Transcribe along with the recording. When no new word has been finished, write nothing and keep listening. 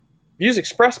Views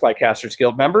expressed by Casters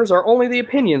Guild members are only the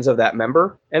opinions of that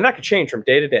member, and that could change from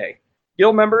day to day.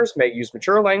 Guild members may use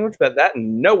mature language, but that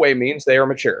in no way means they are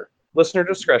mature. Listener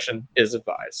discretion is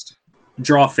advised.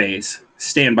 Draw phase,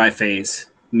 standby phase,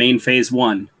 main phase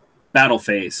 1, battle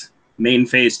phase, main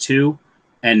phase 2,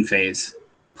 end phase.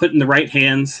 Put in the right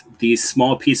hands, these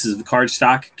small pieces of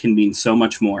cardstock can mean so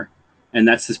much more. And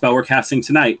that's the spell we're casting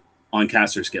tonight on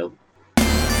Casters Guild.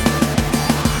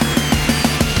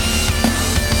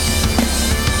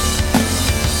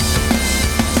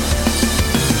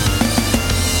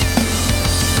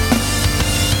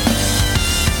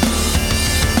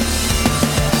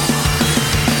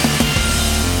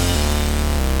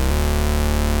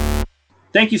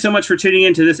 Thank you so much for tuning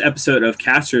in to this episode of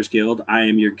Casters Guild. I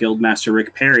am your Guildmaster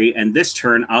Rick Perry, and this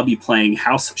turn I'll be playing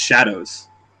House Shadows.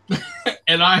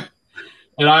 and I'm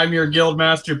your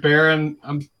Guildmaster Baron.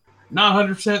 I'm not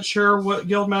 100% sure what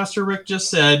Guildmaster Rick just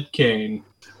said, Kane.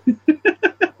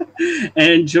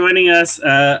 And joining us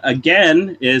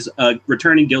again is a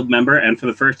returning guild member, and for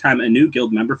the first time, a new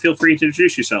guild member. Feel free to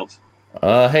introduce yourselves.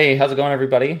 Hey, how's it going,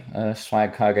 everybody?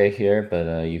 Swag Kage here,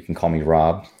 but you can call me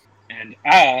Rob. And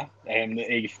I am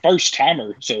a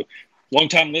first-timer, so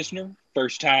long-time listener,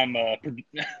 first-time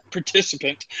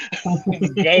participant,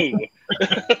 Bo.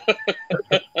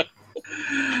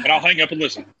 And I'll hang up and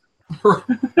listen. All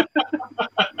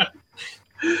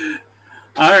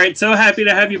right, so happy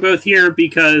to have you both here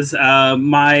because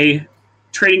my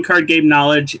trading card game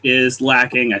knowledge is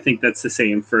lacking. I think that's the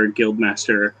same for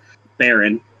Guildmaster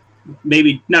Baron.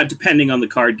 Maybe not depending on the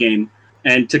card game.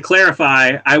 And to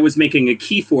clarify, I was making a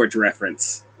Keyforge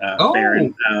reference,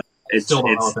 Baron. It's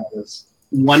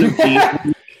one of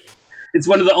the it's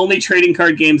one of the only trading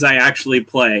card games I actually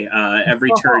play.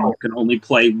 Every turn you can only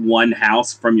play one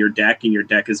house from your deck, and your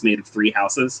deck is made of 3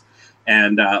 houses.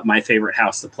 And my favorite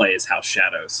house to play is House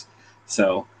Shadows.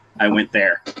 So I went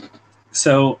there.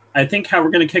 So I think how we're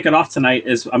going to kick it off tonight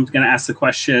is I'm going to ask the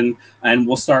question, and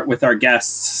we'll start with our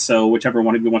guests. So whichever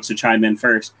one of you wants to chime in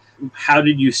first. How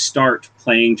did you start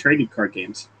playing trading card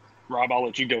games? Rob, I'll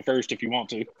let you go first if you want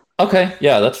to. Okay,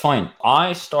 yeah, that's fine.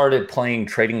 I started playing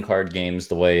trading card games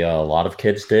the way a lot of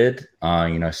kids did,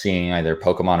 seeing either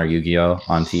Pokemon or Yu-Gi-Oh!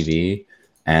 On TV,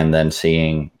 and then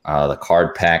seeing the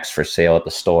card packs for sale at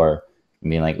the store,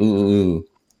 and being like, ooh,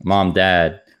 mom,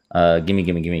 dad,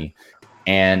 gimme.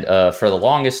 And for the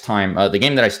longest time, the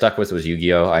game that I stuck with was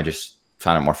Yu-Gi-Oh! I just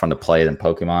found it more fun to play than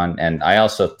Pokemon, and I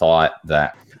also thought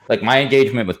that my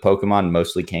engagement with Pokemon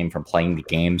mostly came from playing the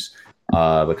games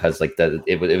because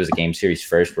it was a game series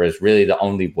first, whereas really the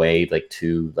only way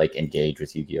to engage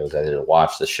with Yu-Gi-Oh! is either to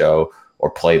watch the show or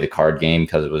play the card game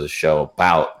because it was a show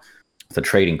about the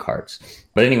trading cards.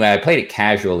 But anyway, I played it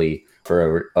casually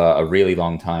for a really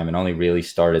long time and only really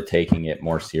started taking it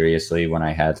more seriously when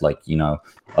I had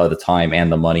the time and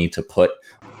the money to put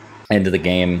into the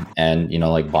game and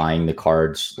buying the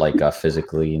cards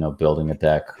physically, building a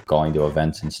deck, going to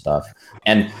events and stuff.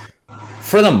 And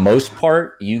for the most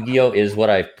part, Yu-Gi-Oh! Is what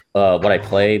I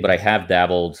play, but I have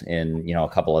dabbled in a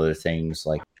couple other things.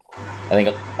 I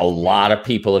think a lot of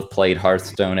people have played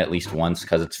Hearthstone at least once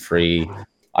because it's free.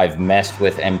 I've messed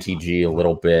with MTG a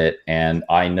little bit, and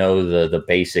I know the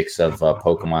basics of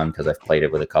Pokemon because I've played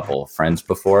it with a couple of friends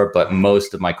before, but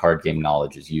most of my card game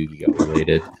knowledge is Yu-Gi-Oh!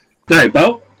 Related. All right,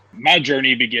 Bo? My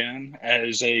journey began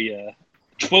as a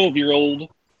 12-year-old,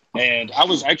 and I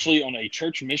was actually on a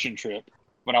church mission trip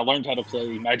when I learned how to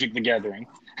play Magic the Gathering.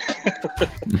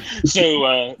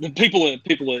 So the people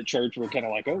at church were kind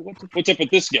of like, oh, what's up with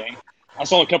this game? I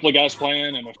saw a couple of guys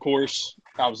playing, and of course,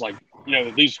 I was like,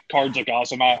 these cards look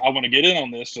awesome. I want to get in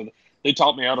on this. So they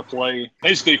taught me how to play.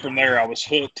 Basically, from there, I was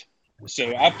hooked.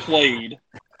 So I played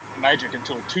Magic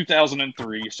until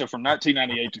 2003. So from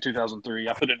 1998 to 2003,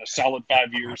 I put in a solid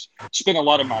 5 years. Spent a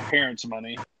lot of my parents'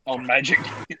 money on Magic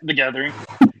the Gathering.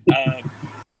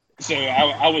 So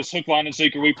I was hook, line, and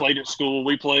sinker. We played at school.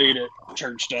 We played at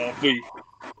church stuff. We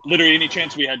literally any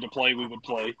chance we had to play, we would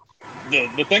play.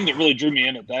 The thing that really drew me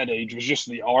in at that age was just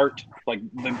the art,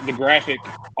 the graphic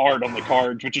art on the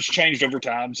cards, which has changed over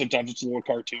time. Sometimes it's a little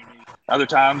cartoony. Other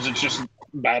times it's just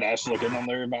badass looking on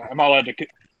there. Am I allowed to?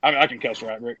 I can cuss,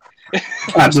 right, Rick?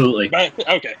 Absolutely.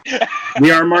 Okay. We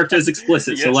are marked as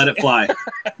explicit, yes. So let it fly.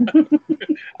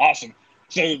 Awesome.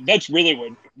 So that's really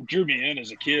what drew me in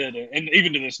as a kid. And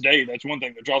even to this day, that's one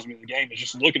thing that draws me to the game is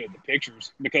just looking at the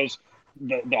pictures because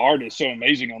the art is so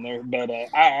amazing on there. But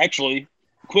I actually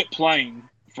quit playing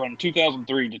from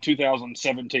 2003 to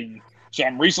 2017. So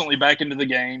I'm recently back into the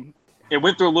game. It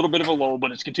went through a little bit of a lull,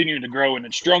 but it's continuing to grow, and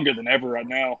it's stronger than ever right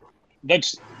now.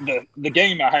 That's the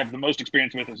game I have the most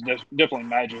experience with is definitely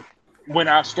Magic. when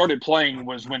I started playing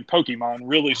was when Pokemon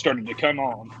really started to come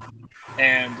on.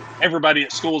 And everybody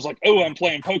at school is like, oh, I'm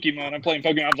playing Pokemon. I'm playing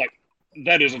Pokemon. I was like,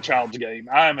 that is a child's game.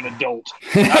 I am an adult.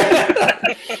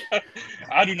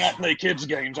 I do not play kids'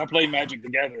 games. I play Magic the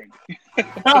Gathering.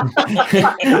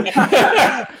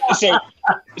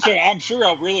 So I'm sure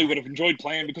I really would have enjoyed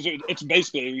playing because it's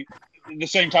basically the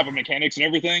same type of mechanics and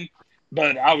everything.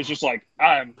 But I was just like,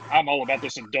 I'm all about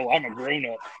this adult. I'm a grown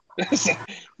up.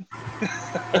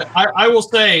 I will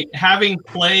say, having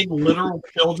played literal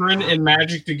children in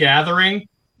Magic the Gathering,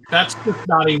 that's just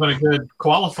not even a good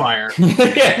qualifier.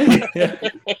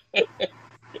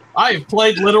 I've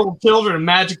played literal children in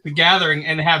Magic the Gathering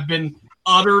and have been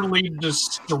utterly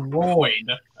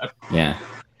destroyed. Yeah.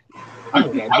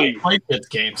 I play kids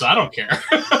games. I don't care.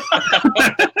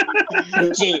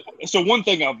 So one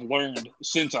thing I've learned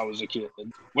since I was a kid,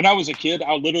 when I was a kid,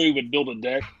 I literally would build a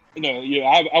deck.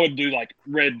 I would do like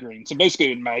red green. So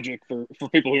basically in Magic, for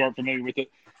people who aren't familiar with it,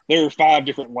 there are 5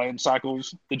 different land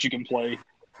cycles that you can play,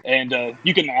 and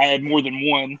you can add more than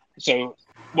one. So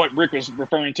what Rick was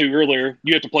referring to earlier,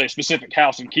 you have to play a specific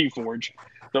house in Keyforge,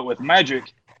 but with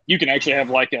Magic, you can actually have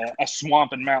like a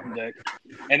swamp and mountain deck.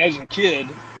 And as a kid,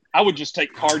 I would just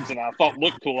take cards that I thought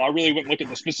looked cool. I really wouldn't look at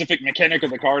the specific mechanic of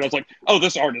the card. I was like, oh,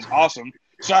 this art is awesome.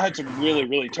 So I had some really,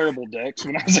 really terrible decks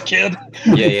when I was a kid.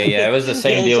 Yeah. It was the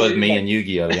same deal with me and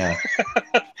Yu-Gi-Oh! Yeah.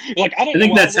 I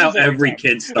think that's how every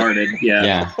kid started.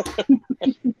 Yeah.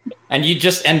 And you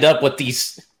just end up with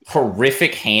these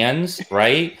horrific hands,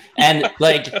 right? And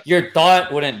like your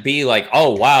thought wouldn't be like,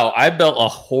 oh wow, I built a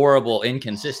horrible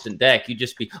inconsistent deck. You'd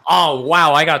just be, oh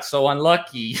wow, I got so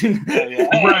unlucky.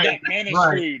 Right. Man is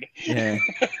screwed. Yeah.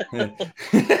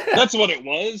 That's what it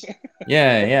was.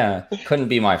 Yeah. Couldn't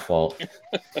be my fault.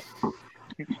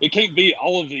 It can't be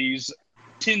all of these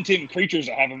 10/10 creatures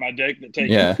I have in my deck that take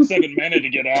 7 mana to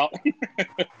get out.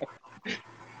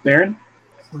 Baron?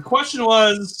 The question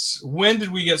was, when did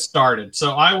we get started?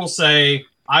 So I will say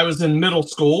I was in middle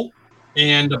school,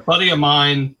 and a buddy of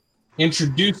mine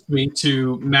introduced me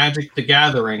to Magic the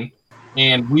Gathering,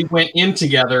 and we went in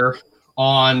together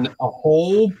on a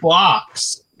whole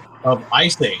box of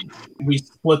Ice Age. We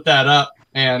split that up,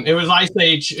 and it was Ice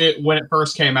Age when it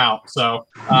first came out. So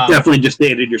definitely just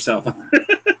dated yourself.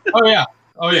 Oh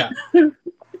yeah.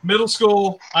 Middle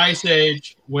school, Ice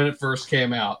Age, when it first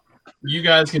came out. You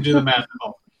guys can do the math.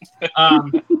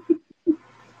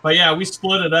 But yeah, we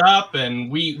split it up, and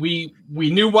we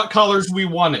knew what colors we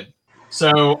wanted.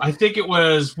 So I think it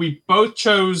was we both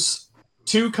chose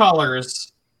 2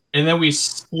 colors, and then we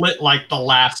split like the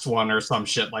last one or some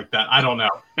shit like that. I don't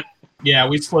know. Yeah,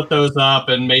 we split those up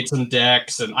and made some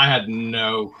decks, and I had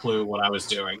no clue what I was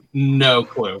doing. No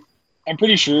clue. I'm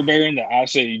pretty sure, Baron, that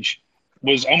Ice Age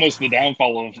was almost the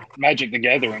downfall of Magic the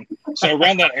Gathering. So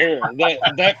around that era,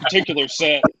 that particular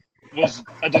set was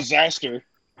a disaster.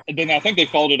 And then I think they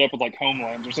followed it up with like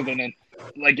Homelands or something, and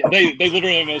like they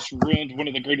literally almost ruined one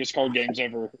of the greatest card games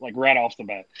ever, like right off the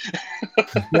bat.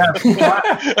 Yeah,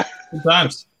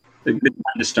 sometimes. A good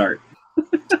time to start.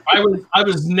 I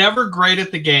was never great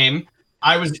at the game.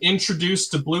 I was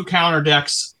introduced to blue counter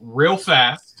decks real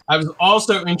fast. I was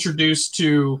also introduced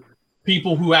to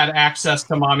people who had access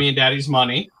to mommy and daddy's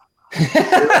money.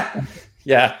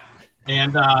 Yeah.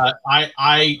 And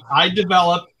I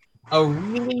developed a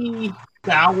really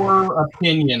sour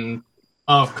opinion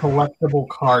of collectible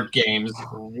card games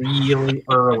really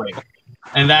early.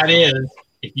 And that is,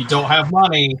 if you don't have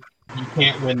money, you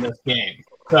can't win this game.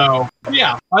 So,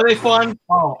 yeah. Are they fun?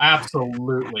 Oh,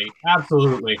 absolutely.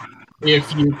 Absolutely.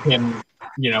 If you can,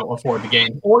 afford the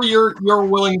game. Or you're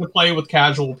willing to play with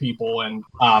casual people and,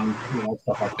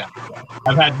 stuff like that. So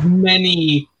I've had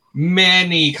many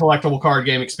collectible card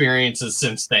game experiences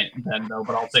since then, though,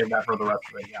 but I'll save that for the rest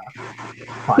of the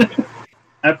 5 minutes.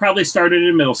 I probably started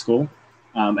in middle school.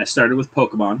 I started with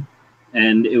Pokemon,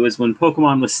 and it was when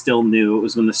Pokemon was still new. It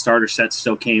was when the starter set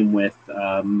still came with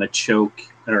Machamp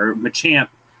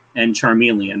and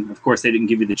Charmeleon. Of course, they didn't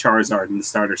give you the Charizard in the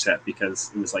starter set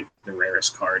because it was like the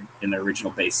rarest card in the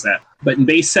original base set. But in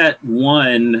base set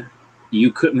 1,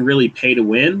 you couldn't really pay to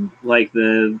win. Like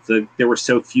there were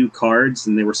so few cards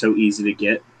and they were so easy to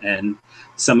get, and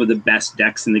some of the best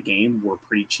decks in the game were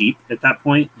pretty cheap at that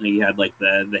point. You had like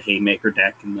the Haymaker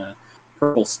deck and the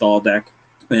Purple Stall deck.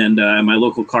 And in my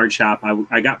local card shop,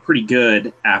 I got pretty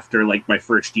good after like my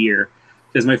first year,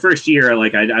 because my first year,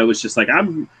 like I was just like,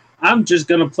 I'm just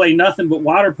gonna play nothing but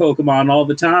water Pokemon all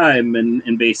the time. And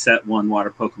in base set 1, water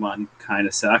Pokemon kind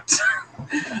of sucked.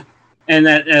 And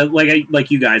that like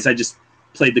you guys, I just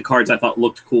played the cards I thought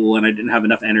looked cool, and I didn't have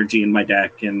enough energy in my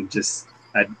deck, and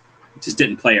I just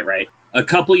didn't play it right. A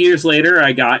couple years later,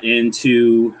 I got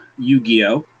into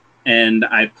Yu-Gi-Oh! And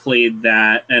I played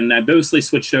that, and I mostly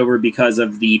switched over because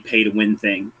of the pay-to-win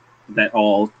thing that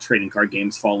all trading card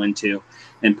games fall into.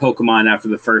 And Pokemon, after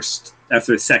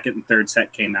the second and third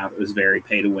set came out, it was very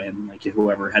pay-to-win. Like,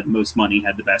 whoever had the most money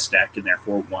had the best deck, and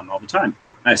therefore won all the time.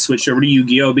 I switched over to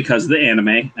Yu-Gi-Oh! Because of the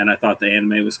anime, and I thought the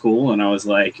anime was cool, and I was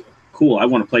like, cool, I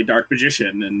want to play Dark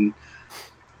Magician, and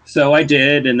so I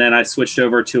did, and then I switched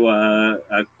over to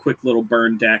a quick little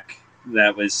burn deck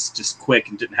that was just quick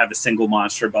and didn't have a single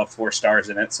monster above 4 stars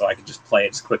in it, so I could just play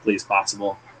it as quickly as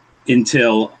possible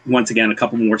until, once again, a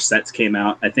couple more sets came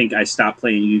out. I think I stopped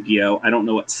playing Yu-Gi-Oh! I don't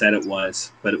know what set it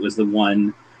was, but it was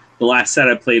the last set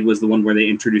I played was the one where they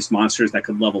introduced monsters that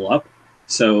could level up.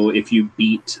 So if you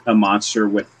beat a monster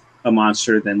with a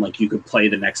monster, then like you could play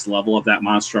the next level of that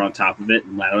monster on top of it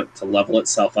and allow it to level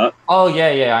itself up. Oh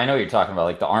yeah, I know what you're talking about,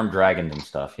 like the armed dragons and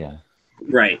stuff. Yeah,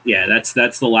 right. Yeah, that's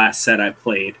the last set I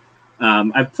played.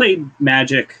 I've played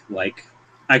Magic, like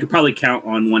I could probably count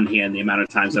on one hand the amount of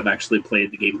times I've actually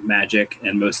played the game of Magic,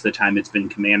 and most of the time it's been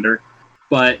Commander.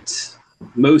 But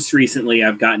most recently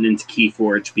I've gotten into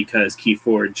Keyforge because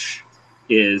Keyforge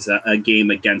is a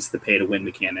game against the pay-to-win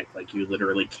mechanic. Like, you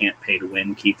literally can't pay to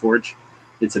win Keyforge.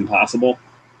 It's impossible.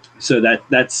 So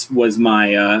that was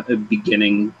my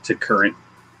beginning to current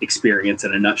experience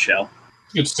in a nutshell.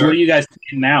 Good So start. what are you guys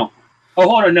thinking now? Oh,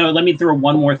 hold on. No, let me throw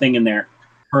one more thing in there.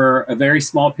 For a very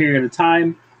small period of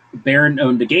time, Baron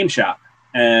owned a game shop.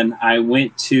 And I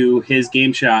went to his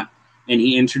game shop, and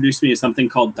he introduced me to something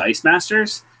called Dice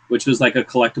Masters, which was like a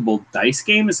collectible dice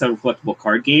game instead of a collectible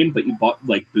card game, but you bought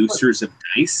like boosters of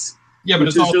dice. Yeah, but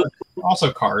which it's was also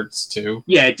cards too.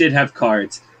 Yeah, it did have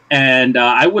cards. And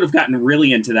I would have gotten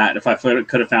really into that if I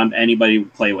could have found anybody to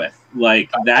play with.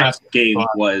 Like, that game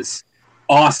was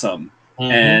awesome.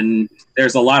 Mm-hmm. And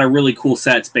there's a lot of really cool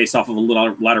sets based off of a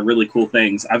lot of really cool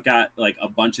things. I've got like a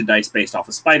bunch of dice based off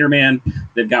of Spider-Man.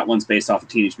 They've got ones based off of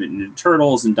Teenage Mutant Ninja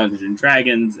Turtles and Dungeons and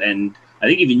Dragons, and I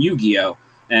think even Yu-Gi-Oh!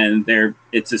 And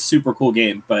it's a super cool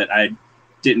game, but I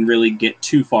didn't really get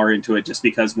too far into it just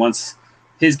because once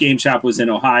his game shop was in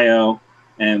Ohio,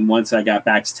 and once I got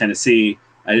back to Tennessee,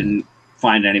 I didn't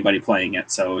find anybody playing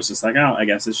it. So it was just like, oh, I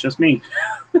guess it's just me.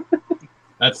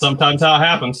 That's sometimes how it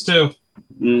happens too.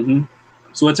 Mm-hmm.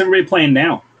 So what's everybody playing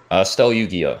now? still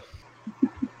Yu-Gi-Oh!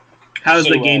 How's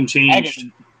So, the game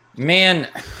changed? Man,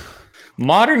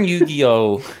 modern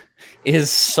Yu-Gi-Oh!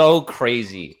 Is so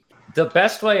crazy. The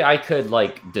best way I could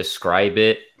like describe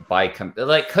it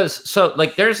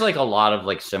there's like a lot of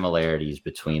like similarities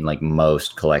between like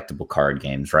most collectible card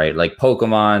games, right? Like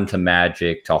Pokemon to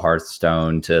Magic to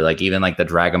Hearthstone to like even like the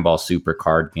Dragon Ball Super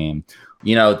card game.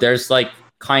 You know, there's like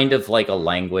kind of like a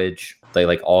language they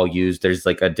like all use. There's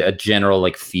like a general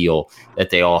like feel that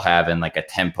they all have and like a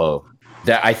tempo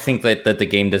that I think that the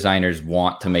game designers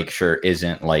want to make sure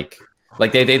isn't like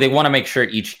they want to make sure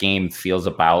each game feels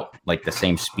about like the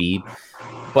same speed.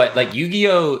 But like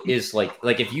Yu-Gi-Oh! Is like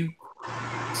if you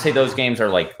say those games are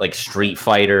like Street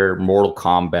Fighter, Mortal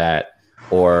Kombat,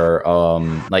 or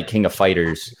like King of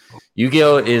Fighters,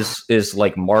 Yu-Gi-Oh! is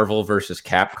like Marvel versus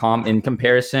Capcom in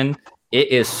comparison. It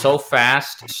is so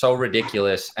fast, so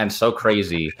ridiculous, and so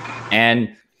crazy.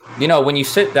 And you know, when you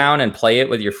sit down and play it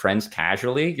with your friends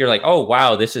casually, you're like, oh,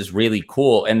 wow, this is really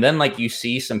cool. And then like you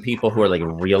see some people who are like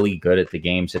really good at the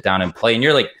game sit down and play, and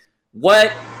you're like,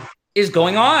 what is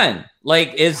going on?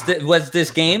 Like, was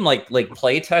this game like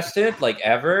play tested like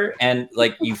ever? And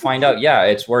like you find out, yeah,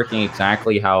 it's working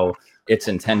exactly how it's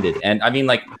intended. And I mean,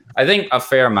 like, I think a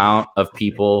fair amount of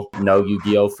people know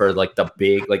Yu-Gi-Oh! For like the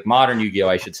big, like modern Yu-Gi-Oh!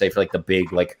 I should say, for like the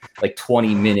big, like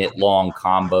 20-minute long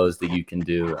combos that you can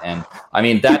do. And I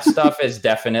mean, that stuff is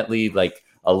definitely like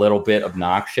a little bit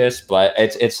obnoxious, but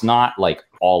it's not like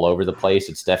all over the place.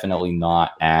 It's definitely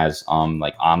not as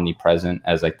like omnipresent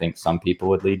as I think some people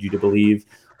would lead you to believe.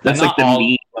 That's like the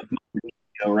meme of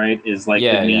Yu-Gi-Oh! Right? Is like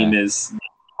the meme is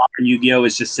modern Yu-Gi-Oh!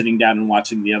 Is just sitting down and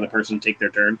watching the other person take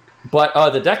their turn. But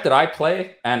the deck that I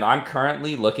play and I'm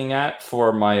currently looking at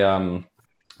for my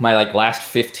my like last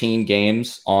 15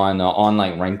 games on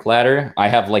online rank ladder, I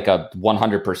have like a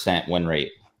 100% win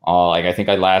rate. Like I think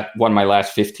I won my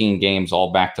last 15 games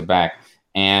all back to back,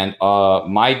 and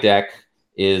my deck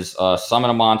is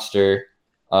summon a monster,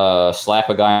 slap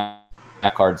a guy,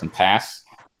 cards, and pass.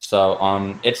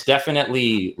 So it's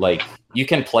definitely like you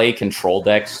can play control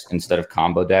decks instead of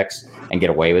combo decks and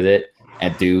get away with it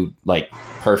and do like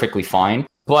perfectly fine.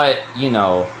 But you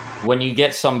know, when you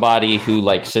get somebody who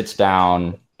like sits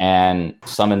down and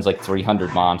summons like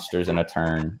 300 monsters in a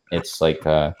turn, it's like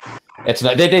it's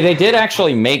not, they did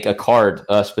actually make a card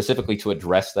specifically to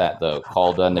address that though,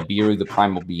 called Nibiru the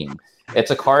Primal Being.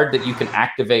 It's a card that you can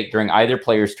activate during either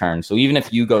player's turn. So even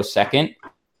if you go second,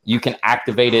 you can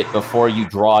activate it before you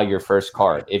draw your first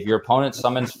card. If your opponent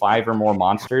summons 5 or more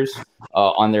monsters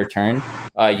on their turn,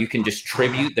 you can just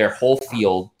tribute their whole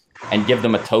field and give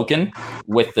them a token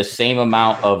with the same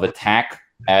amount of attack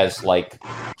as like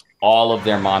all of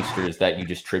their monsters that you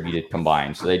just tributed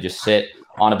combined. So they just sit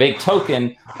on a big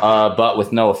token, but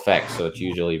with no effect. So it's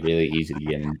usually really easy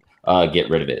to get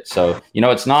rid of it. So,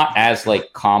 it's not as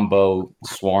like combo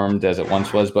swarmed as it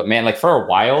once was, but man, like for a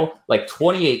while, like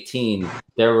 2018,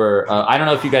 there were, I don't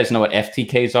know if you guys know what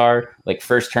FTKs are, like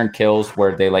first turn kills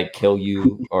where they like kill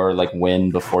you or like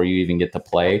win before you even get to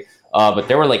play. But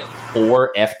there were like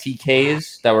 4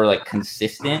 FTKs that were like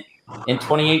consistent in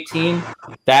 2018.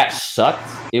 That sucked.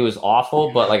 It was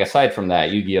awful. But like aside from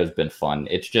that, Yu-Gi-Oh's been fun.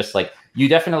 It's just like you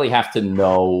definitely have to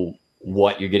know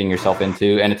what you're getting yourself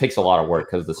into, and it takes a lot of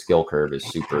work because the skill curve is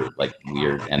super like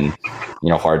weird and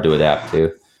hard to adapt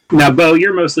to. Now, Bo,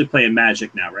 you're mostly playing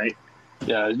Magic now, right?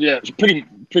 Yeah, it's pretty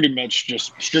much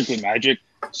just strictly Magic.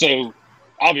 So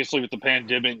obviously with the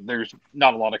pandemic, there's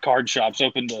not a lot of card shops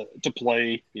open to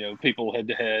play, people head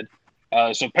to head.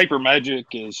 So paper Magic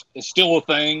is still a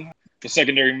thing. The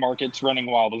secondary market's running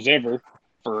wild as ever.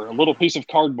 For a little piece of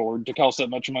cardboard to cost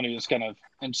that much money is kind of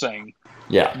insane.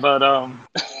 Yeah. But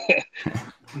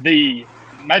the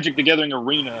Magic the Gathering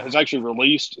Arena has actually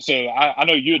released. So I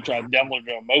know you had tried downloading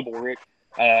it on mobile, Rick.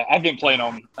 I've been playing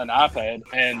on an iPad,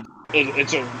 and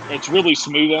it's really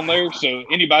smooth on there. So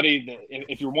anybody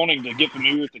if you're wanting to get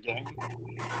familiar with the game,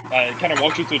 it kind of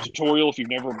walks you through a tutorial. If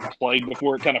you've never played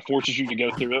before, it kind of forces you to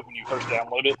go through it when you first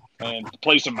download it and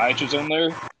play some matches on there.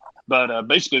 But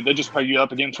basically, they just pair you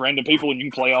up against random people, and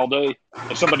you can play all day.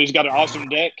 If somebody's got an awesome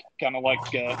deck, kind of like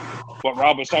what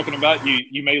Rob was talking about,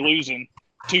 you may lose in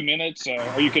 2 minutes,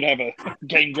 or you could have a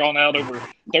game drawn out over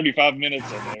 35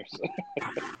 minutes in there.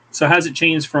 So how's it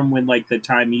changed from when like the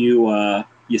time you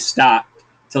stopped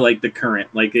to like the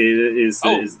current? Like is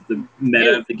the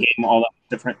meta of the game all that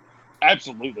different?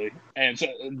 Absolutely. And so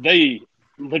they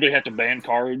literally have to ban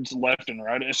cards left and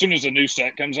right as soon as a new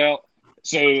set comes out.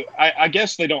 So I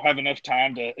guess they don't have enough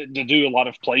time to do a lot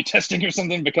of play testing or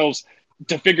something, because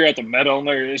to figure out the meta on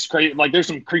there is crazy. Like there's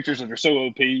some creatures that are so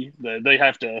OP that they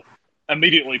have to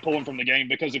immediately pull them from the game,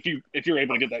 because if you're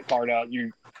able to get that card out,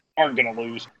 you aren't going to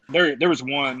lose. There was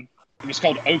one. It was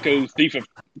called Oko Thief of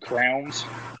Crowns,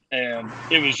 and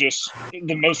it was just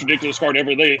the most ridiculous card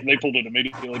ever. They pulled it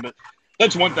immediately, but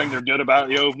that's one thing they're good about.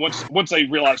 Once they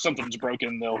realize something's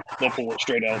broken, they'll pull it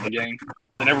straight out of the game.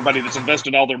 And everybody that's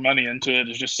invested all their money into it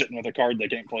is just sitting with a card they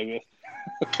can't play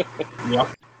with.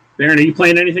 Yep. Baron, are you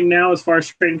playing anything now as far as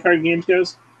trading card games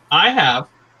goes? I have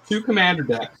 2 commander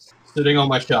decks sitting on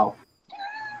my shelf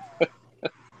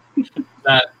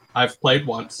that I've played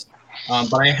once.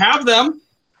 But I have them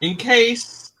in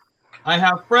case I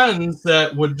have friends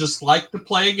that would just like to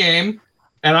play a game.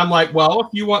 And I'm like, well, if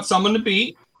you want someone to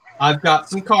beat, I've got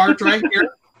some cards right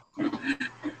here.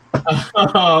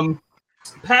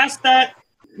 Past that,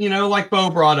 like Bo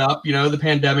brought up, the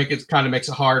pandemic, it kind of makes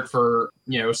it hard for,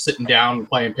 sitting down and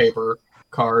playing paper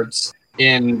cards.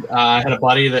 And I had a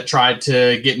buddy that tried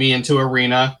to get me into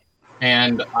Arena,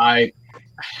 and I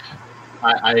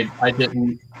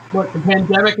didn't. Look, the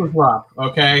pandemic was rough,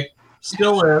 okay?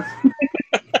 Still is.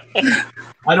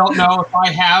 I don't know if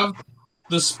I have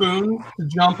the spoon to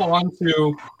jump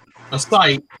onto a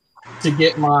site to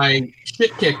get my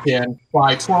shit kicked in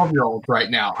by 12-year-olds right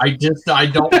now. I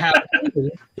don't have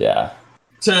yeah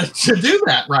to do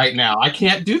that right now. I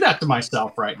can't do that to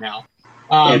myself right now.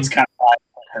 It's kind of like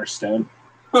Hearthstone.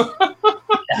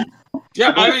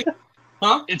 Yeah, I mean,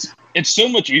 huh? It's so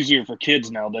much easier for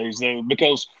kids nowadays, though,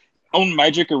 because on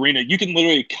Magic Arena, you can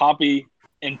literally copy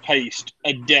and paste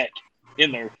a deck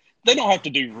in there. They don't have to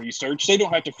do research. They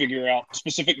don't have to figure out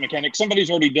specific mechanics.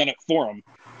 Somebody's already done it for them.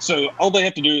 So all they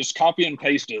have to do is copy and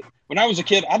paste it. When I was a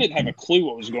kid, I didn't have a clue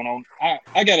what was going on.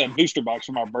 I got a booster box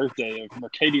for my birthday of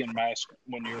Mercadian Mask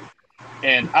one year,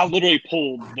 and I literally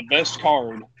pulled the best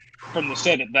card from the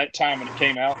set at that time when it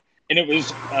came out, and it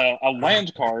was a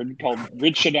land card called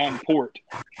Ridshadon Port.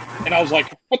 And I was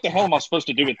like, what the hell am I supposed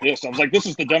to do with this? I was like, this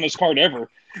is the dumbest card ever.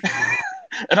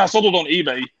 And I sold it on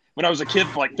eBay when I was a kid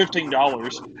for like $15.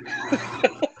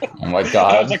 Oh my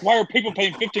god! I was like, why are people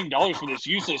paying $15 for this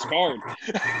useless card?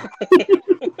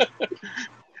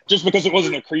 Just because it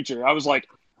wasn't a creature. I was like,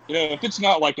 if it's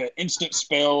not like an instant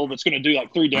spell that's going to do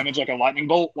like 3 damage like a lightning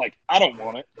bolt, like I don't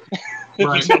want it. If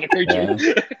Right. it's not a creature.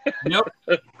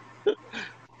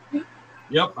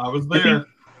 Yep, I was there.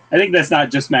 I think that's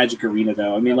not just Magic Arena,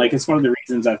 though. I mean, like, it's one of the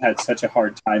reasons I've had such a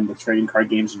hard time with trading card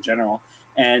games in general.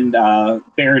 And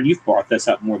Baron, you've brought this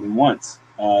up more than once.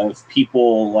 of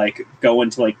people like go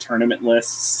into like tournament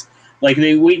lists. Like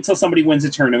they wait until somebody wins a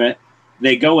tournament,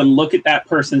 they go and look at that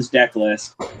person's deck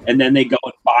list, and then they go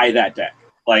and buy that deck.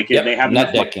 Like they have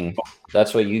net decking.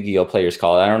 That's what Yu-Gi-Oh players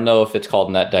call it. I don't know if it's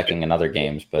called net decking in other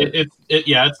games, but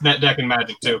it's net deck in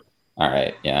Magic too. All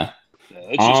right, yeah.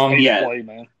 It's just play,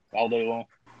 man, all day long.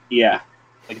 Yeah.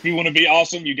 Like if you want to be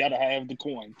awesome, you got to have the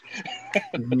coin.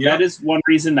 That is one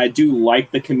reason I do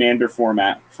like the Commander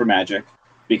format for Magic,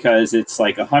 because it's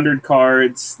like 100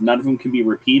 cards. None of them can be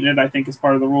repeated, I think, as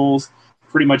part of the rules.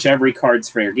 Pretty much every card's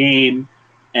fair game.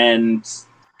 And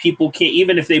people can't,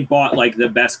 even if they bought like the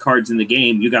best cards in the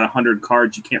game, you got 100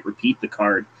 cards, you can't repeat the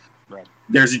card. Right.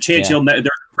 There's a chance you'll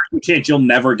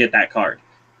never get that card.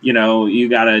 You know, you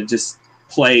got to just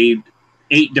play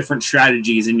 8 different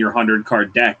strategies in your 100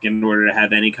 card deck in order to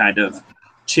have any kind of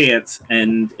chance,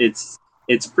 and it's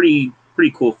pretty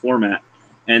cool format.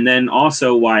 And then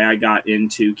also why I got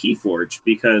into Keyforge,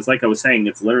 because like I was saying,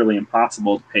 it's literally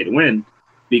impossible to pay to win,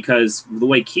 because the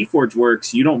way Keyforge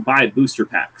works, you don't buy booster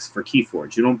packs for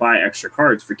Keyforge. You don't buy extra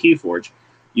cards for Keyforge.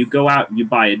 You go out and you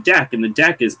buy a deck, and the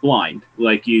deck is blind.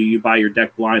 Like you buy your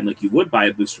deck blind like you would buy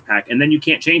a booster pack, and then you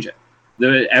can't change it.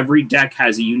 Every deck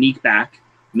has a unique back,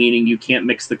 meaning you can't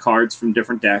mix the cards from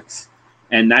different decks,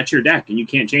 and that's your deck, and you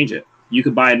can't change it. You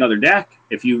could buy another deck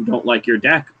if you don't like your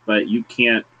deck, but you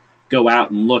can't go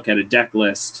out and look at a deck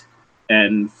list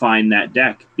and find that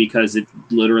deck, because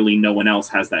literally no one else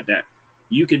has that deck.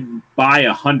 You could buy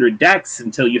 100 decks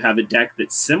until you have a deck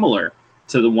that's similar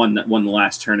to the one that won the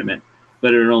last tournament,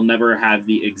 but it'll never have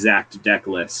the exact deck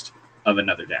list of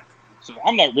another deck. So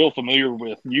I'm not real familiar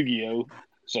with Yu-Gi-Oh!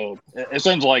 So it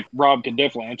sounds like Rob can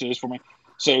definitely answer this for me.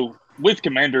 So with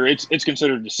Commander, it's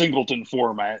considered a singleton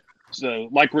format. So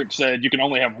like Rick said, you can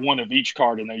only have one of each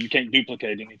card in there. You can't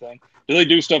duplicate anything. Do they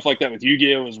do stuff like that with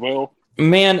Yu-Gi-Oh! As well?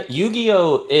 Man,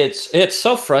 Yu-Gi-Oh! It's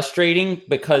so frustrating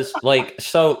because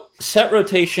so set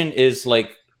rotation is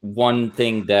like one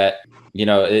thing that, you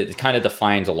know, it kind of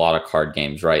defines a lot of card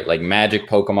games, right? Like Magic,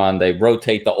 Pokemon, they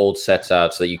rotate the old sets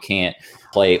out so that you can't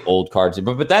play old cards.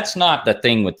 But that's not the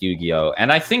thing with Yu-Gi-Oh!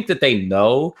 And I think that they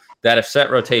know that if set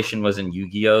rotation was in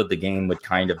Yu-Gi-Oh!, the game would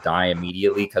kind of die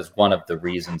immediately, because one of the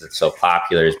reasons it's so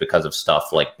popular is because of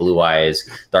stuff like Blue Eyes,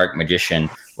 Dark Magician,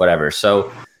 whatever.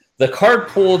 So the card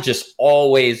pool just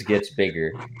always gets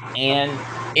bigger. And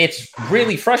it's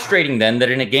really frustrating then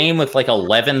that in a game with like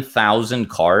 11,000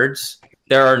 cards,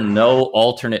 there are no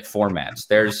alternate formats.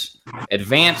 There's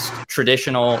advanced,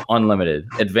 traditional, unlimited.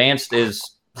 Advanced is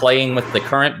playing with the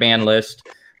current ban list.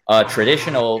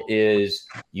 Traditional is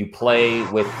you play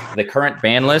with the current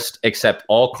ban list, except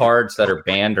all cards that are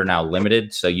banned are now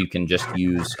limited, so you can just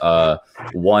use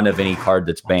one of any card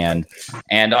that's banned.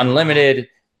 And unlimited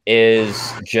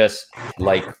is just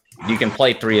like you can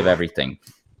play 3 of everything.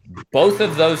 Both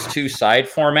of those 2 side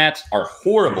formats are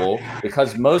horrible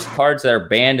because most cards that are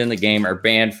banned in the game are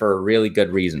banned for a really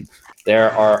good reason.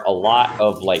 There are a lot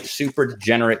of like super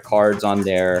degenerate cards on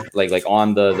there, like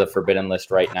on the forbidden list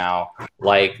right now.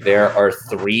 Like there are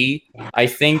 3, I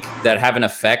think, that have an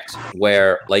effect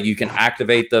where like you can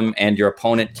activate them and your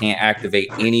opponent can't activate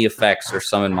any effects or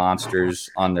summon monsters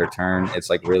on their turn.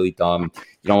 It's like really dumb.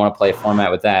 You don't want to play a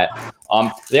format with that.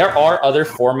 There are other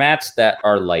formats that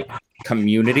are like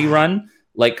community run.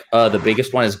 Like the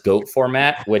biggest one is GOAT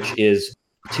format, which is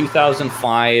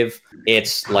 2005.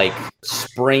 It's like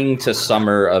spring to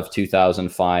summer of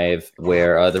 2005,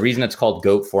 where the reason it's called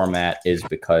GOAT format is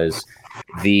because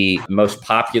the most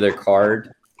popular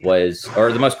card was,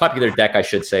 or the most popular deck, I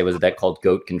should say, was a deck called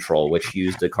Goat Control, which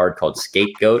used a card called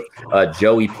Scapegoat.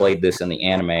 Joey played this in the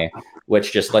anime,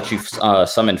 which just lets you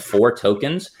summon 4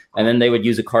 tokens, and then they would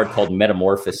use a card called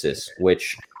Metamorphosis,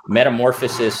 which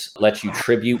Metamorphosis lets you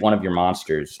tribute one of your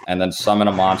monsters and then summon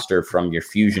a monster from your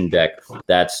fusion deck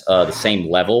that's the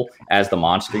same level as the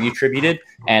monster you tributed.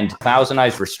 And Thousand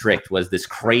Eyes Restrict was this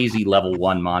crazy level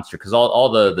 1 monster, because all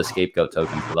the Scapegoat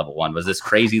tokens for level 1 was this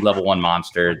crazy level 1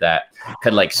 monster that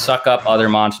could like suck up other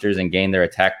monsters and gain their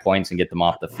attack points and get them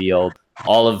off the field.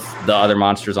 All of the other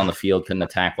monsters on the field couldn't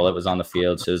attack while it was on the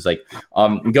field. So it's like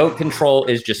Goat Control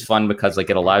is just fun because like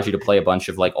it allows you to play a bunch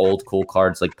of like old cool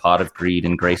cards like Pot of Greed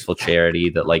and Graceful Charity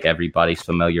that like everybody's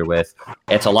familiar with.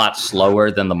 It's a lot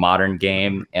slower than the modern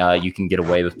game. You can get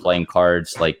away with playing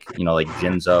cards like, you know, like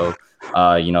Jinzo.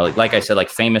 Like I said, like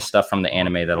famous stuff from the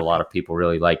anime that a lot of people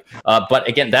really like. But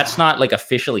again, that's not like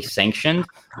officially sanctioned.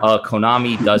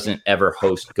 Konami doesn't ever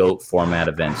host GOAT format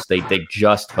events. They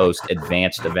just host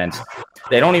advanced events.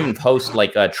 They don't even host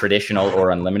like a traditional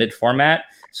or unlimited format.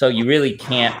 So you really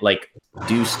can't like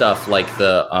do stuff like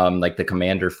the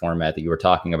commander format that you were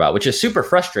talking about, which is super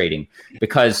frustrating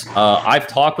because I've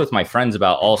talked with my friends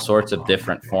about all sorts of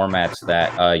different formats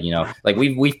that like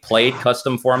we've played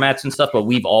custom formats and stuff, but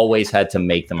we've always had to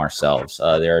make them ourselves.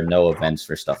 There are no events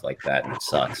for stuff like that, and it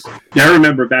sucks. Yeah, I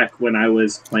remember back when I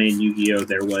was playing Yu-Gi-Oh,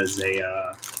 there was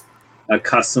a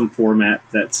custom format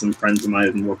that some friends of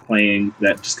mine were playing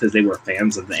that just because they were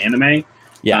fans of the anime.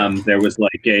 Yeah, there was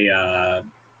like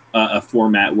a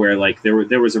format where like there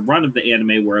was a run of the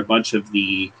anime where a bunch of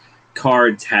the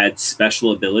cards had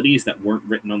special abilities that weren't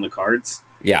written on the cards.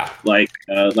 Yeah, like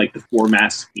the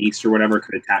 4-masked beast or whatever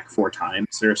could attack 4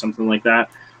 times or something like that,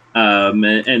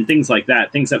 and things like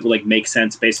that. Things that would like make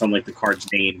sense based on like the card's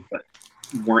name, but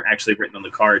weren't actually written on the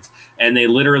cards. And they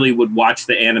literally would watch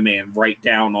the anime and write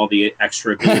down all the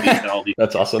extra abilities that all these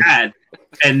that's awesome. had,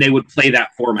 and they would play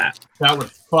that format. That would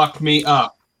fuck me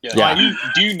up. Yeah.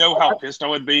 Do you know how pissed I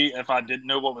would be if I didn't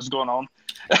know what was going on?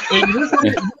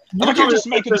 You're just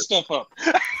making stuff up.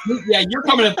 Yeah, you're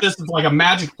coming at this as like a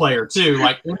Magic player too.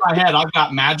 Like in my head, I've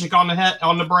got Magic on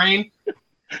the brain.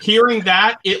 Hearing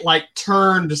that, it like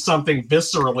turned something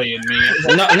viscerally in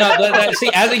me. No. See,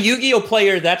 as a Yu-Gi-Oh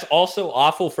player, that's also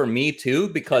awful for me too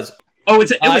because it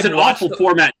was an awful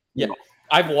format. Yeah.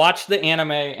 I've watched the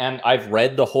anime and I've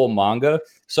read the whole manga.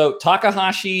 So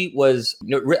Takahashi was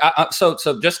so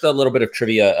just a little bit of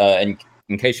trivia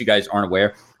in case you guys aren't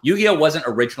aware. Yu-Gi-Oh wasn't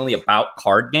originally about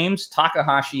card games.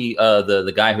 Takahashi,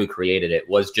 the guy who created it,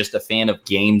 was just a fan of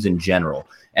games in general.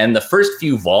 And the first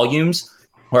few volumes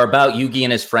were about Yugi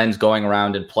and his friends going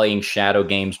around and playing shadow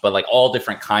games, but like all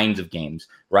different kinds of games,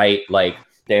 right? Like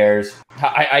there's,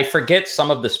 I forget some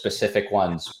of the specific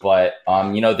ones, but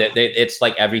it's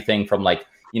like everything from like,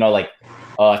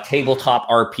 tabletop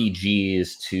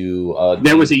RPGs to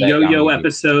there was a yo-yo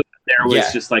episode. There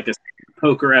was just like a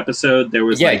poker episode. There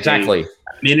was exactly a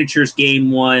miniatures game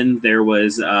one. There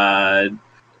was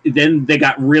then they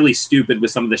got really stupid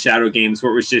with some of the shadow games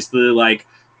where it was just like,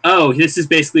 oh, this is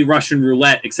basically Russian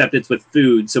roulette, except it's with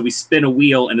food. So we spin a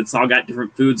wheel, and it's all got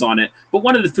different foods on it. But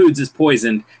one of the foods is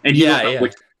poisoned, and you don't know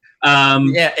which.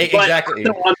 Exactly.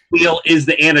 But on the wheel is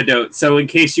the antidote. So in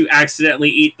case you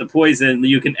accidentally eat the poison,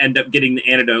 you can end up getting the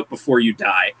antidote before you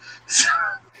die.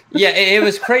 Yeah, it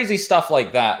was crazy stuff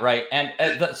like that, right? And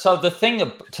so the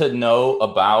thing to know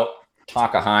about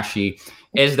Takahashi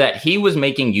is that he was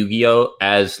making Yu-Gi-Oh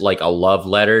as like a love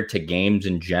letter to games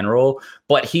in general,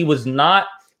 but he was not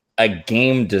a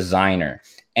game designer.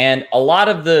 And a lot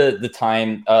of the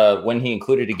time when he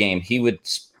included a game, he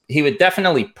would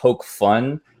definitely poke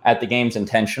fun at the games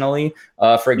intentionally.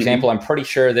 For example, I'm pretty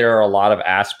sure there are a lot of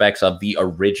aspects of the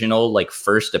original like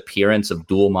first appearance of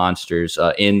Duel Monsters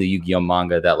in the Yu-Gi-Oh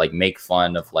manga that like make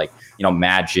fun of like,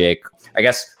 Magic. I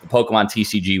guess the Pokemon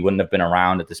TCG wouldn't have been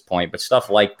around at this point, but stuff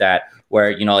like that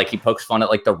where, like he pokes fun at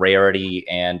like the rarity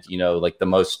and, like the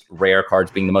most rare cards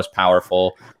being the most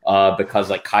powerful because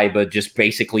like Kaiba just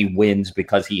basically wins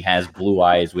because he has Blue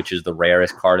Eyes, which is the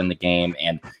rarest card in the game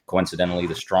and coincidentally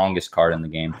the strongest card in the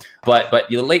game. But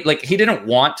like he didn't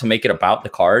want to make it about the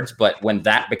cards, but when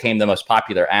that became the most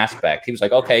popular aspect, he was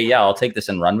like, okay, yeah, I'll take this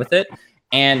and run with it.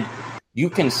 And you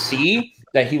can see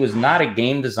that he was not a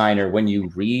game designer when you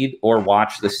read or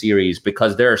watch the series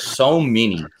because there are so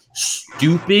many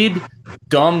stupid,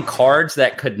 dumb cards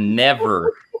that could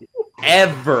never,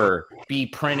 ever be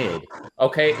printed.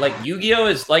 Okay, like Yu-Gi-Oh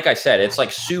is, like I said, it's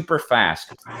like super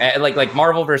fast, like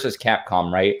Marvel versus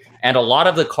Capcom, right? And a lot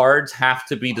of the cards have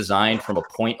to be designed from a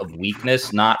point of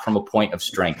weakness, not from a point of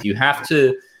strength. You have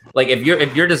to, like, if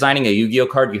you're designing a Yu-Gi-Oh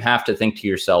card, you have to think to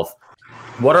yourself,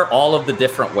 what are all of the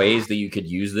different ways that you could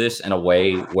use this in a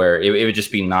way where it would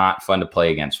just be not fun to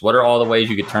play against? What are all the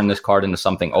ways you could turn this card into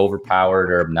something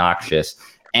overpowered or obnoxious?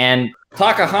 And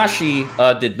Takahashi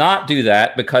did not do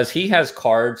that because he has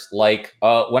cards like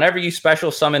whenever you special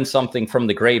summon something from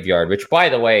the graveyard, which, by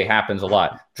the way, happens a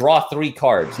lot, draw 3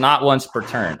 cards, not once per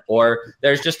turn. Or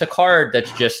there's just a card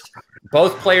that's just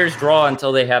both players draw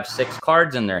until they have 6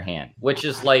 cards in their hand, which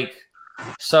is like,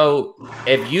 so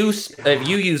if you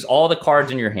use all the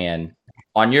cards in your hand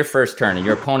on your first turn and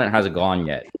your opponent hasn't gone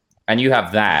yet, and you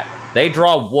have that, they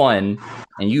draw 1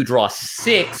 and you draw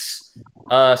 6,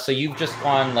 so you've just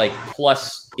gone like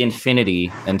plus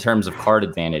infinity in terms of card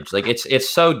advantage. Like it's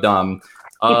so dumb.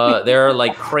 There are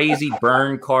like crazy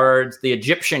burn cards. The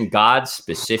Egyptian gods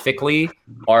specifically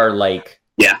are like,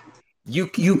 you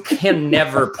can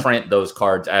never print those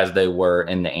cards as they were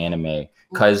in the anime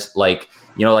because like,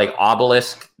 like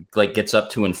Obelisk like gets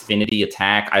up to infinity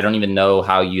attack. I don't even know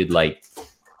how you'd like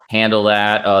handle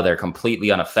that. They're completely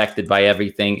unaffected by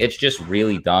everything. It's just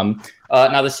really dumb.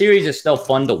 Now the series is still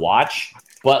fun to watch,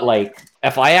 But like,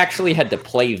 if I actually had to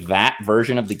play that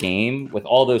version of the game with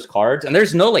all those cards, and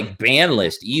there's no like ban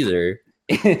list either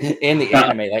in the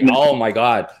anime, like, oh my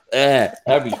god,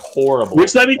 that'd be horrible.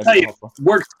 Which, let me tell you,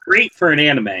 works great for an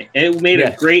anime. It made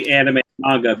a great anime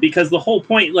manga, because the whole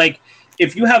point, like,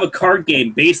 if you have a card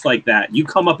game based like that, you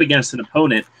come up against an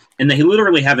opponent and they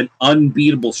literally have an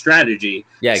unbeatable strategy.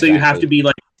 Yeah, so you have to be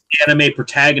like anime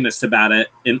protagonist about it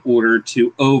in order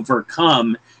to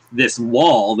overcome this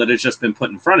wall that has just been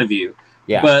put in front of you.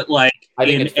 Yeah. But like, I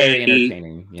think it's very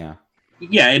entertaining.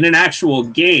 Yeah, in an actual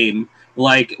game,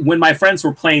 like when my friends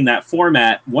were playing that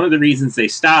format, one of the reasons they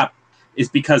stopped is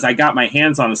because I got my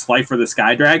hands on a Slifer the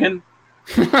Sky Dragon.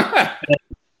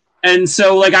 And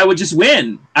so, like, I would just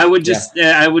win. I would just,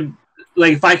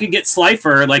 like, if I could get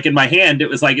Slifer, like, in my hand, it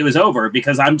was like, it was over,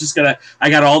 because I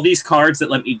got all these cards that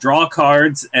let me draw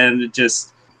cards, and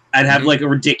I'd have, like, a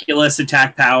ridiculous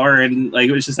attack power, and, like,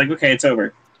 it was just like, okay, it's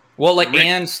over. Well, like,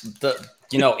 and the,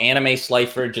 anime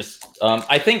Slifer just,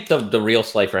 I think the real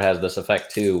Slifer has this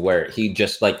effect, too, where he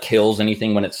just, like, kills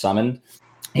anything when it's summoned.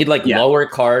 He'd, like, lower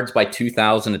cards by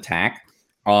 2,000 attack.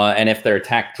 And if their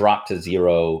attack dropped to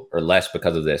 0 or less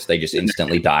because of this, they just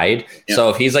instantly died. Yeah. So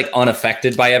if he's like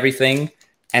unaffected by everything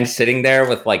and sitting there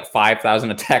with like 5,000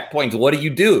 attack points, what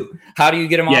do? How do you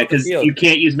get him off the field? Yeah, because you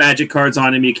can't use magic cards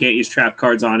on him. You can't use trap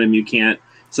cards on him. You can't.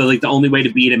 So like the only way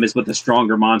to beat him is with a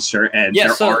stronger monster. And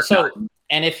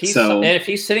and if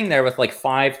he's sitting there with like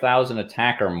 5,000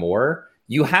 attack or more,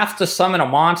 you have to summon a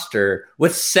monster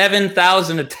with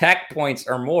 7,000 attack points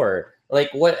or more.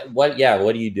 Like what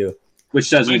do you do? Which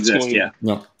doesn't exist,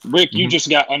 No. Rick, you just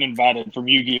got uninvited from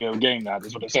Yu-Gi-Oh! Game Night,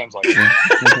 is what it sounds like.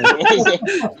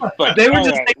 But they were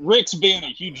just Rick's being a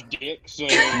huge dick, so...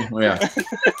 Yeah.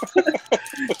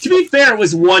 To be fair, it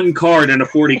was one card in a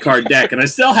 40-card deck, and I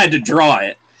still had to draw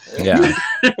it. Yeah.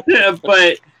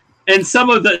 And some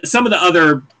of the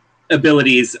other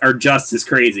abilities are just as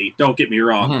crazy, don't get me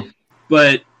wrong. Mm-hmm.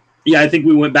 But, yeah, I think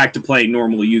we went back to playing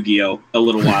normal Yu-Gi-Oh! A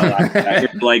little while after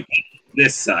that. We're like,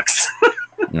 this sucks.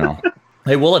 No.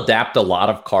 They will adapt a lot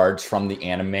of cards from the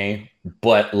anime,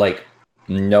 but like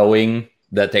knowing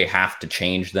that they have to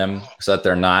change them so that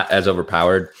they're not as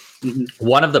overpowered. Mm-hmm.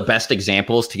 One of the best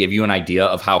examples to give you an idea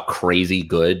of how crazy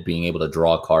good being able to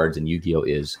draw cards in Yu-Gi-Oh!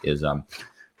 is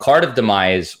Card of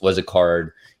Demise was a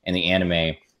card in the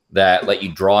anime that let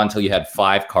you draw until you had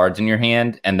 5 cards in your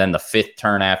hand, and then the 5th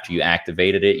turn after you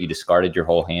activated it, you discarded your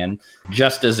whole hand.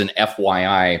 Just as an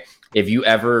FYI, if you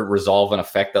ever resolve an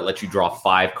effect that lets you draw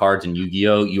 5 cards in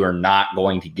Yu-Gi-Oh!, you are not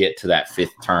going to get to that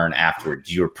 5th turn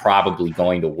afterwards. You're probably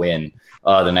going to win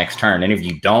the next turn. And if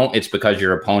you don't, it's because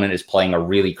your opponent is playing a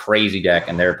really crazy deck,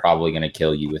 and they're probably going to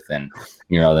kill you within,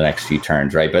 the next few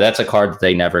turns, right? But that's a card that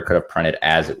they never could have printed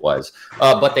as it was.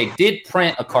 But they did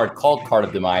print a card called Card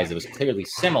of Demise that was clearly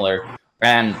similar,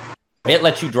 and it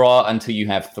lets you draw until you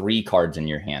have 3 cards in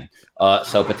your hand.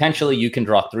 So potentially you can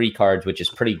draw 3 cards, which is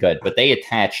pretty good. But they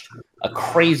attached a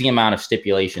crazy amount of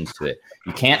stipulations to it.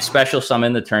 You can't special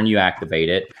summon the turn you activate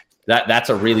it. That's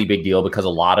a really big deal because a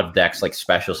lot of decks, like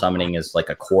special summoning, is like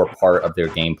a core part of their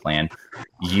game plan.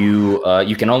 You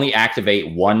can only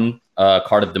activate 1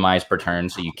 Card of Demise per turn,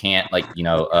 so you can't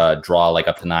draw like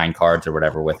up to 9 cards or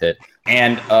whatever with it.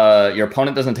 And your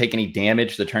opponent doesn't take any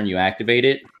damage the turn you activate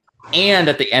it. And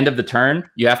at the end of the turn,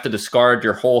 you have to discard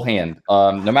your whole hand,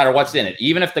 no matter what's in it.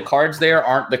 Even if the cards there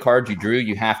aren't the cards you drew,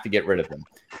 you have to get rid of them.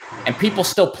 And people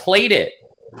still played it,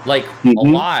 like, a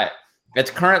lot.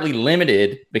 It's currently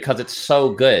limited because it's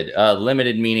so good.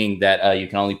 Limited meaning that you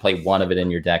can only play 1 of it in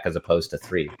your deck as opposed to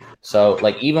 3. So,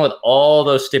 like, even with all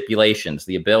those stipulations,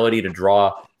 the ability to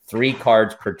draw 3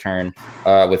 cards per turn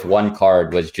with 1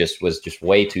 card was just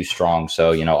way too strong.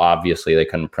 So, obviously they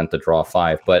couldn't print the draw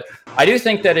 5. But I do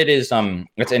think that it is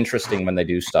it's interesting when they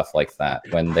do stuff like that,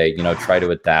 when they try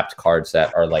to adapt cards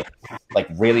that are like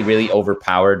really, really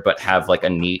overpowered but have like a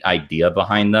neat idea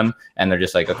behind them, and they're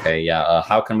just like, okay,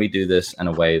 how can we do this in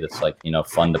a way that's like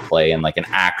fun to play in like an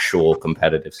actual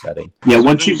competitive setting? Yeah,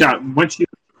 once you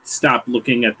stop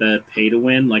looking at the pay to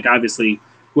win, like obviously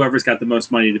whoever's got the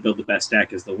most money to build the best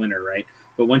deck is the winner, right?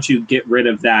 But once you get rid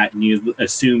of that and you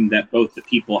assume that both the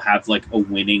people have like a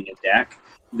winning deck,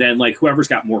 then like whoever's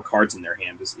got more cards in their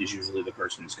hand is usually the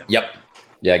person who's going to win.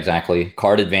 Yeah, exactly.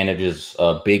 Card advantage is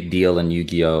a big deal in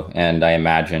Yu-Gi-Oh! And I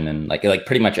imagine in like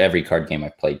pretty much every card game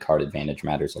I've played, card advantage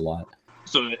matters a lot.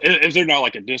 So is there not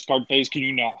like a discard phase? Can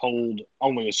you not hold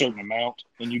only a certain amount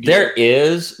in Yu-Gi-Oh? There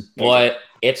is, but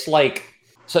it's like...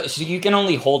 So you can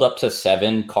only hold up to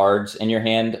 7 cards in your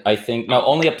hand, I think. No,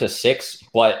 only up to 6,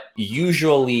 but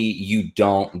usually you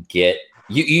don't get...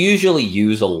 You usually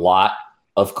use a lot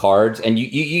of cards, and you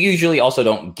usually also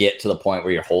don't get to the point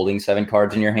where you're holding 7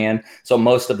 cards in your hand. So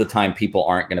most of the time people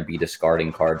aren't going to be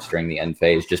discarding cards during the end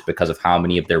phase just because of how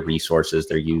many of their resources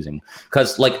they're using.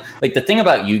 Because like the thing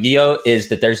about Yu-Gi-Oh is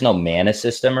that there's no mana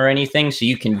system or anything, so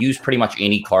you can use pretty much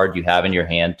any card you have in your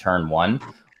hand turn 1,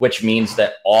 which means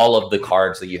that all of the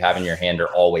cards that you have in your hand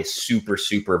are always super,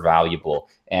 super valuable.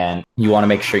 And you want to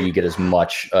make sure you get as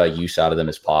much use out of them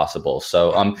as possible.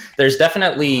 So there's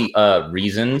definitely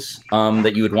reasons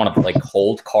that you would want to like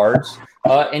hold cards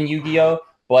in Yu-Gi-Oh,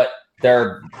 but there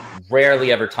are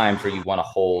rarely ever times where you want to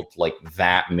hold like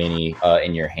that many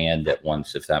in your hand at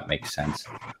once, if that makes sense.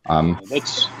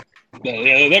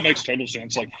 That makes total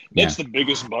sense. Like that's the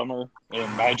biggest bummer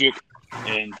in Magic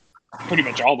and pretty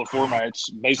much all the formats.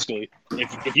 Basically,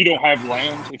 if you don't have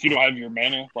land, if you don't have your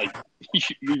mana, like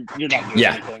you're not doing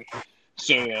anything.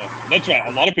 So that's why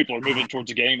a lot of people are moving towards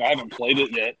the game. I haven't played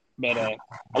it yet, but I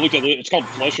looked at it. It's called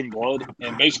Flesh and Blood,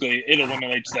 and basically it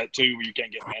eliminates that too, where you can't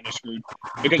get mana screwed,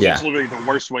 because it's literally the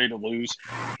worst way to lose.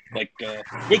 Like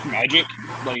with Magic,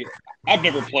 like I've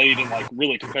never played in like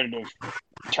really competitive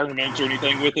tournaments or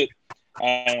anything with it.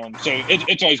 So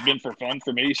it's always been for fun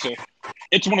for me. So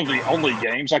it's one of the only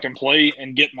games I can play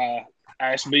and get my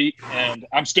ass beat, and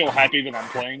I'm still happy that I'm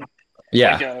playing.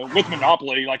 Yeah. Like, with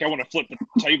Monopoly, like I want to flip the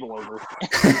table over,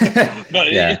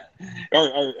 but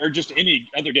or just any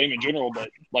other game in general. But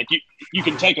like you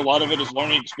can take a lot of it as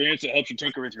learning experience. It helps you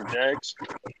tinker with your decks.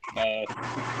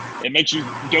 It makes you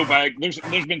go back. There's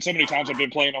been so many times I've been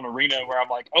playing on Arena where I'm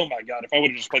like, oh my god, if I would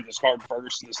have just played this card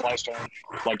first this last turn,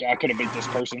 like I could have beat this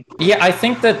person. Yeah, I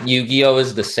think that Yu-Gi-Oh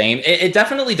is the same. It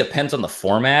definitely depends on the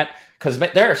format. Because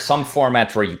there are some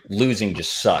formats where losing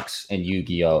just sucks in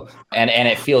Yu-Gi-Oh! And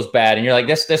it feels bad. And you're like,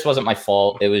 this wasn't my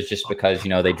fault. It was just because,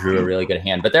 they drew a really good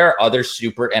hand. But there are other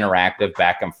super interactive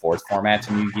back and forth formats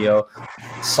in Yu-Gi-Oh!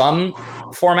 Some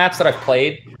formats that I've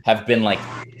played have been like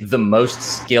the most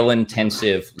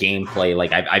skill-intensive gameplay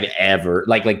like I've ever,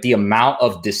 like the amount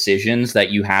of decisions that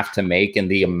you have to make and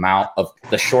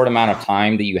the short amount of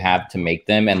time that you have to make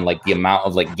them and like the amount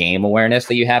of like game awareness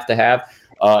that you have to have.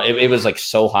 It was like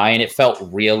so high, and it felt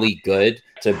really good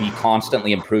to be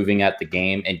constantly improving at the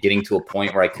game and getting to a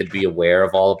point where I could be aware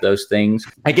of all of those things.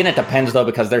 Again, it depends though,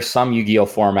 because there's some Yu-Gi-Oh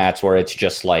formats where it's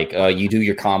just like you do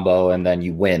your combo and then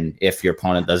you win if your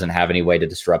opponent doesn't have any way to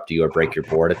disrupt you or break your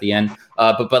board at the end.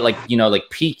 But like like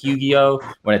peak Yu-Gi-Oh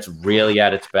when it's really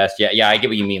at its best. Yeah, I get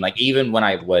what you mean. Like even when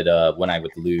I would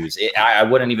lose, I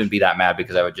wouldn't even be that mad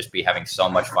because I would just be having so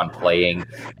much fun playing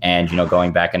and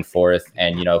going back and forth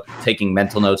and taking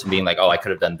mental notes and being like, oh, I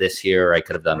could have done this here, or I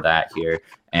could have done that here.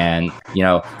 And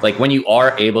like when you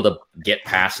are able to get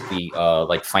past the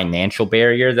like financial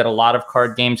barrier that a lot of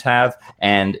card games have,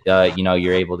 and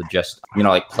you're able to just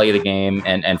like play the game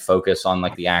and focus on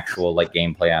like the actual like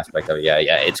gameplay aspect of it. Yeah,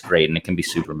 it's great, and it can be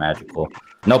super magical.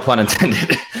 No pun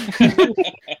intended.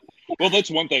 Well, that's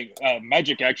one thing.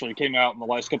 Magic actually came out in the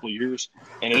last couple of years,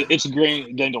 and it's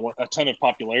gained a ton of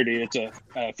popularity. It's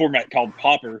a format called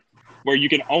Pauper, where you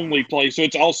can only play. So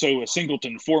it's also a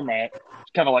singleton format,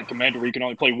 kind of like Commander, where you can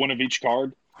only play one of each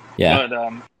card. Yeah.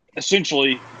 But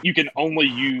essentially, you can only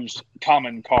use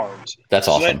common cards. That's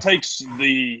awesome. So that takes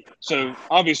so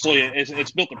obviously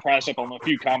it's built the price up on a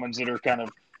few commons that are kind of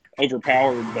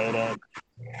overpowered, but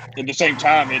at the same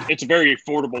time, it's very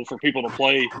affordable for people to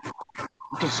play.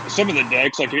 Because some of the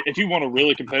decks, like if you want a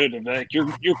really competitive deck,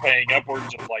 you're paying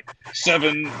upwards of like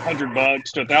 $700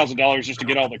 to $1,000 just to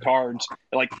get all the cards.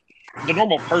 Like the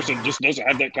normal person just doesn't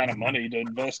have that kind of money to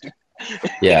invest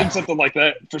in something like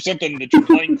that for something that you're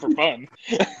playing for fun.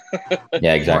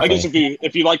 Yeah, exactly. I guess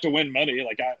if you like to win money,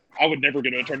 like I would never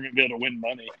go to a tournament and be able to win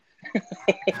money.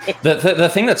 The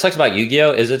thing that sucks about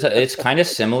Yu-Gi-Oh is it's kind of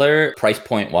similar price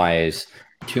point wise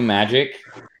to Magic,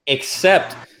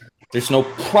 except there's no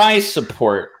prize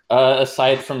support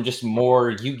aside from just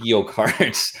more Yu-Gi-Oh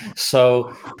cards.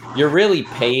 So you're really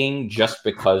paying just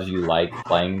because you like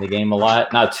playing the game a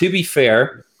lot. Now, to be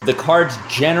fair, the cards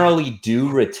generally do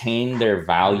retain their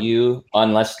value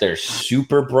unless they're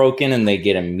super broken and they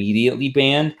get immediately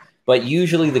banned. But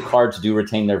usually the cards do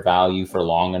retain their value for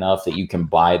long enough that you can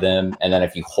buy them. And then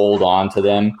if you hold on to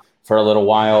them for a little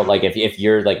while, like if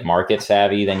you're like market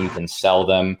savvy, then you can sell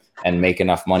them and make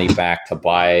enough money back to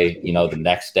buy, the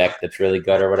next deck that's really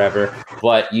good or whatever.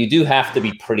 But you do have to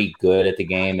be pretty good at the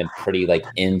game and pretty like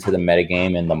into the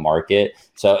metagame and the market.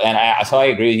 So I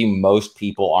agree with you. Most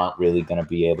people aren't really going to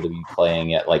be able to be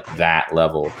playing at like that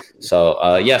level. So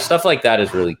stuff like that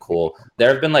is really cool. There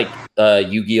have been like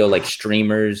Yu-Gi-Oh like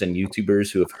streamers and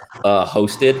YouTubers who have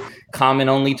hosted common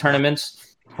only tournaments.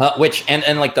 Which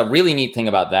and like the really neat thing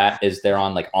about that is they're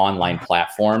on like online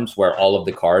platforms where all of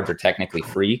the cards are technically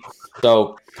free.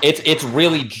 So it's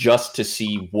really just to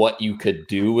see what you could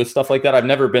do with stuff like that. I've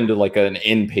never been to like an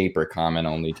in-paper comment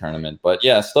only tournament, but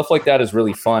yeah, stuff like that is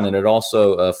really fun, and it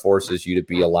also forces you to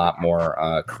be a lot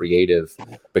more creative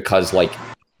because like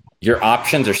your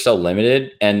options are so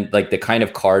limited, and like the kind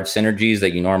of card synergies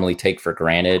that you normally take for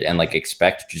granted and like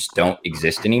expect just don't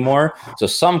exist anymore. So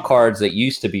some cards that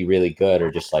used to be really good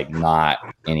are just like not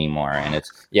anymore. And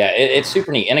it's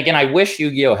super neat. And again, I wish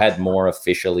Yu-Gi-Oh had more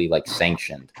officially like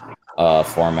sanctioned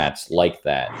formats like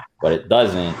that, but it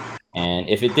doesn't. And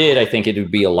if it did, I think it would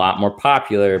be a lot more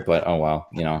popular, but oh well,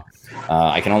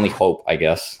 I can only hope, I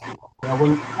guess.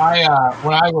 When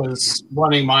I was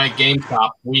running my game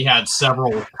shop, we had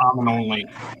several common only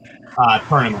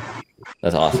tournaments.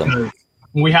 That's awesome. Because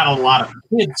we had a lot of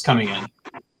kids coming in,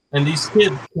 and these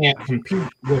kids can't compete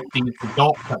with these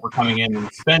adults that were coming in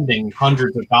and spending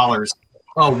hundreds of dollars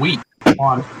a week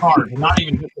on cards. Not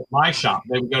even just at my shop;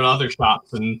 they would go to other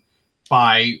shops and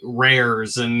buy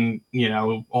rares and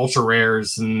ultra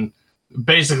rares, and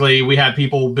basically we had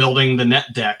people building the net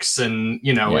decks, and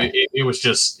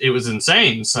it was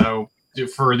insane. So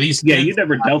for these kids, you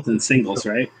never dealt in singles,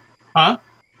 right? Huh?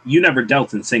 You never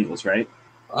dealt in singles, right?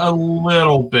 A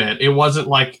little bit. It wasn't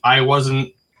like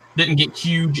didn't get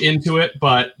huge into it,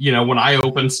 but when I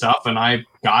opened stuff and I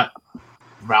got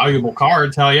valuable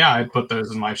cards, hell yeah, I put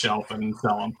those in my shelf and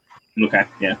sell them. Okay,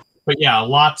 yeah. But yeah,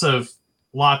 lots of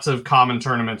common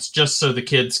tournaments just so the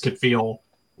kids could feel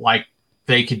like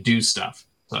they could do stuff.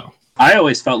 So I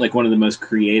always felt like one of the most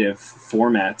creative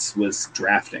formats was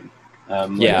drafting.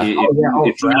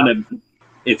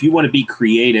 If you want to be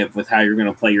creative with how you're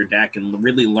going to play your deck and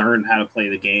really learn how to play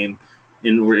the game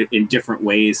in different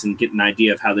ways and get an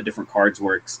idea of how the different cards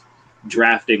works,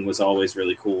 drafting was always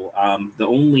really cool. The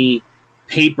only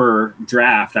paper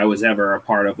draft I was ever a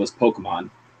part of was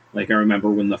Pokemon. Like I remember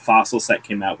when the Fossil set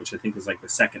came out, which I think was like the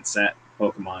second set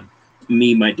Pokemon.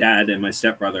 Me, my dad, and my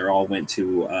stepbrother all went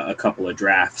to a couple of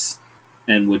drafts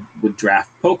and would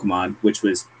draft Pokemon, which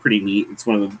was pretty neat. It's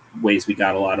one of the ways we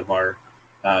got a lot of our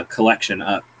collection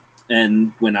up.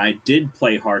 And when I did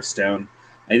play Hearthstone,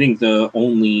 I think the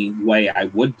only way I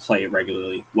would play it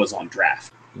regularly was on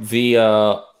draft.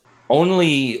 The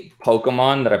only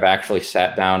Pokemon that I've actually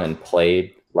sat down and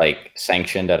played, like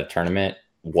sanctioned at a tournament,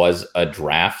 was a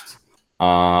draft.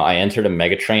 I entered a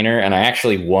Mega Trainer, and I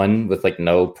actually won with like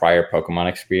no prior Pokemon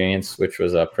experience, which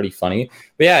was pretty funny.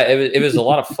 But yeah, it was a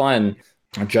lot of fun,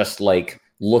 just like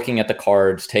looking at the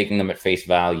cards, taking them at face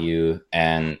value,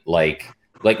 and like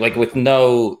with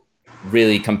no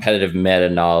really competitive meta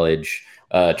knowledge,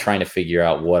 trying to figure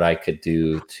out what I could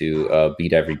do to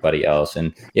beat everybody else.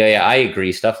 And yeah, I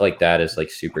agree. Stuff like that is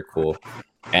like super cool.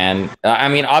 And I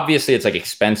mean, obviously it's like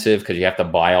expensive because you have to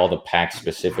buy all the packs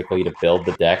specifically to build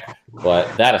the deck.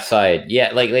 But that aside, yeah,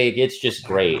 like it's just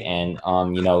great. And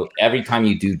every time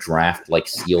you do draft like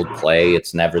sealed play,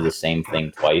 it's never the same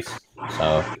thing twice.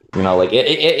 So like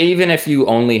even if you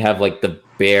only have like the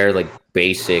bare like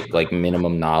basic like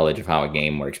minimum knowledge of how a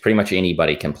game works, pretty much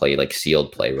anybody can play like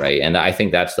sealed play, right? And I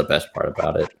think that's the best part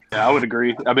about it. Yeah, I would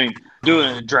agree. I mean,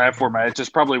 doing a draft format is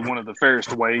probably one of the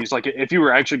fairest ways. Like if you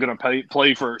were actually going to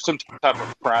play for some type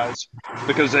of prize,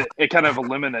 because it kind of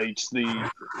eliminates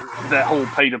that whole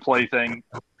pay to play thing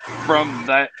from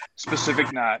that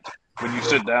specific night when you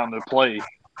sit down to play.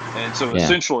 And so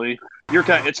essentially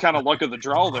it's kind of luck of the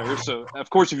draw there. So of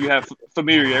course, if you have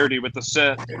familiarity with the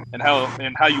set and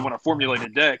how you want to formulate a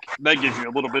deck, that gives you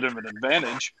a little bit of an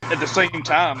advantage. At the same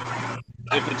time,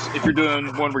 if you're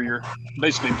doing one where you're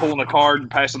basically pulling a card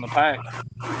and passing the pack,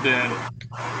 then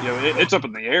it's up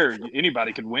in the air.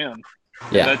 Anybody could win.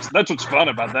 Yeah, that's what's fun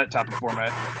about that type of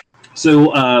format.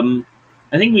 So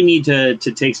I think we need to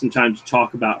take some time to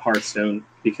talk about Hearthstone,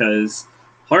 because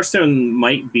Hearthstone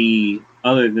might be,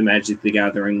 other than Magic the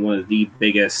Gathering, one of the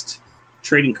biggest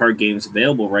trading card games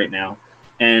available right now.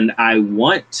 And I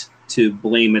want to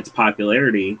blame its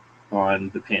popularity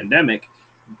on the pandemic,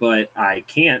 but I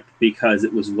can't, because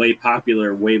it was way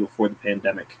popular way before the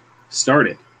pandemic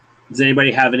started. Does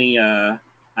anybody have any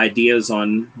ideas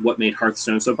on what made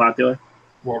Hearthstone so popular?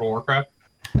 World of Warcraft?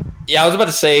 Yeah, I was about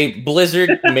to say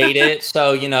Blizzard made it,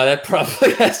 so that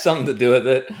probably has something to do with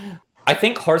it. I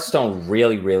think Hearthstone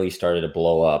really, really started to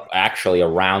blow up actually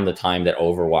around the time that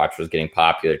Overwatch was getting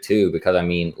popular too, because I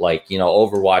mean,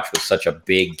 Overwatch was such a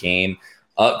big game.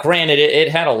 Granted, it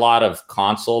had a lot of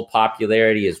console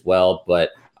popularity as well, but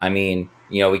I mean,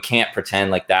 we can't pretend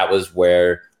like that was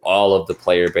where all of the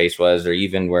player base was, or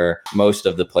even where most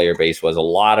of the player base was. A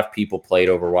lot of people played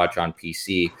Overwatch on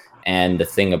PC. And the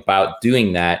thing about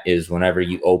doing that is whenever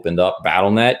you opened up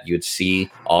Battle.net, you'd see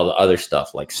all the other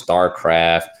stuff like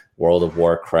StarCraft, World of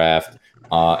Warcraft,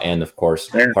 and of course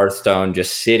Hearthstone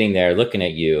just sitting there looking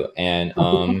at you. And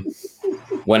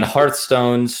when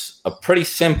Hearthstone's a pretty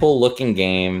simple looking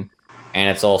game, and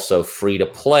it's also free to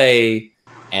play,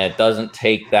 and it doesn't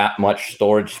take that much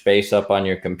storage space up on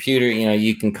your computer,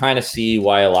 you can kind of see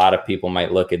why a lot of people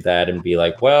might look at that and be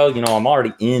like, well, I'm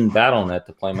already in Battle.net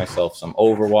to play myself some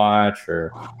Overwatch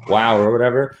or WoW or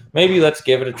whatever. Maybe let's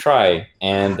give it a try.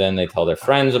 And then they tell their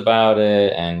friends about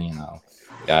it and,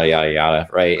 yada, yada, yada,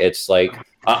 right? It's like,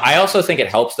 I also think it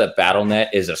helps that Battle.net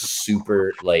is a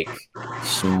super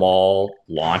small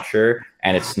launcher,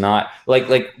 and it's not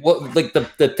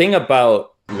the thing about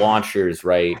launchers,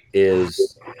 right,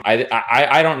 is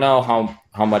I don't know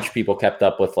how much people kept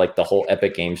up with the whole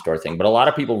Epic Games Store thing, but a lot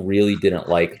of people really didn't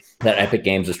like that Epic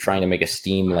Games was trying to make a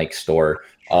Steam-like store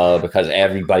because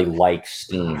everybody likes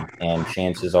Steam, and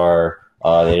chances are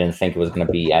they didn't think it was going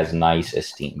to be as nice as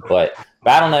Steam. But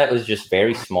Battle.net was just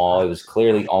very small. It was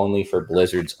clearly only for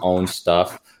Blizzard's own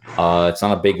stuff. It's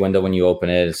not a big window when you open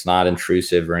it. It's not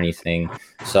intrusive or anything.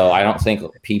 So I don't think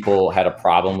people had a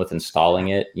problem with installing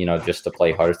it, just to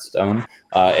play Hearthstone.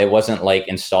 It wasn't like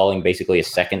installing basically a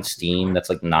second Steam that's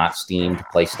not Steam to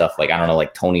play stuff like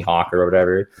Tony Hawk or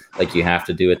whatever, like you have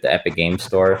to do at the Epic Games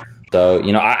Store. So,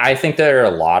 I think there are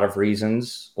a lot of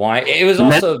reasons why. It was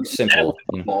also simple.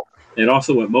 It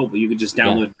also went mobile. You could just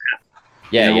download.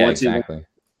 Yeah, exactly.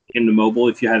 Into mobile,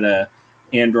 if you had a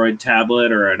Android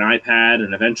tablet or an iPad,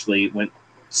 and eventually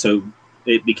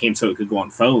it became so it could go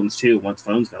on phones too. Once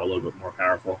phones got a little bit more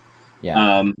powerful.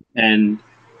 Yeah. And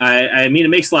I mean, it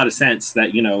makes a lot of sense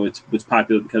that it was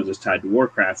popular because it was tied to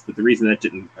Warcraft. But the reason that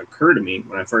didn't occur to me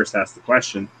when I first asked the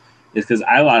question is because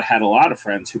I had a lot of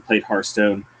friends who played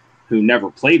Hearthstone who never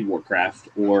played Warcraft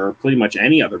or pretty much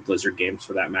any other Blizzard games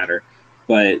for that matter.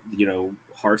 But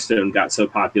Hearthstone got so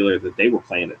popular that they were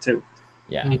playing it too.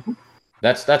 Yeah,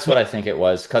 that's what I think it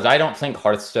was, because I don't think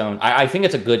Hearthstone. I think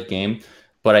it's a good game,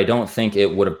 but I don't think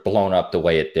it would have blown up the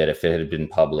way it did if it had been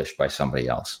published by somebody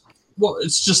else. Well,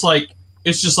 it's just like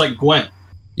Gwent.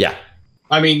 Yeah,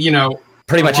 I mean,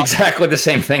 pretty much exactly the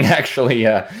same thing. Actually,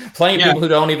 plenty of people who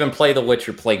don't even play The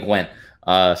Witcher play Gwent.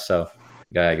 So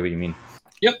yeah, I get what you mean.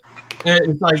 Yep,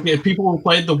 it's like if people who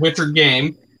played the Witcher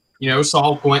game,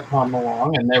 saw Gwent come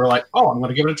along, and they were like, "Oh, I'm going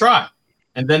to give it a try."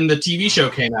 And then the TV show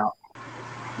came out.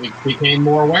 We became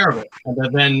more aware of it,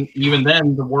 and then even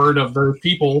then, the word of those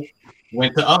people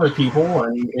went to other people,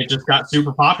 and it just got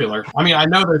super popular. I mean, I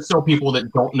know there's still people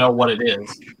that don't know what it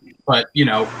is, but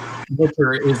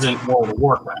Witcher isn't World of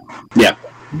Warcraft. Yeah.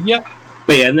 Yep.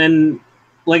 But yeah, and then,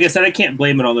 like I said, I can't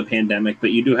blame it on the pandemic,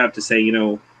 but you do have to say,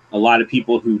 a lot of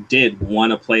people who did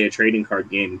want to play a trading card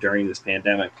game during this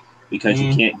pandemic, because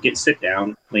you can't get sit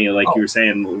down. You were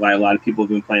saying, a lot of people have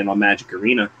been playing on Magic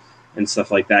Arena and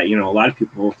stuff like that. A lot of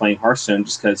people were playing Hearthstone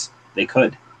just because they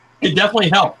could. It definitely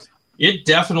helped. It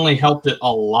definitely helped it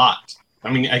a lot.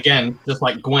 I mean, again, just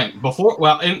like Gwent.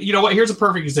 And you know what? Here's a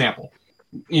perfect example.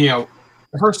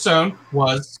 Hearthstone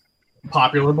was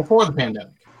popular before the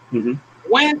pandemic. Mm-hmm.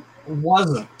 Gwent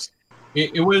wasn't.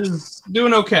 It was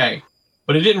doing okay,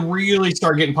 but it didn't really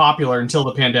start getting popular until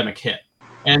the pandemic hit.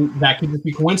 And that could just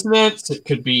be coincidence. It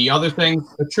could be other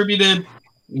things attributed.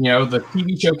 The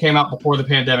TV show came out before the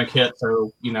pandemic hit,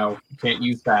 so, you can't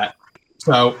use that.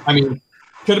 So, I mean,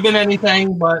 could have been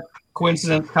anything, but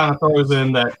coincidence kind of throws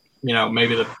in that,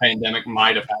 maybe the pandemic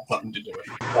might have had something to do with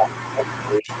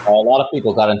it. A lot of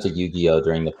people got into Yu-Gi-Oh!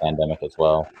 During the pandemic as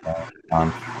well.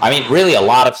 I mean, really, a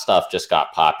lot of stuff just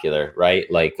got popular, right?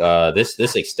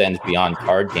 This extends beyond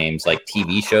card games, like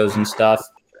TV shows and stuff.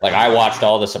 Like, I watched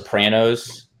all The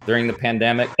Sopranos during the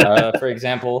pandemic, for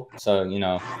example. So,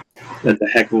 That's a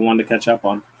heck of a one to catch up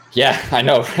on. Yeah, I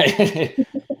know, right?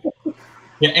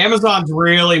 Yeah, Amazon's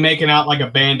really making out like a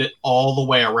bandit all the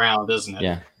way around, isn't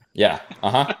it? Yeah.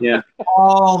 Uh-huh. Yeah.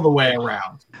 All the way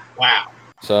around. Wow.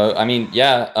 So, I mean,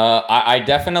 I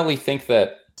definitely think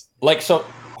that,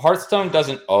 Hearthstone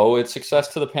doesn't owe its success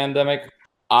to the pandemic.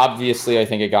 Obviously, I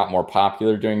think it got more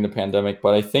popular during the pandemic,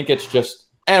 but I think it's just...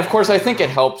 And of course, I think it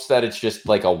helps that it's just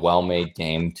a well-made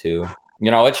game too.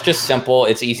 It's just simple.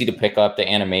 It's easy to pick up. The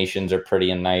animations are pretty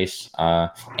and nice.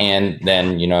 And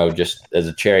then, just as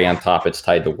a cherry on top, it's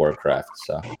tied to Warcraft.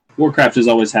 So Warcraft has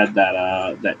always had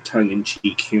that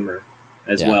tongue-in-cheek humor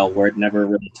as well, where it never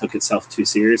really took itself too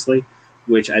seriously,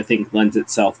 which I think lends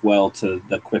itself well to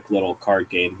the quick little card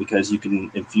game, because you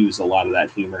can infuse a lot of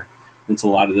that humor into a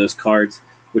lot of those cards,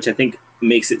 which I think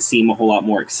makes it seem a whole lot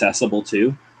more accessible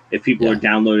too. If people are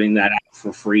downloading that app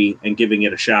for free and giving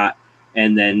it a shot,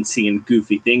 and then seeing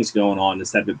goofy things going on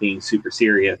instead of it being super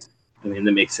serious, I mean,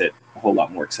 that makes it a whole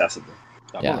lot more accessible.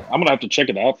 I'm gonna have to check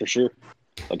it out for sure.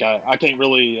 Like I can't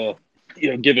really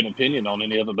give an opinion on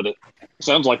any of it, but it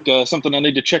sounds like something I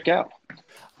need to check out.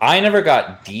 I never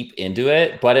got deep into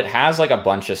it, but it has like a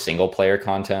bunch of single player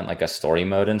content, like a story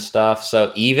mode and stuff.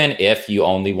 So even if you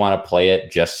only want to play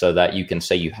it just so that you can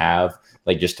say you have,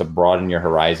 like, just to broaden your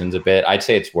horizons a bit, I'd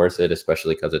say it's worth it,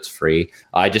 especially because it's free.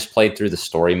 I just played through the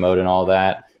story mode and all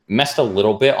that. Messed a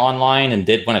little bit online and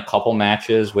did win a couple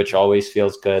matches, which always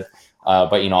feels good.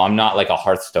 But, I'm not like a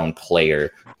Hearthstone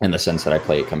player in the sense that I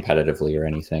play it competitively or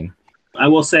anything. I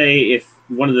will say, if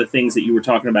one of the things that you were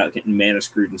talking about, getting mana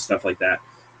screwed and stuff like that,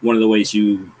 one of the ways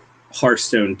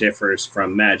Hearthstone differs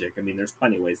from Magic, I mean, there's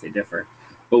plenty of ways they differ,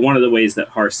 but one of the ways that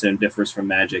Hearthstone differs from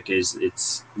Magic is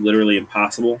it's literally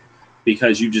impossible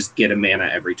because you just get a mana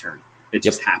every turn. It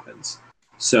just happens.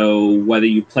 So whether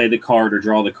you play the card or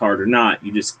draw the card or not,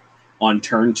 you just, on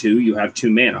turn 2, you have 2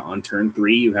 mana. On turn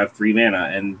 3, you have 3 mana,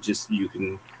 and just you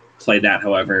can play that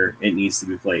however it needs to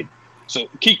be played. So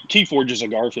Keyforge is a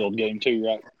Garfield game too,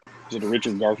 right? Is it a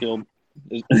Richard Garfield?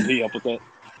 Is he up with that?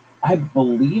 I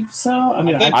believe so. I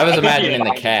mean, I was imagining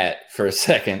the cat for a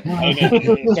second.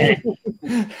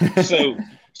 So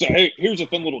here's a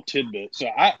fun little tidbit. So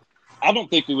I don't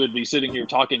think we would be sitting here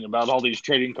talking about all these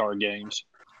trading card games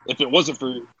if it wasn't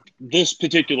for this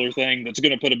particular thing that's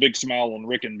going to put a big smile on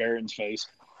Rick and Baron's face.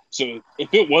 So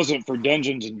if it wasn't for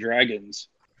Dungeons and Dragons,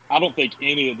 I don't think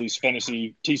any of these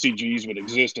fantasy TCGs would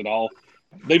exist at all.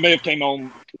 They may have came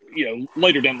on,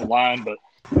 later down the line, but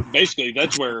basically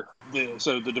that's where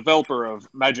the developer of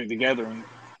Magic the Gathering,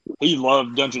 he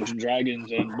loved Dungeons and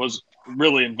Dragons and was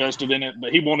really invested in it,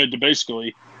 but he wanted to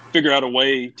basically figure out a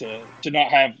way to not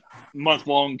have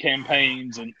month-long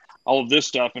campaigns and all of this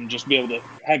stuff and just be able to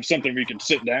have something where you can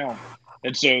sit down.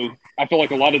 And so I feel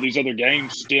like a lot of these other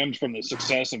games stemmed from the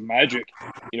success of Magic.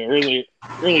 Early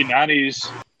 90s,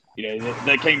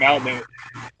 that came out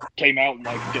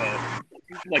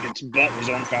like its butt was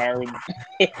on fire. And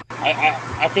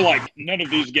I feel like none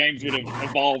of these games would have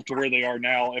evolved to where they are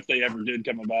now if they ever did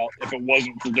come about, if it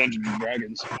wasn't for Dungeons and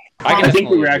Dragons. I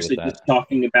think we were actually just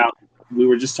talking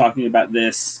about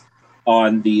this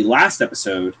on the last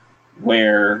episode,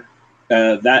 where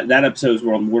that episode was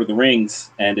on Lord of the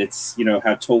Rings, and it's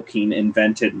how Tolkien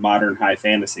invented modern high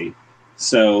fantasy.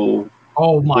 So,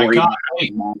 oh my god,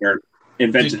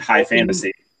 invented high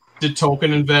fantasy. Did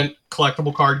Tolkien invent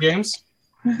collectible card games?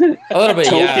 A little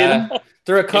bit, yeah.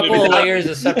 Through a couple of layers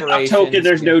of separation. Tolkien,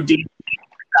 there's no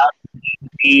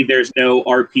D&D, there's no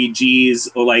RPGs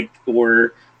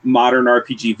or modern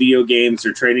RPG video games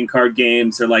or trading card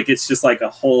games, or it's just like a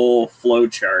whole flow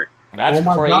chart. That's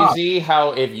crazy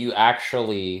how if you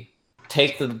actually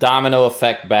take the domino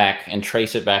effect back and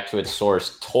trace it back to its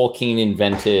source, Tolkien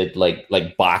invented like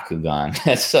Bakugan.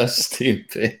 That's so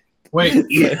stupid. Wait.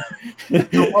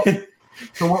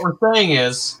 So what we're saying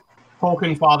is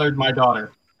Tolkien fathered my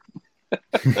daughter.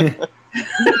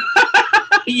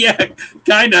 Yeah,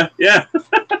 kind of, yeah.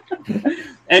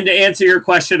 And to answer your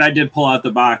question, I did pull out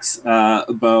the box,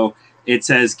 Bo. It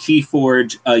says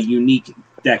Keyforge, a unique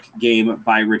deck game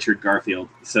by Richard Garfield.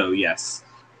 So, yes.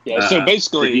 Yeah, so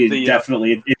basically,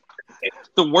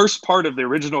 the worst part of the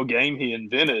original game he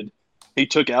invented, he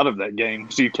took out of that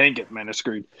game, so you can't get mana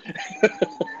screwed.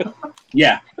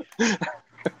 Yeah.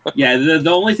 Yeah, the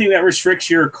only thing that restricts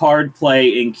your card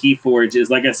play in Keyforge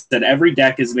is, like I said, every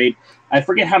deck is made. I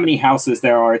forget how many houses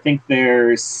there are. I think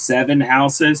there's 7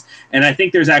 houses, and I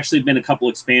think there's actually been a couple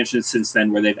expansions since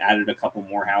then where they've added a couple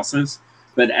more houses.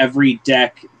 But every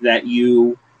deck that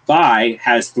you buy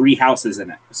has 3 houses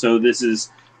in it. So this is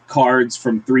cards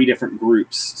from 3 different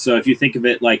groups. So if you think of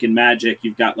it like in Magic,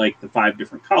 you've got the 5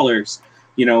 different colors.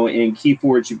 In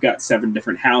Keyforge, you've got 7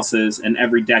 different houses, and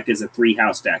every deck is a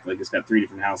 3-house deck. It's got 3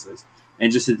 different houses.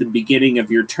 And just at the beginning of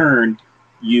your turn,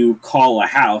 you call a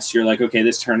house. You're like, okay,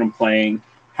 this turn I'm playing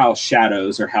House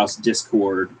Shadows or House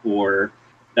Discord, or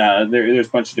there's a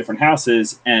bunch of different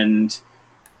houses, and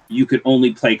you could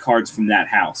only play cards from that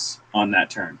house on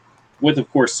that turn, with, of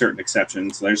course, certain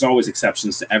exceptions. There's always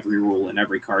exceptions to every rule in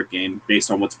every card game based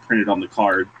on what's printed on the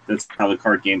card. That's how the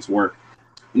card games work.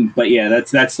 But yeah,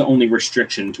 that's the only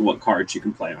restriction to what cards you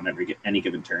can play on any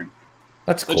given turn.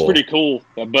 That's cool. That's pretty cool.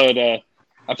 But I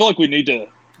feel like we need to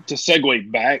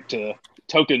segue back to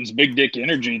Token's big dick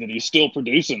energy that he's still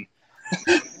producing.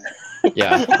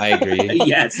 Yeah, I agree.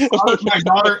 Yes. My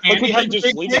daughter Andy has just a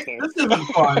big leave dick. it there. This isn't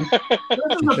fun. This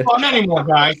isn't fun anymore,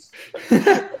 guys.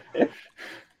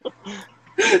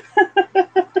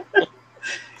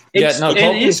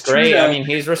 Tolkien's great. True, I mean,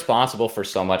 he's responsible for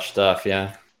so much stuff.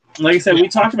 Yeah. Like I said, we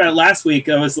talked about it last week.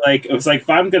 I was like, if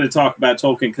I'm going to talk about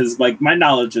Tolkien, because like my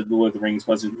knowledge of the Lord of the Rings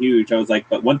wasn't huge. I was like,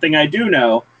 but one thing I do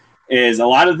know is a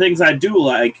lot of the things I do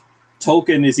like,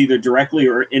 Tolkien is either directly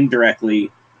or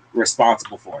indirectly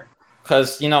responsible for.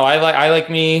 Because I like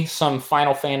me some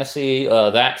Final Fantasy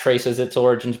that traces its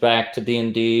origins back to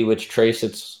D&D, which trace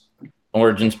its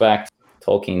origins back to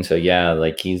Tolkien. So yeah,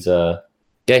 like he's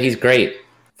great.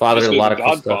 Fathered a lot of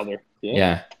cool stuff.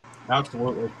 Yeah,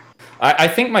 absolutely. I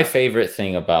think my favorite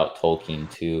thing about Tolkien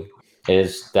too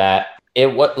is that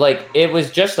it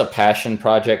was just a passion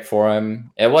project for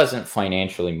him. It wasn't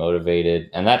financially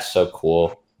motivated, and that's so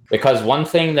cool. Because one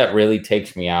thing that really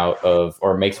takes me out of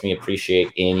or makes me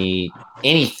appreciate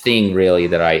anything really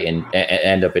that I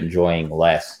end up enjoying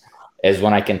less is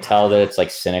when I can tell that it's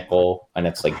like cynical and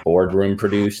it's like boardroom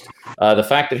produced. The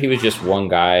fact that he was just one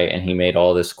guy and he made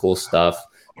all this cool stuff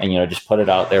and just put it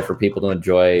out there for people to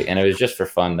enjoy, and it was just for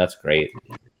fun. That's great.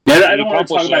 Yeah, I don't want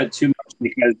to talk about it too much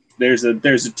because there's a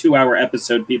 2-hour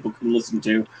episode people can listen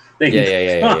to.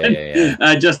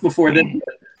 Just before this,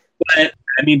 but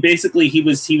I mean, basically, he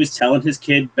was telling his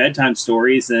kid bedtime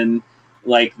stories, and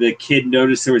like the kid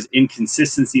noticed there was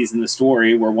inconsistencies in the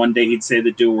story where one day he'd say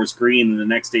the door was green and the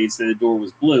next day he'd say the door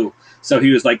was blue. So he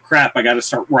was like, "Crap, I got to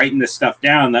start writing this stuff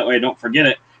down that way I don't forget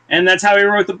it." And that's how he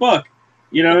wrote the book.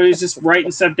 He was just writing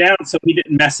stuff down so he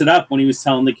didn't mess it up when he was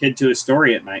telling the kid his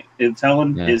story at night.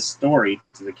 Telling his story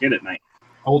to the kid at night.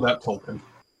 Oh, that Tolkien.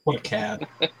 What a cad.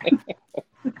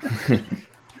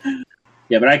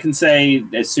 Yeah, but I can say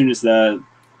as soon as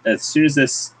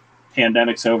this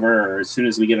pandemic's over, or as soon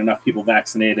as we get enough people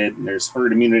vaccinated and there's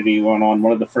herd immunity going on,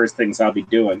 one of the first things I'll be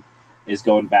doing is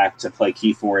going back to play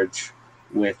Keyforge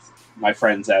with my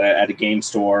friends at a game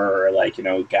store,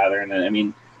 or gathering. And I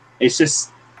mean, it's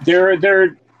just there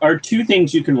are two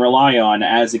things you can rely on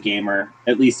as a gamer,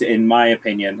 at least in my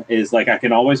opinion, is like I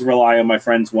can always rely on my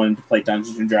friends wanting to play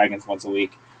Dungeons and Dragons once a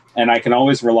week. And I can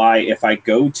always rely, if I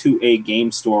go to a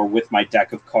game store with my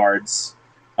deck of cards,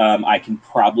 I can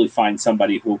probably find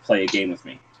somebody who will play a game with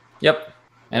me. Yep.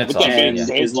 And it's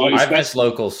awesome. I've missed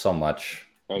locals so much,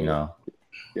 Yeah.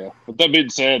 With that being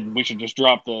said, we should just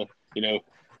drop the,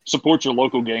 support your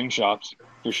local game shops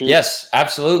for sure. Yes,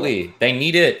 absolutely. They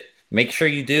need it. Make sure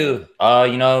you do.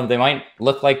 They might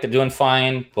look like they're doing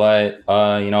fine, but,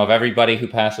 if everybody who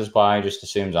passes by just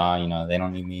assumes, they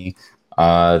don't need me,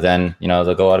 then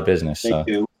they'll go out of business. They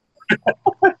do.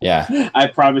 Yeah, I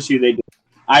promise you they do.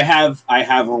 I have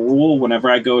a rule whenever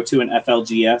I go to an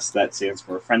FLGS, that stands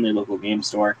for Friendly Local Game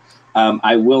Store.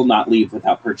 I will not leave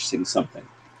without purchasing something.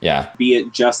 Yeah, be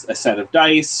it just a set of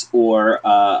dice or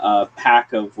a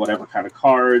pack of whatever kind of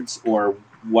cards or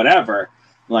whatever.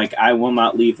 Like, I will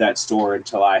not leave that store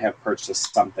until I have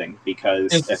purchased something,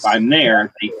 because if I'm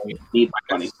there, they need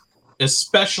my money.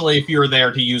 Especially if you're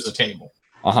there to use a table.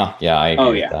 Yeah, I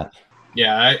agree with that.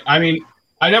 Yeah, I mean,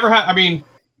 I'm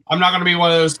not going to be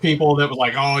one of those people that was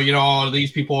like,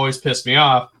 these people always piss me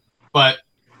off. But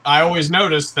I always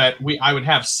noticed that I would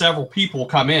have several people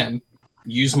come in,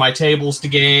 use my tables to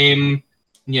game.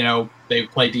 They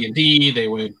would play D&D. They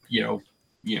would,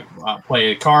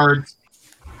 play cards.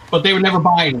 But they would never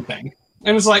buy anything.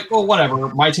 And it's like, well, whatever.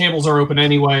 My tables are open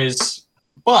anyways.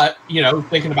 But,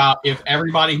 thinking about if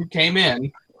everybody who came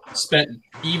in spent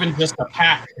even just for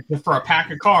a pack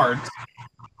of cards,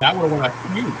 that would have went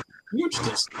a huge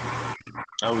distance.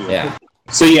 Oh yeah.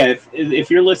 So yeah, if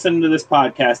you're listening to this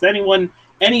podcast,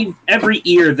 every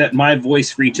ear that my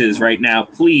voice reaches right now,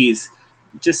 please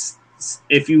just,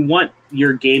 if you want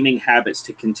your gaming habits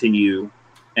to continue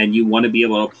and you want to be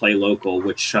able to play local,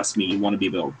 which trust me, you want to be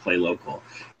able to play local.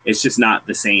 It's just not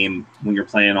the same when you're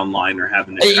playing online or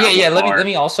having to travel far. Let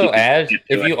me also add,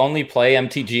 if you only play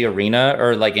MTG Arena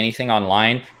or like anything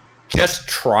online, just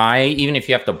try, even if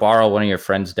you have to borrow one of your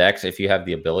friend's decks, if you have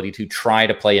the ability to try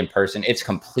to play in person. It's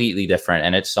completely different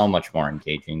and it's so much more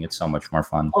engaging. It's so much more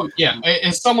fun. Oh yeah,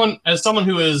 as someone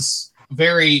who is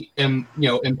very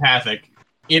empathic,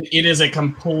 it is a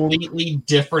completely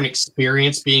different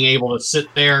experience being able to sit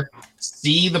there,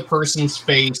 see the person's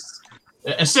face,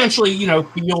 essentially,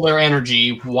 feel their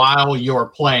energy while you're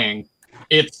playing.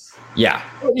 It's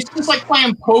just like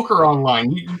playing poker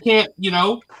online. You can't,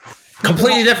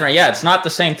 completely different. Yeah, it's not the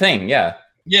same thing. Yeah.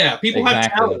 Yeah, people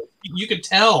have talent. You can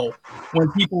tell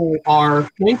when people are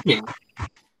thinking.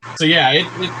 So yeah,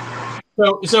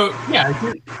 so yeah, if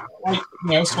you're,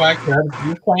 like Swag said, if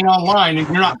you're playing online and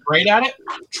you're not great at it,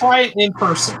 try it in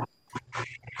person.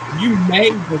 You may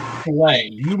just play.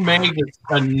 You may just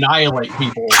annihilate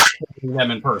people playing them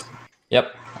in person.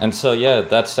 Yep. And so, yeah,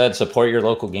 that said, support your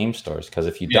local game stores, because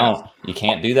if you don't, you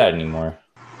can't do that anymore.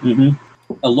 Mm-hmm.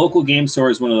 A local game store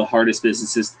is one of the hardest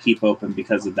businesses to keep open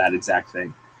because of that exact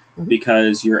thing. Mm-hmm.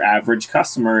 Because your average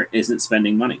customer isn't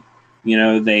spending money. You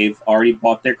know, they've already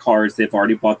bought their cards, they've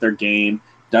already bought their game.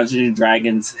 Dungeons and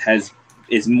Dragons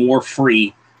is more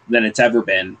free than it's ever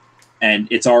been, and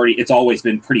it's always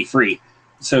been pretty free.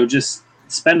 So just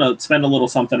spend a little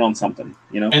something on something,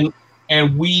 you know.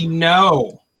 And we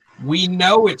know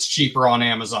it's cheaper on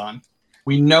Amazon.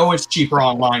 We know it's cheaper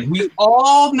online. We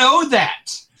all know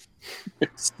that.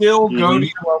 Still go to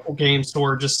your local game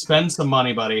store. Just spend some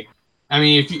money, buddy. I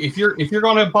mean, if you're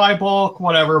going to buy bulk,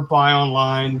 whatever, buy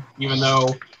online. Even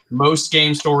though most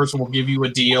game stores will give you a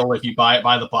deal if you buy it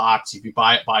by the box. If you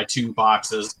buy it by 2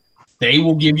 boxes, they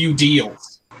will give you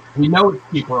deals. We know it's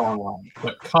cheaper online,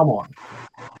 but come on.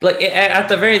 Like, at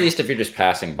the very least, if you're just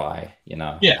passing by, you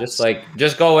know,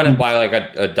 just go in and buy like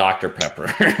a Dr.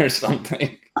 Pepper or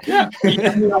something. Yeah,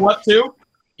 you know what, too?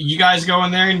 You guys go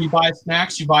in there and you buy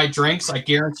snacks, you buy drinks. I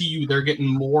guarantee you, they're getting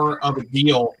more of a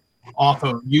deal off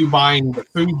of you buying the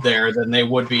food there than they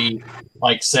would be,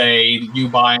 like, say, you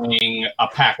buying a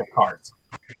pack of cards.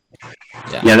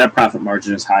 Yeah, that profit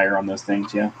margin is higher on those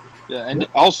things. Yeah. Yeah, and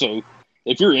also,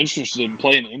 if you're interested in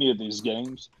playing any of these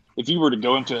games, if you were to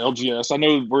go into LGS, I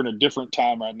know we're in a different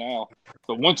time right now,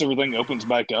 but once everything opens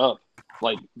back up,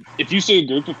 like, if you see a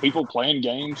group of people playing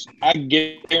games, I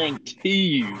guarantee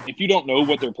you, if you don't know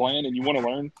what they're playing and you want to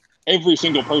learn, every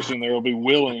single person there will be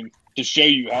willing to show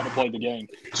you how to play the game.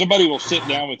 Somebody will sit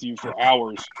down with you for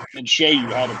hours and show you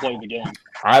how to play the game.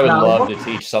 I would love to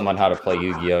teach someone how to play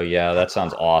Yu-Gi-Oh! Yeah, that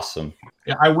sounds awesome.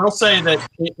 Yeah, I will say that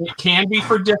it can be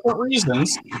for different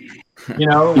reasons. You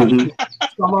know,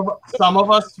 some of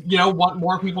us, you know, want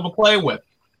more people to play with.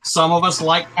 Some of us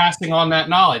like passing on that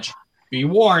knowledge. Be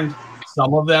warned,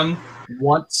 some of them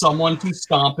want someone to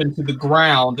stomp into the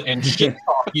ground and shit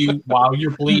talk you while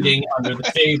you're bleeding under the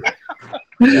table.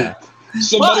 Yeah.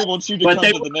 Somebody wants you to come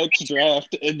to the next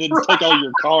draft and then take all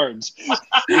your cards.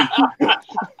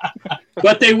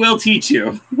 But they will teach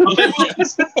you.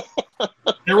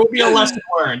 There will be a lesson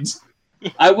learned.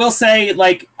 I will say,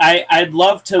 like, I'd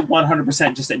love to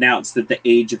 100% just announce that the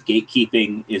age of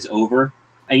gatekeeping is over.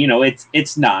 You know,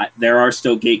 it's not. There are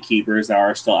still gatekeepers. There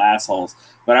are still assholes.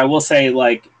 But I will say,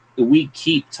 like, we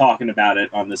keep talking about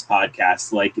it on this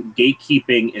podcast. Like,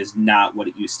 gatekeeping is not what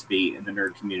it used to be in the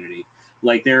nerd community.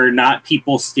 Like, there are not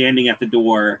people standing at the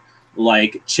door,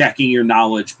 like, checking your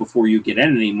knowledge before you get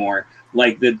in anymore.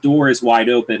 Like, the door is wide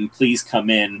open. Please come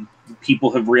in.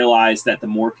 People have realized that the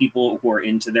more people who are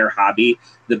into their hobby,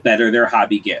 the better their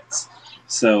hobby gets.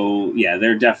 So, yeah,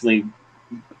 they're definitely...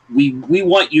 We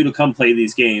want you to come play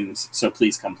these games, so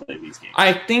please come play these games.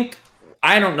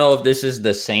 I don't know if this is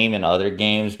the same in other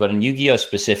games, but in Yu-Gi-Oh!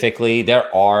 Specifically,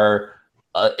 there are...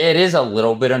 it is a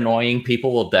little bit annoying.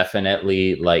 People will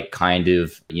definitely, like, kind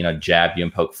of, you know, jab you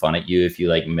and poke fun at you if you,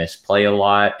 like, misplay a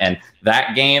lot. And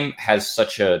that game has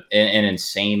such an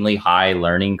insanely high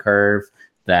learning curve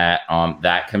that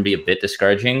that can be a bit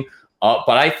discouraging.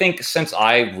 But I think since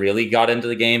I really got into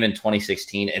the game in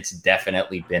 2016, it's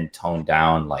definitely been toned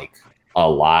down, like, a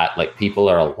lot. Like, people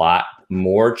are a lot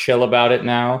more chill about it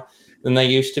now than they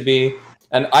used to be.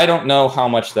 And I don't know how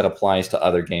much that applies to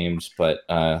other games, but...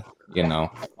 you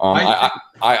know,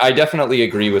 I definitely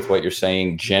agree with what you're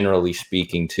saying, generally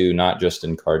speaking, too, not just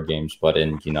in card games, but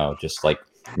in, you know, just like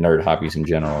nerd hobbies in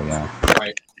general. Yeah.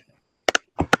 Right.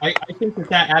 I think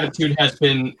that attitude has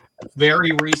been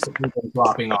very recently been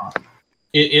dropping off.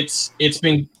 It's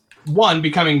been, one,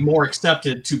 becoming more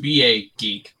accepted to be a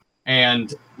geek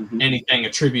and anything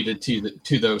attributed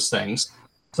to those things.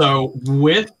 So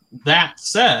with that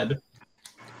said,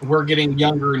 we're getting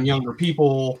younger and younger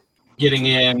people getting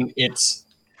in. It's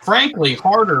frankly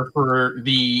harder for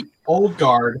the old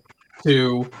guard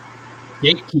to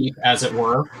gatekeep, as it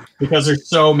were, because there's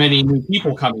so many new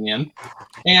people coming in.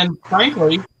 And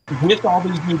frankly, with all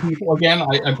these new people, again,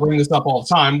 I bring this up all the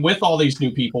time, with all these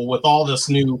new people, with all this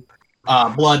new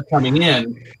blood coming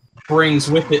in, brings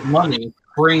with it money,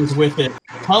 brings with it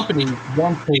companies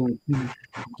wanting to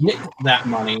get that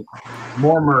money,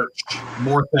 more merch,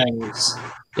 more things.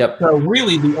 Yep. So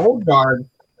really, the old guard,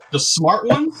 the smart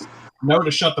ones, know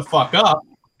to shut the fuck up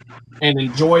and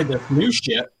enjoy this new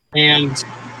shit. And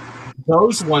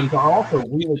those ones are also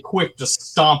really quick to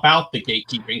stomp out the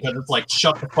gatekeeping because it's like,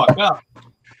 shut the fuck up.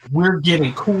 We're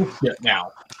getting cool shit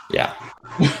now. Yeah.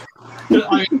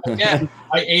 Again,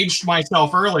 I aged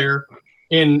myself earlier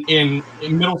in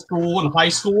middle school and high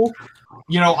school.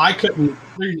 You know, I couldn't.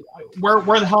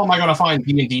 Where the hell am I going to find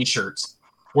D&D shirts?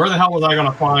 Where the hell was I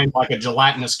going to find like a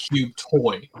gelatinous cube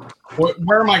toy?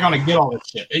 where am I going to get all this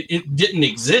shit? It didn't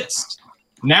exist.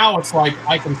 Now it's like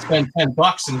I can spend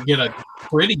 $10 and get a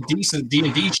pretty decent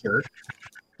D&D shirt.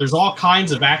 There's all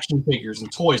kinds of action figures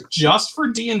and toys just for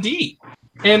D&D,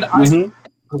 and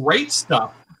great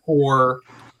stuff for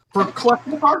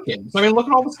collectible card games. I mean, look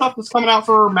at all the stuff that's coming out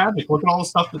for Magic. Look at all the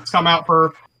stuff that's come out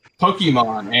for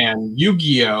Pokemon and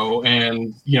Yu-Gi-Oh!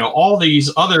 And, all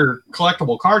these other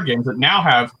collectible card games that now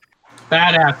have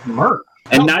badass merch.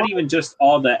 And not even just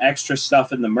all the extra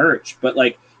stuff in the merch, but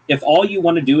like, if all you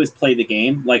want to do is play the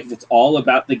game, like if it's all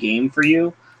about the game for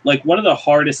you, like one of the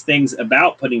hardest things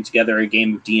about putting together a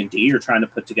game of D&D or trying to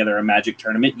put together a Magic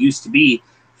tournament used to be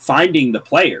finding the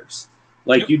players.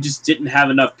 Like you just didn't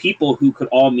have enough people who could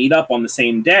all meet up on the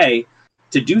same day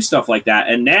to do stuff like that.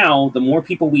 And now the more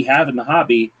people we have in the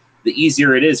hobby, the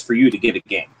easier it is for you to get a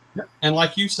game. And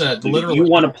like you said, So literally, if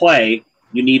you want to play,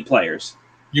 you need players.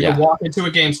 You can walk into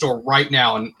a game store right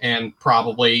now and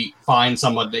probably find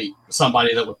somebody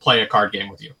that would play a card game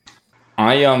with you.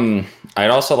 I'd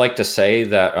also like to say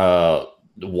that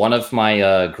one of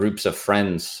my groups of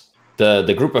friends,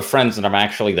 the group of friends that I'm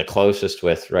actually the closest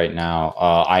with right now,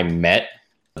 I met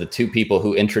the two people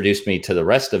who introduced me to the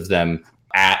rest of them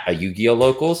at a Yu-Gi-Oh!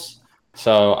 Locals.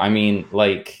 So, I mean,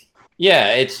 like,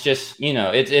 yeah, it's just,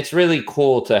 it's really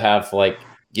cool to have,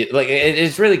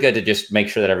 it's really good to just make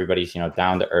sure that everybody's,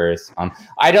 down to earth.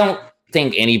 I don't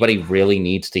think anybody really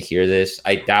needs to hear this.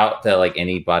 I doubt that,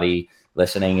 anybody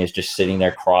listening is just sitting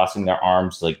there crossing their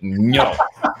arms like, no,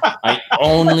 I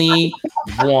only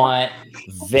want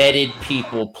vetted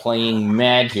people playing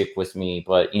Magic with me.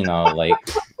 But,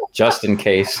 just in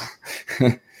case.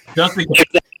 Just in case.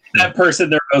 That person,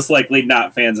 they're most likely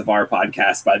not fans of our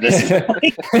podcast by this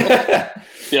point.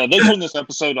 Yeah, they turned this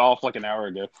episode off like an hour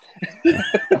ago.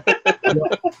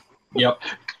 Yep.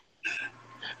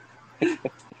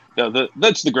 Yeah,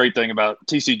 that's the great thing about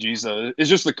TCGs, though. It's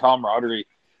just the camaraderie.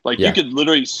 You could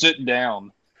literally sit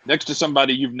down next to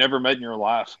somebody you've never met in your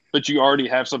life, but you already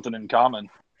have something in common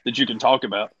that you can talk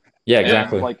about. Yeah,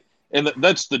 exactly. And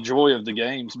that's the joy of the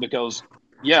games because,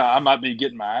 I might be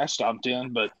getting my ass stomped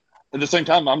in, but at the same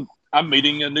time, I'm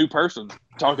meeting a new person,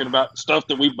 talking about stuff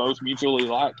that we both mutually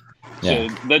like. Yeah.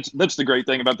 So that's the great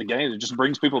thing about the game. It just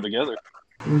brings people together.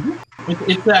 Mm-hmm.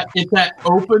 It's that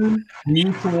open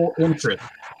mutual interest.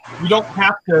 You don't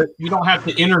have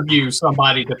to interview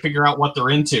somebody to figure out what they're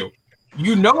into.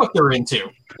 You know what they're into.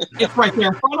 It's right there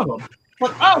in front of them.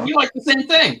 But we like the same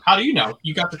thing. How do you know?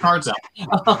 You got the cards out.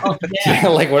 Oh, yeah.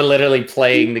 We're literally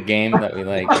playing the game that we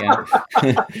like. Yeah.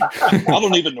 I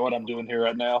don't even know what I'm doing here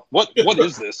right now. What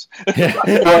is this?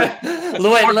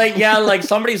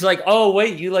 Somebody's like, oh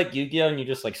wait, you like Yu-Gi-Oh, and you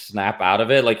just snap out of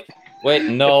it. Wait,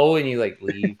 no, and you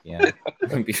leave. Yeah.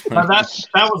 Now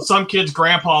that was some kid's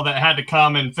grandpa that had to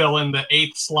come and fill in the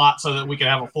 8th slot so that we could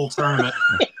have a full tournament.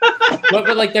 but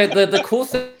the cool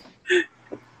thing,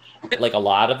 a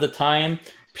lot of the time,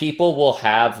 people will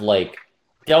have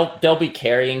they'll be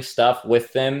carrying stuff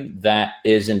with them that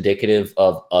is indicative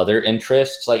of other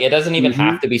interests. It doesn't even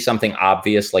have to be something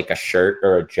obvious like a shirt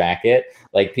or a jacket.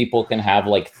 People can have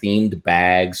themed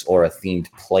bags or a themed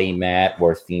play mat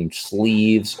or themed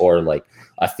sleeves or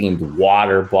a themed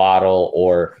water bottle,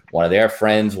 or one of their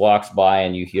friends walks by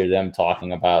and you hear them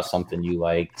talking about something you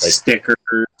like stickers.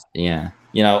 Yeah.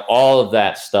 All of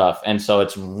that stuff. And so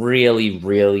it's really,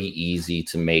 really easy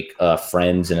to make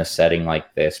friends in a setting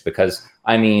like this because,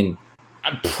 I'm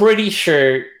pretty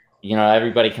sure,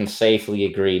 everybody can safely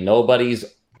agree nobody's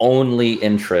only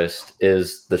interest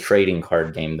is the trading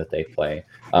card game that they play.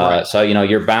 Right. So,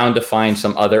 you're bound to find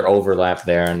some other overlap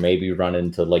there and maybe run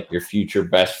into your future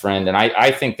best friend. And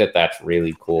I think that that's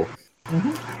really cool.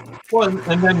 Mm-hmm. Well,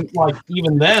 and then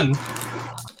even then,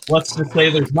 let's just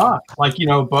say there's not.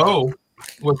 Bo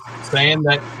was saying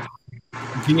that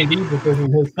D&D just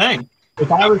isn't his thing.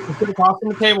 If I was to sit across from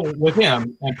the table with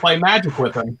him and play Magic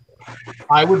with him,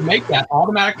 I would make that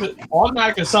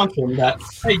automatic assumption that,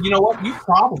 hey, you know what? You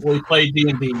probably play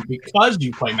D&D because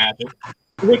you play Magic,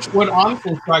 which would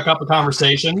honestly strike up a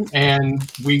conversation,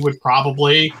 and we would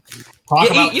probably talk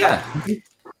about. Yeah,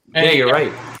 you're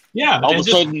right. Yeah. All of a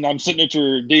sudden, I'm sitting at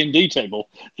your D&D table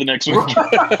the next week.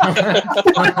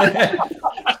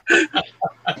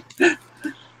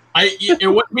 It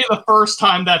wouldn't be the first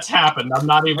time that's happened. I'm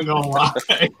not even going to lie.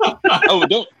 Oh,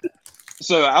 don't.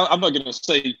 So I'm not going to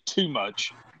say too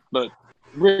much, but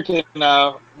Rick and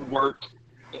I work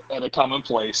at a common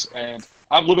place, and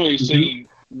I've literally seen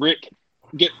Rick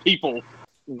get people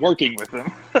working with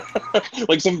him.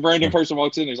 Some random person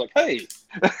walks in and he's like, hey.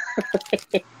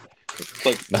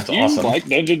 That's do you awesome. like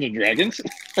Dungeons and Dragons?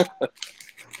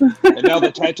 And now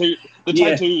the tattoo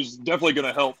is definitely going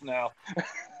to help now.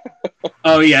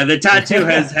 Oh yeah, the tattoo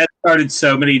has started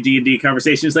so many D&D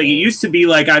conversations. Like it used to be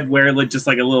like I'd wear like just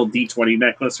like a little D20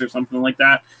 necklace or something like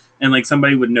that, and like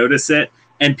somebody would notice it,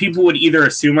 and people would either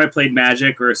assume I played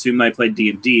Magic or assume I played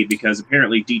D&D because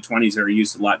apparently D20s are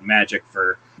used a lot in Magic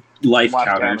for life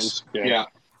counters.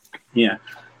 Yeah.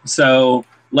 So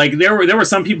like there were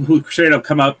some people who straight up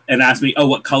come up and ask me, "Oh,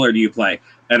 what color do you play?"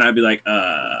 And I'd be like,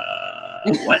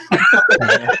 what?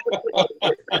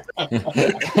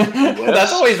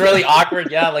 That's always really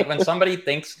awkward. Yeah, like when somebody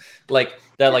thinks like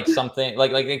that, like something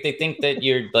like they think that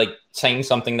you're like saying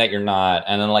something that you're not,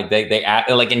 and then like they act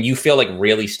like, and you feel like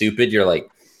really stupid. You're like,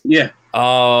 yeah,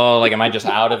 oh, like am I just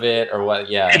out of it or what?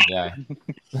 Yeah.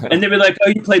 And they'd be like, "Oh,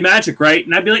 you play Magic, right?"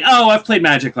 And I'd be like, "Oh, I've played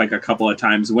Magic like a couple of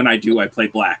times. When I do, I play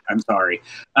Black. I'm sorry."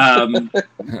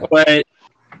 But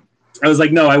I was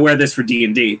like, "No, I wear this for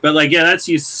D&D." But like, yeah, that's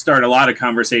used to start a lot of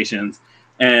conversations.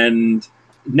 And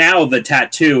now the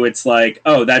tattoo, it's like,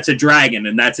 "Oh, that's a dragon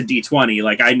and that's a D20."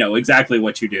 Like I know exactly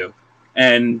what you do.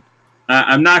 And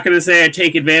I'm not going to say I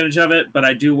take advantage of it, but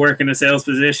I do work in a sales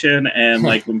position, and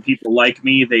like when people like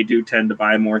me, they do tend to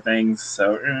buy more things.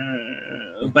 So,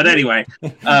 but anyway,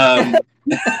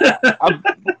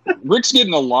 Rick's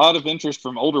getting a lot of interest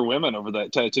from older women over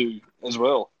that tattoo as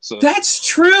well. So that's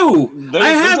true.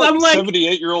 I'm like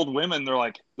 78-year-old women. They're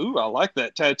like, "Ooh, I like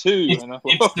that tattoo." Let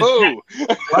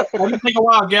me take a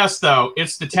wild guess though.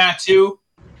 It's the tattoo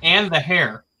and the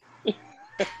hair.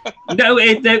 No,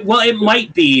 it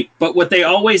might be, but what they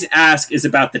always ask is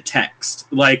about the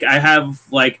text. Like I have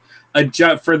like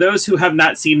for those who have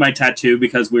not seen my tattoo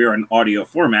because we are in audio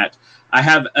format, I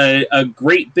have a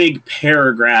great big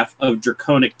paragraph of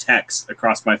draconic text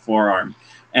across my forearm,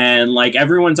 and like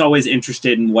everyone's always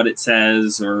interested in what it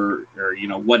says or you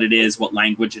know what it is, what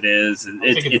language it is.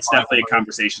 It's definitely a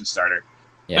conversation starter.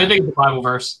 Yeah. I think it's a Bible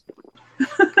verse.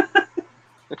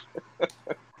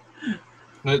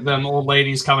 Them old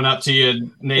ladies coming up to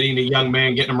you, needing a young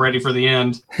man, getting them ready for the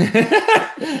end.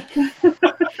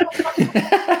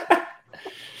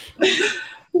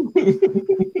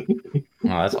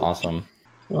 Oh, that's awesome.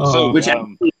 So,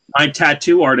 my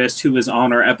tattoo artist who was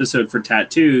on our episode for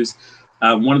tattoos,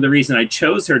 one of the reasons I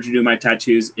chose her to do my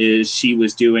tattoos is she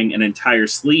was doing an entire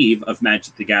sleeve of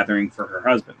Magic the Gathering for her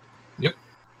husband. Yep.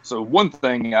 So one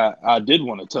thing I did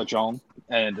want to touch on,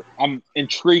 and I'm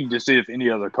intrigued to see if any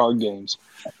other card games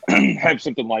have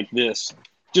something like this.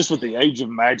 Just with the age of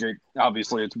Magic,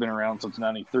 obviously it's been around since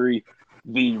 '93.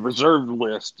 The reserved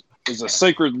list is a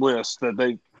sacred list that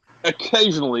they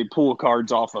occasionally pull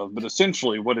cards off of, but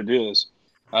essentially what it is,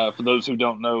 for those who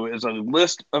don't know, is a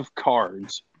list of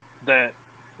cards that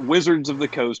Wizards of the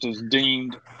Coast has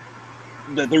deemed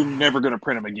that they're never going to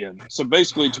print them again. So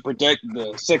basically, to protect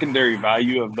the secondary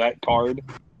value of that card,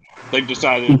 they've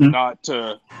decided not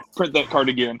to print that card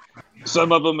again.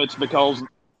 Some of them, it's because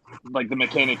like the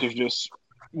mechanic is just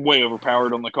way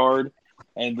overpowered on the card.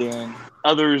 And then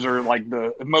others are like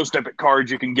the most epic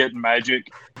cards you can get in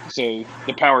Magic. So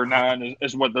the Power 9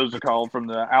 is what those are called from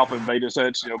the Alpha and Beta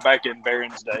sets, back in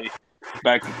Baron's day,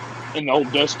 back in the old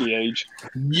Dusty Age.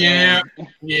 Yeah.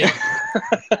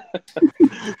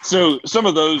 So some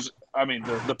of those, I mean,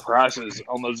 the prices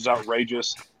on those is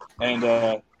outrageous. And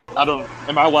am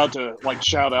I allowed to like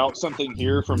shout out something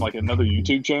here from like another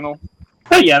YouTube channel?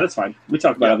 Oh yeah, that's fine. We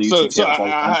talk about other YouTube channels all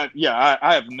the time.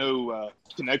 I have no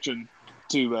connection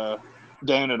to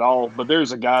Dan at all, but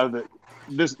there's a guy that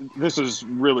this is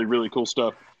really, really cool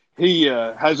stuff. He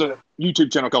has a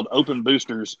YouTube channel called Open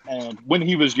Boosters, and when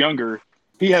he was younger,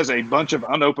 he has a bunch of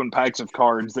unopened packs of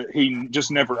cards that he just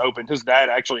never opened. His dad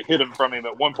actually hid them from him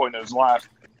at one point in his life,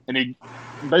 and he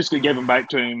basically gave them back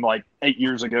to him like 8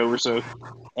 years ago or so.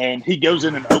 And he goes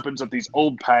in and opens up these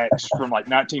old packs from like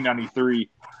 1993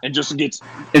 and just gets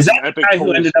Is that epic the guy who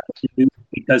pulls. ended up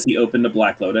because he opened the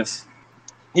Black Lotus?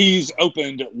 He's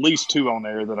opened at least 2 on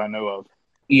there that I know of.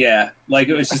 Yeah, like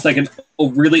it was just like a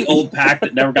really old pack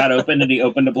that never got opened, and he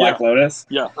opened a Black Lotus.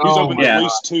 Yeah, he's opened at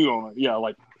least 2 on it. Yeah,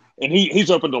 and he's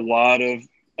opened a lot of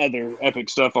other epic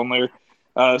stuff on there.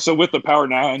 So with the Power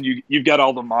 9, you've got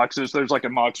all the Moxes. There's like a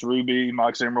Mox Ruby,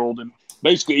 Mox Emerald, and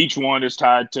basically each one is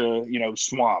tied to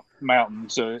Swamp, Mountain.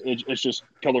 So it's just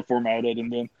color formatted,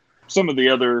 and then some of the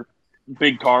other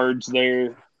big cards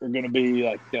there are going to be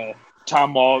like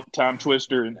Time Walk, Time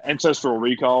Twister, and Ancestral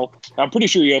Recall. I'm pretty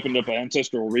sure you opened up an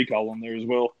Ancestral Recall on there as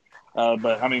well.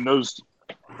 But I mean, those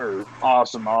are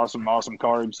awesome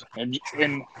cards. And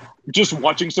just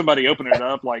watching somebody open it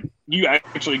up, like you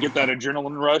actually get that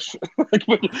adrenaline rush. Like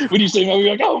when you see them,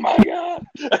 you're like, oh my god.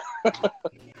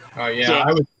 Oh yeah,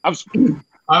 so,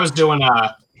 I was doing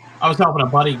I was helping a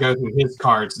buddy go through his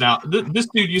cards. Now, this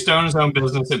dude used to own his own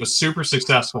business. It was super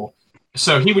successful.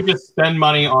 So he would just spend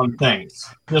money on things,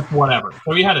 just whatever.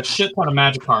 So he had a shit ton of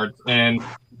Magic cards, and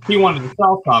he wanted to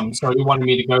sell some, so he wanted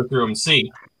me to go through them and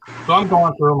see. So I'm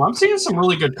going through them. I'm seeing some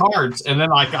really good cards, and then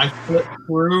like I flipped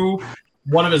through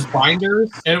one of his binders,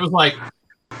 and it was like,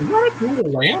 is that a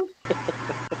dual land?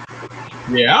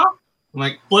 Yeah. I'm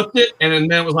like, flipped it, and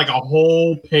then it was like a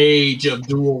whole page of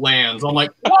dual lands. I'm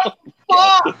like, what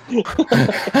the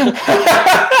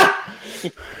fuck?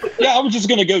 Yeah, I was just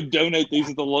gonna go donate these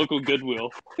at the local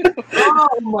Goodwill.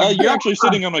 Oh my You're God. actually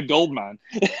sitting on a gold mine.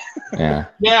 Yeah.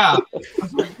 Yeah. I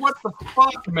was like, what the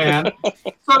fuck, man?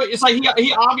 So it's like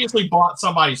he obviously bought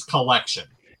somebody's collection,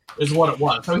 is what it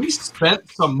was. So he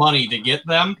spent some money to get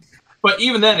them. But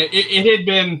even then, it had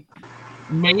been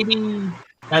maybe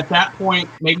at that point,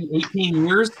 maybe 18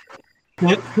 years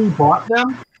since he bought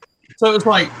them. So it's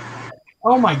like,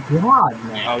 oh my God,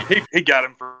 man. He got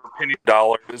him for penny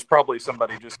dollar. It's probably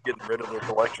somebody just getting rid of their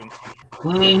collection.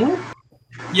 Mm-hmm.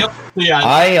 Yep. So yeah.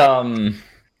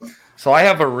 I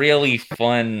have a really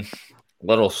fun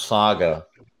little saga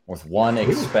with one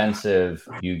expensive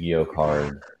Yu-Gi-Oh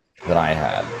card that I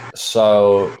had.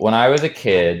 So when I was a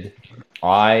kid,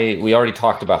 we already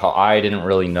talked about how I didn't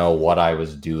really know what I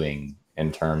was doing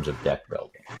in terms of deck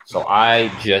building. So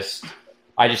I just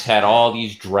had all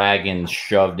these dragons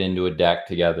shoved into a deck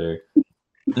together.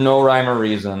 No rhyme or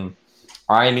reason.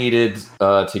 I needed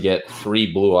to get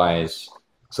 3 Blue Eyes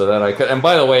so that I could. And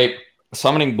by the way,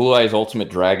 summoning Blue Eyes Ultimate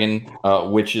Dragon,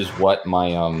 which is what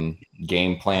my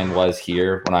game plan was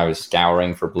here when I was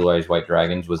scouring for Blue Eyes White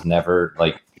Dragons, was never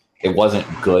it wasn't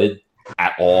good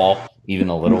at all, even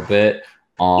a little bit.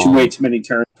 Way too many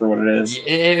turns for what it is.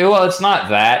 Well, it's not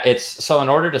that. It's so in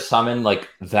order to summon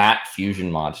that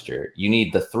fusion monster, you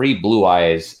need the 3 Blue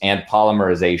Eyes and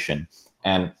polymerization,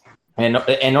 and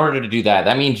in order to do that,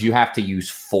 that means you have to use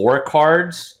 4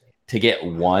 cards to get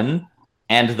 1.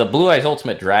 And the Blue Eyes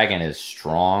Ultimate Dragon is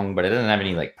strong, but it doesn't have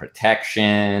any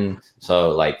protection.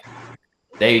 So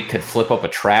they could flip up a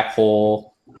trap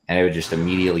hole and it would just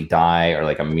immediately die, or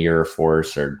a mirror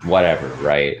force or whatever,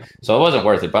 right? So it wasn't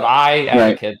worth it. But I,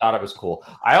 as a kid, thought it was cool.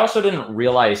 I also didn't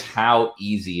realize how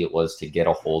easy it was to get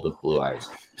a hold of Blue Eyes.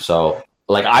 So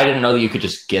I didn't know that you could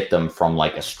just get them from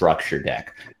a structure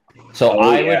deck. So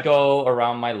I would go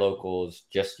around my locals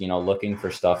just, looking for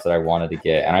stuff that I wanted to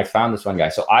get. And I found this one guy.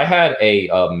 So I had a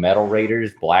Metal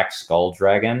Raiders Black Skull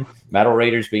Dragon. Metal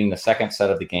Raiders being the second set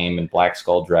of the game, and Black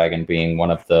Skull Dragon being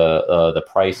one of the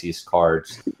priciest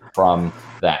cards from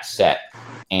that set.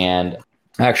 And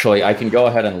actually, I can go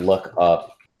ahead and look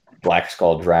up Black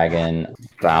Skull Dragon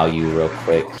value real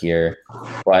quick here.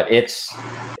 But it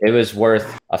was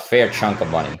worth a fair chunk of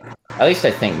money. At least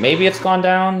I think. Maybe it's gone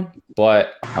down,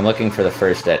 but I'm looking for the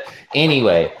first set.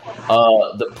 Anyway,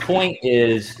 the point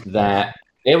is that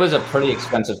it was a pretty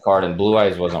expensive card, and Blue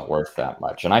Eyes wasn't worth that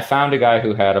much. And I found a guy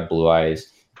who had a Blue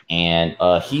Eyes, and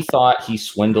he thought he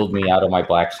swindled me out of my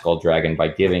Black Skull Dragon by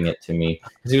giving it to me.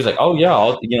 Because he was like, "Oh yeah,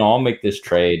 I'll make this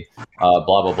trade." Blah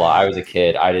blah blah. I was a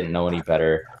kid. I didn't know any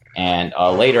better. And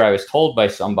later, I was told by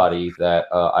somebody that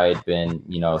I had been,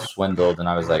 swindled, and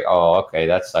I was like, "Oh, okay,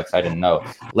 that sucks. I didn't know."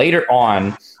 Later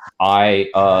on, I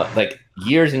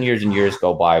years and years and years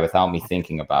go by without me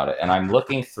thinking about it, and I'm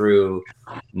looking through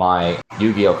my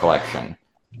Yu-Gi-Oh collection,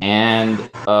 and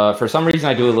for some reason,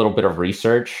 I do a little bit of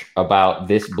research about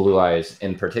this Blue Eyes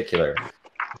in particular.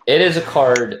 It is a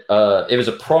card. It was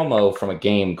a promo from a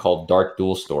game called Dark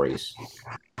Duel Stories.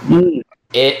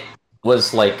 It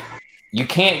was you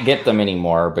can't get them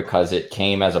anymore because it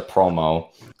came as a promo,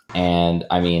 and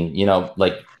I mean,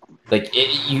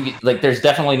 there's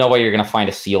definitely no way you're gonna find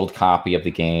a sealed copy of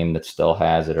the game that still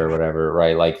has it or whatever,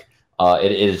 right?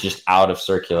 It is just out of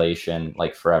circulation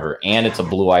forever, and it's a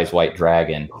Blue Eyes White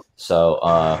Dragon, so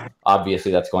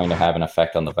obviously that's going to have an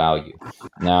effect on the value.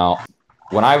 Now,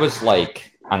 when I was I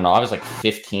don't know, I was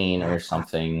 15 or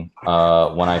something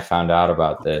when I found out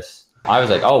about this. I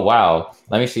was like, oh wow,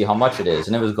 let me see how much it is,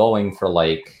 and it was going for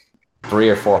 $300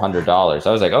 or $400. I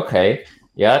was like, okay,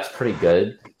 yeah, that's pretty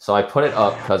good. So I put it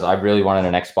up because I really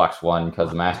wanted an Xbox One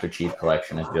because the Master Chief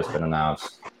Collection had just been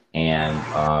announced, and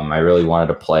I really wanted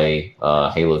to play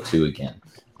Halo 2 again.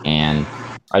 And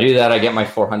I do that, I get my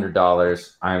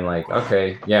 $400. I'm like,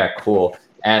 okay, yeah, cool.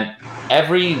 And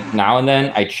every now and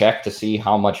then I check to see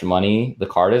how much money the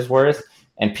card is worth,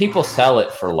 and people sell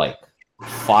it for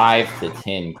 $5 to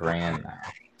 $10 grand now.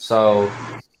 So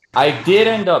I did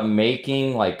end up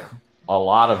making a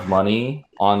lot of money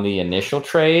on the initial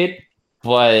trade,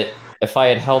 but if I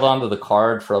had held on to the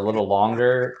card for a little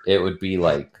longer, it would be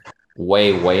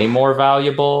way more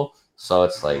valuable. So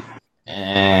it's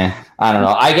I don't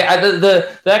know. The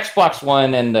Xbox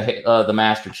One and the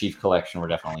Master Chief Collection were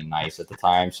definitely nice at the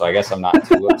time, so I guess I'm not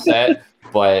too upset.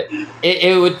 But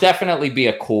it would definitely be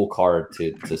a cool card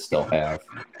to still have.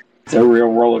 It's a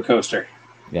real roller coaster.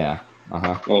 Yeah.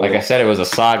 Like I said, it was a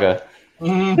saga.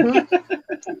 To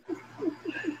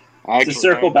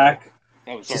circle back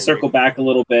a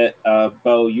little bit,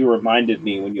 Bo, you reminded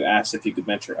me when you asked if you could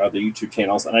mention other YouTube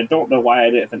channels, and I don't know why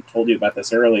I haven't told you about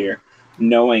this earlier,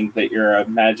 knowing that you're a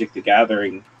Magic the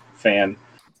Gathering fan.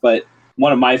 But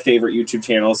one of my favorite YouTube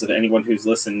channels, and anyone who's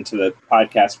listened to the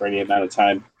podcast for any amount of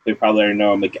time, they probably already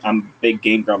know I'm a big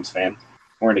Game Grumps fan. I'm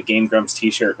wearing a Game Grumps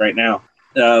t-shirt right now.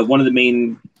 One of the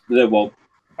main,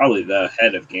 probably the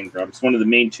head of Game Grumps, one of the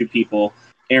main two people,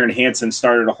 Aaron Hansen,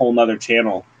 started a whole nother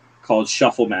channel called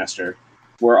Shuffle Master,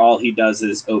 where all he does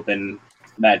is open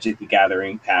Magic the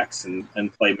Gathering packs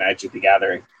and play Magic the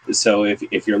Gathering. So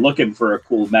if you're looking for a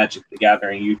cool Magic the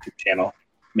Gathering YouTube channel,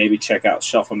 maybe check out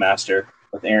Shuffle Master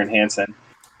with Aaron Hansen.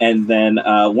 And then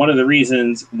one of the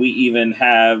reasons we even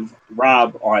have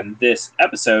Rob on this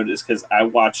episode is because I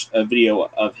watched a video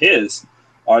of his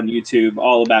on YouTube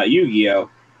all about Yu-Gi-Oh!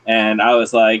 And I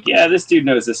was like, yeah, this dude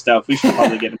knows this stuff. We should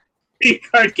probably get a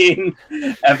card game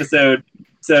episode.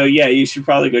 So yeah, you should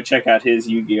probably go check out his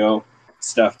Yu-Gi-Oh!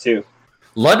 Stuff too.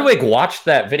 Ludwig watched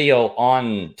that video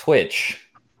on Twitch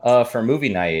for movie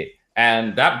night,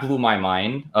 and that blew my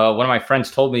mind. One of my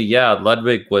friends told me, yeah,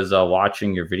 Ludwig was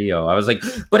watching your video. I was like,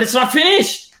 but it's not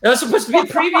finished. It was supposed to be a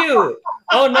preview.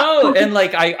 Oh no. And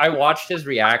like I watched his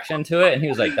reaction to it, and he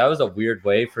was like, that was a weird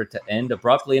way for it to end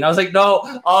abruptly. And I was like, no,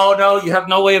 oh no, you have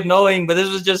no way of knowing, but this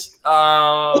was just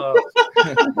Oh,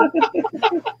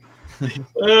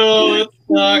 it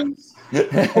sucks.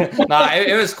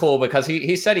 It was cool because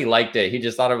he said he liked it. He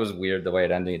just thought it was weird the way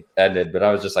it ended. But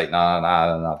I was just like,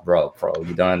 nah, bro,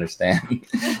 you don't understand.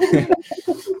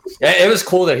 It was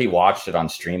cool that he watched it on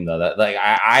stream though. That like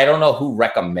I don't know who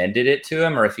recommended it to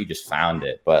him or if he just found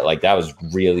it, but like that was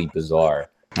really bizarre.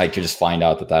 Like to just find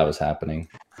out that was happening.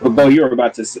 Well, Bo, you were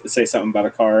about to say something about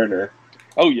a card, or?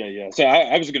 Oh yeah. So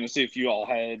I was going to see if you all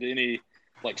had any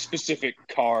like specific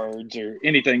cards or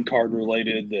anything card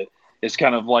related that is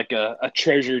kind of like a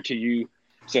treasure to you.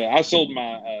 So I sold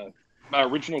my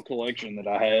original collection that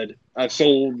I had. I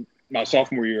sold my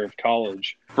sophomore year of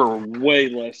college for way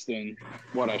less than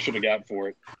what I should have got for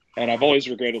it, and I've always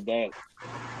regretted that.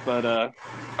 But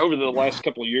over the last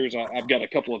couple of years, I've got a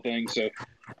couple of things. So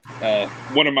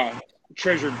one of my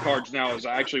treasured cards now is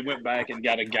I actually went back and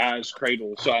got a Guy's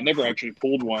Cradle. So I never actually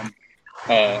pulled one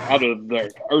out of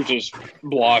the Urza's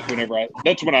block.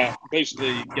 That's when I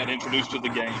basically got introduced to the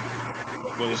game.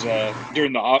 Was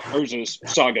during the Urza's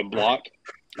Saga block.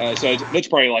 So that's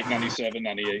probably like 97,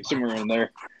 98, somewhere in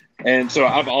there. And so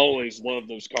I've always loved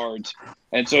those cards.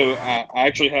 And so I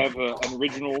actually have an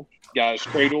original Guy's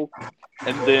Cradle.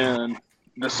 And then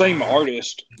the same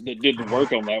artist that did the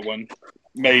work on that one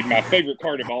made my favorite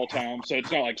card of all time. So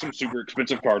it's not like some super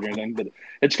expensive card or anything, but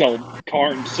it's called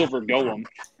Karn Silver Golem.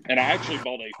 And I actually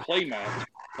bought a playmat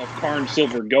of Karn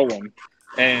Silver Golem.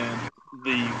 And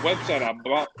the website I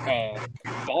bought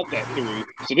that through.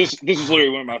 So this is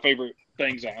literally one of my favorite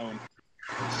things I own.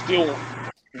 Still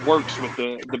works with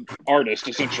the artist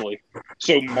essentially.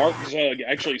 So Mark Zug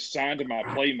actually signed my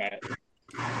playmat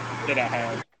that I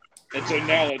have, and so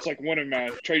now it's like one of my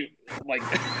trade. Like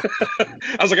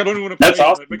I was like, I don't even want to play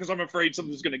on it because I'm afraid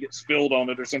something's going to get spilled on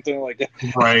it or something like that.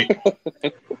 Right.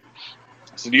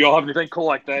 So do you all have anything cool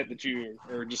like that you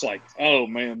are just like, oh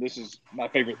man, this is my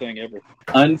favorite thing ever?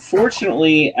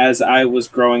 Unfortunately, as I was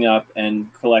growing up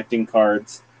and collecting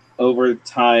cards, over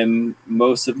time,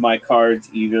 most of my cards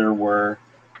either were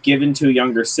given to a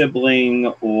younger sibling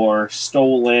or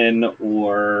stolen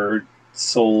or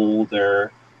sold,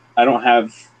 or I don't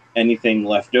have anything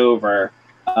left over.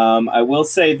 I will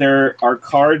say there are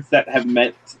cards that have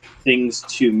meant things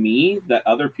to me that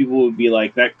other people would be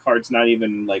like, that card's not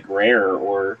even like rare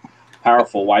or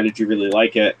powerful. Why did you really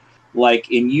like it?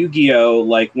 Like in Yu-Gi-Oh,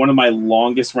 like one of my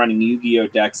longest running Yu-Gi-Oh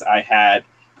decks I had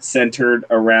centered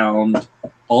around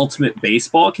Ultimate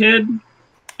Baseball Kid.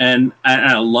 And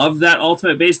I love that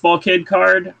Ultimate Baseball Kid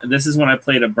card. This is when I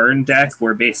played a burn deck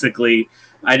where basically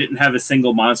I didn't have a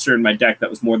single monster in my deck that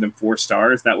was more than 4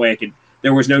 stars. That way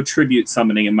there was no tribute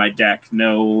summoning in my deck,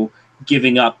 no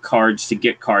giving up cards to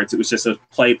get cards. It was just a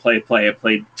play. I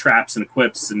played traps and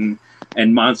equips and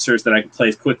monsters that I could play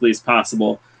as quickly as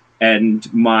possible. And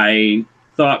my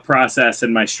thought process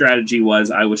and my strategy was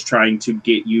I was trying to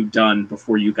get you done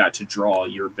before you got to draw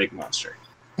your big monster.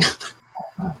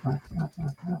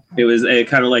 It was a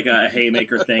kind of like a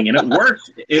haymaker thing, and it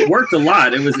worked. It worked a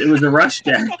lot. It was a rush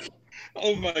deck.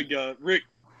 Oh my god, Rick!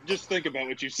 Just think about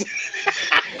what you said.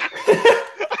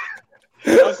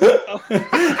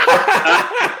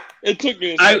 It took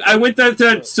me. I went through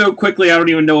that so quickly. I don't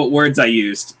even know what words I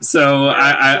used. So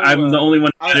I'm the only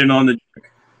one in on the.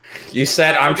 You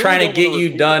said I'm trying to get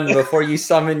you done before you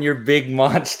summon your big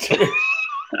monster.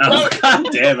 Oh, God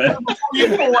damn it! You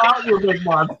pull out your big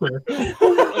monster.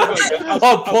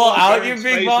 Oh, pull out your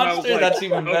big monster? That's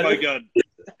even better. Oh my god.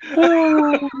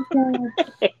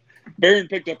 Baron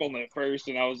picked up on that first,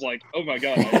 and I was like, "Oh my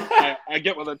god!" I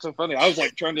get why that's so funny. I was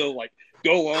like trying to like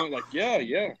go along, like,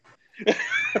 yeah.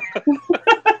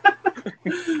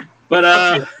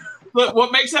 But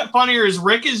what makes that funnier is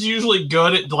Rick is usually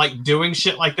good at like doing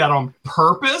shit like that on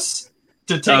purpose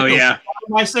to take out of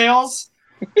my sales.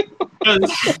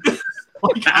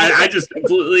 I just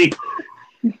completely.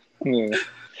 Yeah.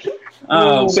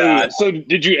 Oh God! So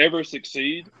did you ever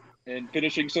succeed in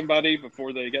finishing somebody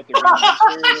before they got their monster?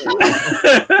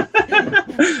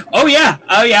 Oh yeah!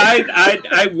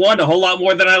 I won a whole lot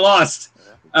more than I lost.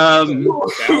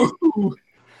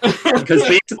 Because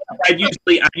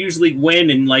basically, I usually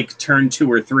win in like turn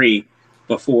 2 or 3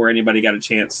 before anybody got a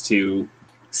chance to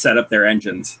set up their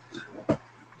engines.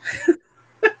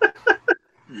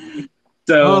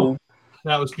 So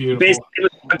that was beautiful. Basically, it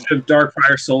was a bunch of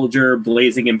Darkfire Soldier,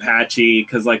 Blazing Apache,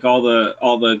 because like all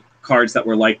the cards that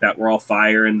were like that were all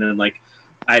fire, and then like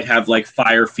I'd have like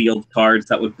fire field cards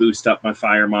that would boost up my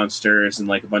fire monsters, and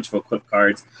like a bunch of equip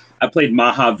cards. I played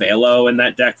Maha Velo in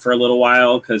that deck for a little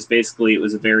while because basically it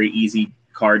was a very easy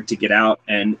card to get out,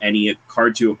 and any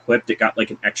card you equipped, it got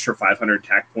like an extra 500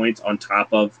 attack points on top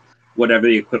of whatever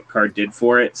the equipped card did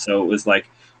for it. So it was like,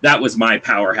 that was my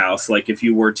powerhouse. Like if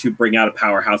you were to bring out a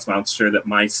powerhouse monster that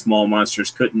my small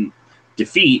monsters couldn't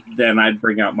defeat, then I'd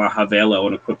bring out Maha Velo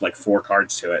and equip like 4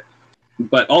 cards to it.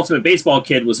 But Ultimate Baseball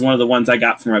Kid was one of the ones I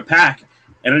got from a pack,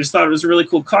 and I just thought it was a really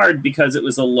cool card because it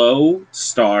was a low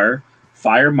star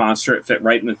fire monster. It fit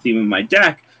right in the theme of my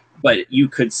deck, but you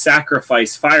could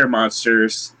sacrifice fire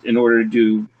monsters in order to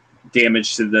do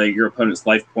damage to your opponent's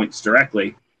life points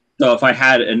directly. So if I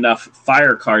had enough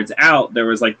fire cards out, there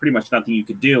was like pretty much nothing you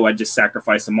could do. I'd just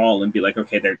sacrifice them all and be like,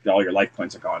 okay, all your life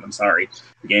points are gone. I'm sorry,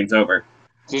 the game's over.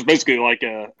 So it's basically like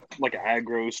an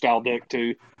aggro style deck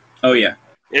too. Oh yeah,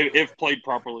 if played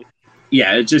properly.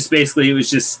 Yeah, it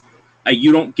was just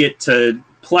you don't get to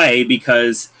play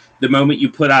because the moment you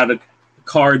put out a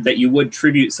card that you would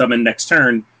tribute summon next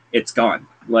turn, it's gone.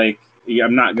 Like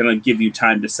I'm not gonna give you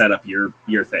time to set up your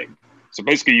thing. So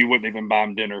basically, you wouldn't even buy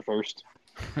him dinner first.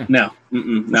 No,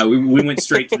 no, we went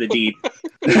straight to the deed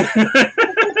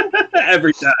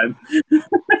every time.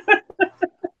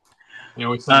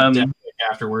 We said deck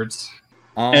afterwards,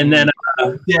 and then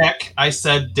deck. I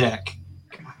said deck.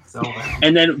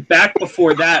 And then back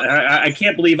before that, I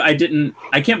can't believe I didn't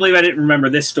remember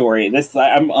this story.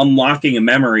 I'm unlocking a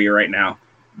memory right now.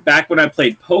 Back when I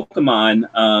played Pokemon,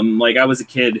 like I was a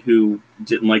kid who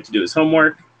didn't like to do his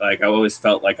homework. Like I always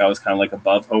felt like I was kind of like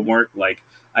above homework. Like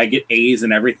I get A's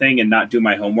and everything and not do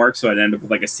my homework, so I'd end up with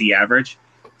like a C average.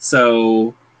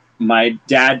 So my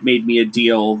dad made me a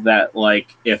deal that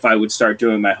like if I would start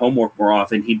doing my homework more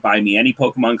often, he'd buy me any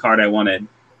Pokemon card I wanted.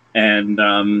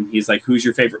 And he's like, who's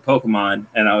your favorite Pokemon?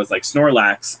 And I was like,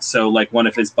 Snorlax. So like one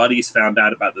of his buddies found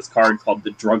out about this card called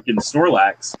the Drunken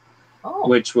Snorlax,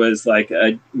 which was like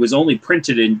was only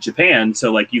printed in Japan.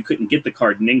 So like you couldn't get the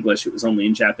card in English. It was only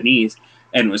in Japanese.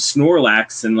 And it was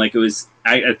Snorlax. And like it was,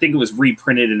 I think it was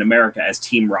reprinted in America as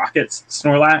Team Rocket's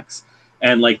Snorlax.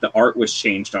 And like the art was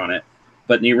changed on it.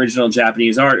 But in the original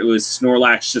Japanese art, it was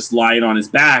Snorlax just lying on his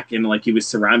back and like he was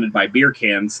surrounded by beer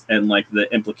cans. And like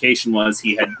the implication was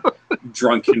he had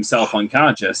drunk himself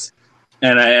unconscious.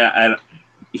 And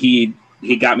he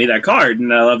got me that card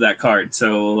and I love that card.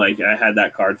 So like I had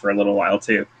that card for a little while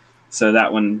too. So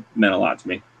that one meant a lot to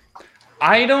me.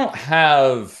 I don't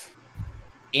have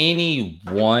any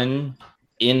one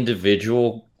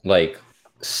individual like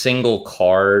single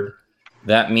card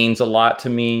that means a lot to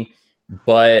me,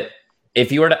 but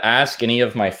if you were to ask any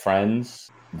of my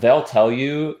friends, they'll tell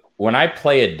you when I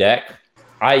play a deck,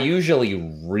 I usually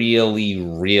really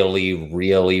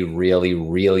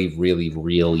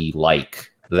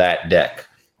like that deck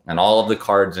and all of the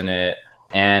cards in it.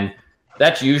 And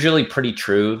that's usually pretty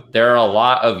true. There are a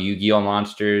lot of Yu-Gi-Oh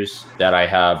monsters that I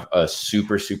have a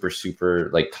super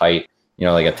like tight,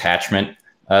 like attachment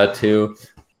to.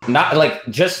 Not like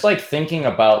just like thinking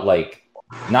about like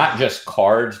not just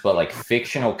cards, but like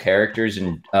fictional characters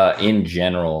in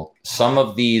general. Some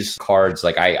of these cards,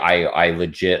 like I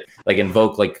legit like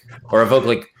evoke like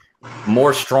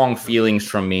more strong feelings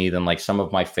from me than like some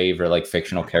of my favorite like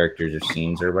fictional characters or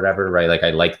scenes or whatever, right? Like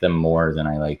I like them more than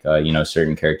I like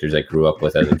certain characters I grew up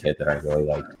with as a kid that I really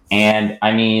liked. And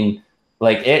I mean,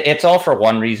 like it's all for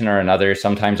one reason or another.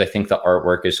 Sometimes I think the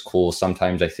artwork is cool.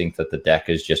 Sometimes I think that the deck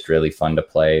is just really fun to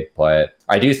play. But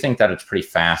I do think that it's pretty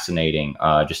fascinating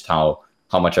just how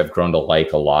much I've grown to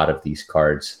like a lot of these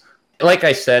cards. Like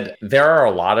I said, there are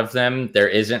a lot of them. There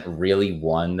isn't really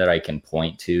one that I can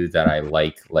point to that I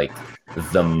like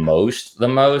the most.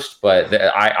 But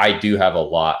I do have a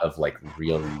lot of like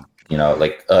really,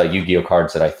 Yu-Gi-Oh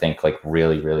cards that I think like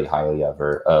really, really highly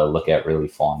ever look at really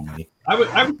fondly. I would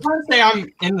kind of say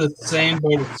I'm in the same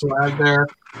boat as Swag there.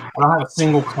 I don't have a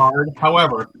single card.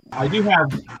 However, I do have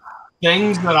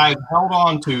things that I've held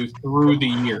on to through the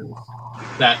years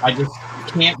that I just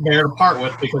can't bear to part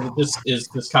with because it just is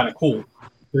just kind of cool.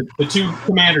 The two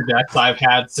commander decks I've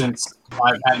had since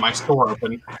I've had my store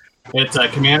open. It's a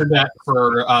commander deck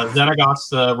for Xenagos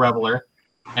the Reveler,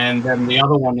 and then the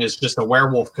other one is just a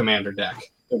werewolf commander deck.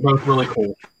 They're both really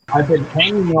cool. I've been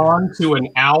hanging on to an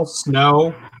Al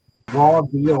Snow Raw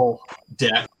Deal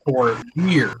deck for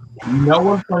years. No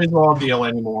one plays Raw Deal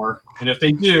anymore, and if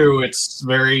they do, it's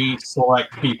very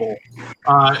select people.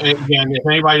 Again, if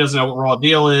anybody doesn't know what Raw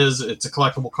Deal is, it's a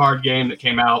collectible card game that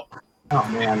came out,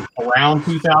 around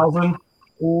 2000. A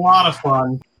lot of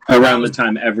fun. Around the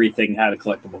time everything had a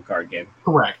collectible card game.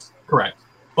 Correct.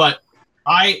 But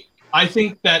I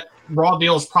think that Raw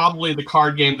Deal is probably the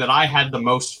card game that I had the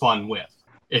most fun with.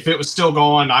 If it was still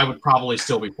going, I would probably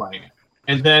still be playing it.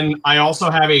 And then I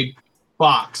also have a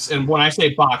box. And when I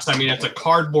say box, I mean it's a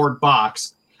cardboard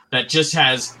box that just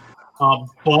has a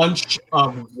bunch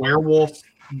of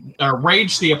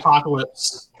Rage the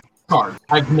Apocalypse cards.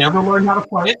 I've never learned how to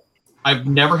play it. I've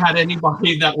never had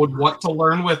anybody that would want to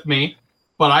learn with me.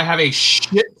 But I have a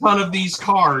shit ton of these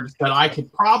cards that I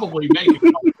could probably make a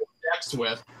couple of decks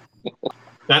with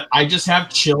that I just have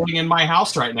chilling in my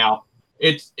house right now.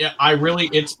 It's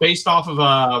based off of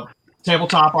a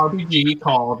tabletop RPG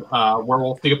called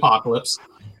Werewolf the Apocalypse.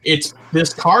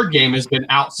 This card game has been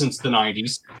out since the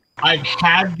 90s. I've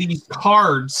had these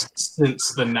cards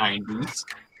since the 90s,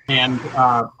 and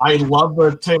I love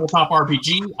the tabletop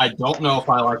RPG. I don't know if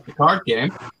I like the card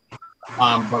game,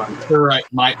 but I'm sure it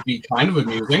might be kind of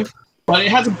amusing. But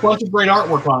it has a bunch of great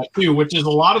artwork on it too, which is a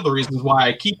lot of the reasons why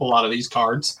I keep a lot of these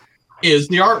cards is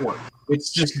the artwork.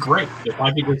 It's just great. If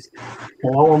I could just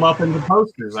blow them up into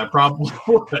posters, I probably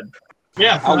would.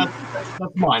 Yeah, so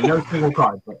that's mine. No single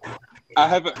card. But I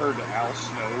haven't heard Al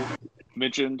Snow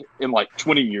mentioned in like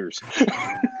 20 years.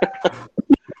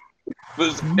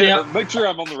 Make sure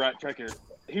I'm on the right track here.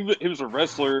 He was a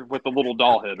wrestler with a little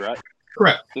doll head, right?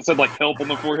 Correct. It said like "help" on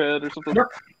the forehead or something. Yep.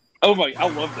 Oh my! I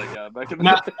love that guy back in the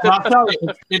day. I'll tell you,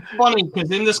 it's funny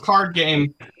because in this card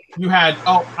game, you had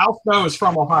Al Snow is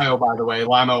from Ohio, by the way,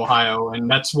 Lima, Ohio, and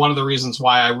that's one of the reasons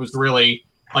why I was really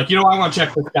like, I want to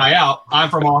check this guy out. I'm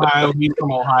from Ohio. He's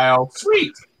from Ohio.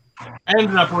 Sweet. I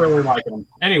ended up really liking him.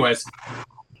 Anyways,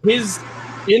 in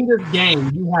this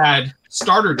game, you had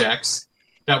starter decks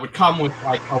that would come with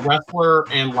like a wrestler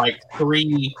and like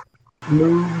 3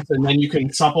 moves, and then you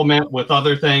can supplement with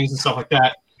other things and stuff like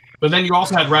that. But then you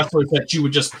also had wrestlers that you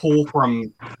would just pull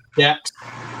from decks.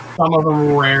 Some of them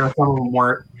were rare, some of them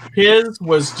weren't. His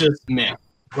was just meh,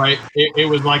 right? It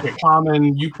was like a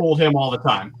common, you pulled him all the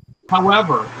time.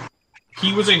 However,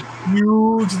 he was a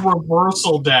huge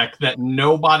reversal deck that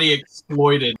nobody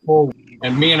exploited.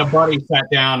 And me and a buddy sat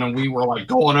down and we were like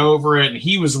going over it, and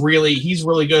he's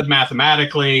really good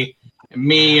mathematically. And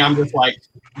me, I'm just like,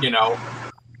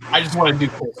 I just want to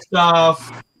do cool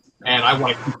stuff, and I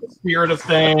want to keep the spirit of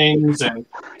things. And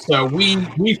so we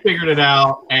figured it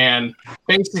out. And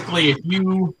basically, if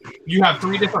you have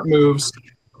 3 different moves: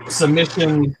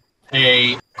 submission,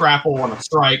 a grapple, and a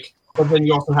strike. But then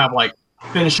you also have like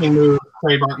finishing moves,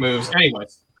 trademark moves.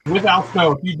 Anyways, with Al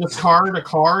Snow, if you discard a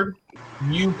card,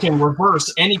 you can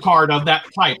reverse any card of that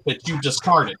type that you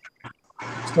discarded.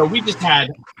 So we just had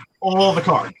all the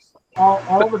cards.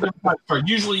 All the different types of cards.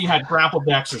 Usually you had grapple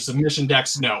decks or submission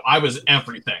decks. No, I was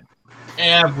everything.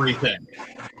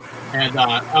 And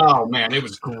oh man, it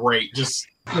was great. Just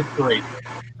great.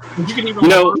 But you can even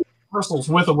reversals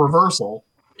with a reversal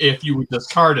if you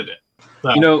discarded it.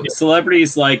 So,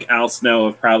 celebrities like Al Snow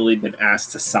have probably been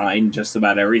asked to sign just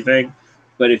about everything.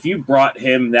 But if you brought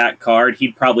him that card,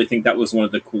 he'd probably think that was one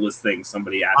of the coolest things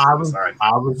somebody asked him to sign.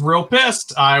 I was real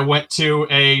pissed. I went to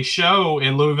a show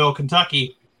in Louisville,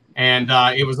 Kentucky, and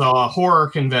it was a horror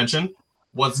convention.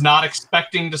 Was not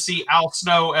expecting to see Al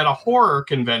Snow at a horror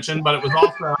convention, but it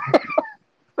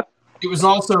was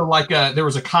also like there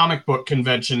was a comic book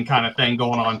convention kind of thing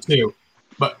going on too.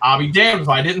 But I'll be damned if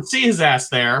I didn't see his ass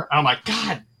there. I'm like,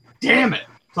 God damn it.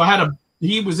 So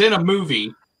he was in a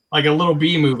movie, like a little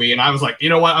B movie, and I was like, you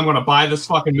know what? I'm going to buy this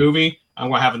fucking movie. I'm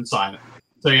going to have him sign it.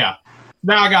 So yeah.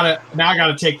 Now I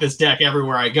gotta take this deck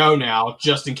everywhere I go now,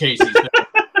 just in case he's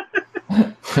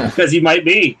there. Because he might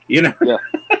be, you know. Yeah.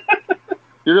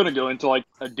 You're gonna go into like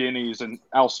a Denny's, and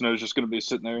Al Snow's just gonna be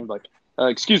sitting there and like,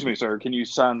 "Excuse me, sir, can you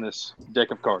sign this deck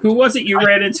of cards?" Who was it you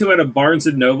ran into at a Barnes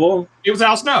and Noble? It was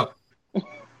Al Snow.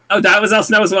 Oh, that was Al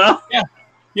Snow as well?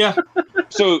 Yeah.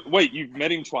 So wait, you've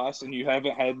met him twice, and you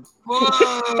haven't had?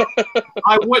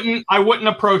 I wouldn't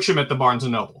approach him at the Barnes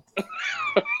and Noble.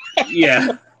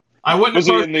 Yeah. I wouldn't. Was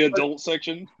he in the adult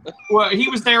section? Well, he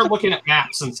was there looking at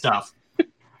maps and stuff,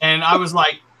 and I was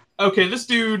like, okay, this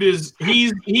dude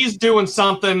he's doing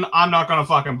something. I'm not gonna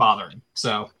fucking bother him.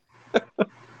 So,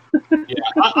 yeah,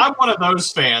 I'm one of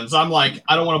those fans. I'm like,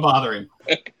 I don't want to bother him.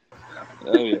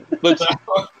 Oh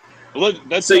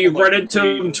yeah. So you've run into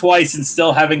him twice and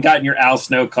still haven't gotten your Al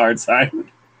Snow card signed.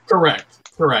 Correct.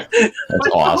 That's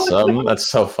awesome.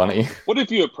 That's so funny. What if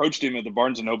you approached him at the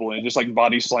Barnes and Noble and just like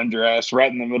body slammed your ass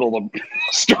right in the middle of the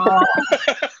store?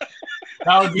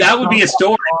 That would be a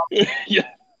story. Yeah,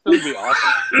 that would be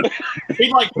awesome.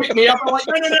 He'd like pick me up and like,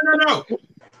 no.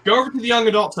 Go over to the young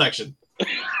adult section.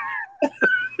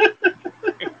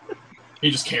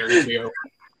 He just carries me over.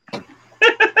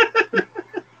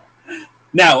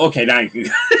 Now you can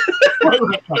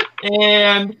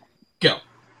and go.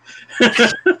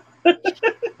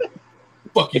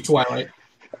 Fuck you, Twilight.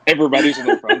 Everybody's on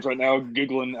their phones right now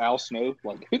Googling Al Snow.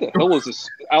 Like, who the hell is this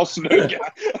Al Snow guy?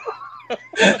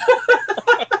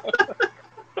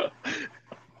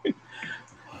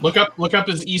 Look up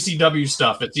his ECW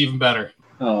stuff. It's even better.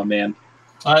 Oh, man.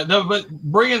 But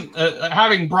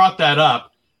having brought that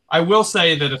up, I will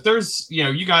say that if there's,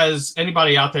 you guys,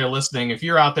 anybody out there listening, if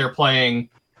you're out there playing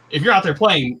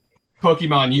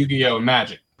Pokemon, Yu-Gi-Oh, and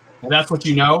Magic, and that's what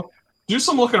you know, do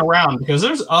some looking around because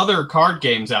there's other card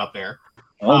games out there.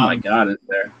 Oh my God, is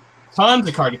there? Tons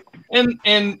of card games.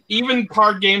 And even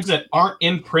card games that aren't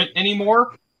in print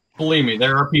anymore, believe me,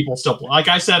 there are people still playing. Like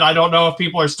I said, I don't know if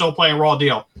people are still playing Raw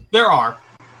Deal. There are.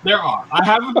 I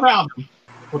haven't found them,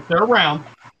 but they're around.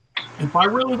 If I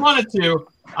really wanted to,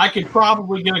 I could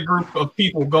probably get a group of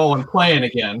people going playing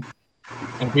again.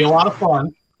 It'd be a lot of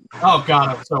fun. Oh God,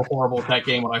 I was so horrible at that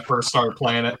game when I first started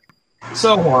playing it.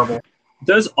 So horrible.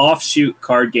 Those offshoot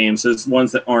card games, those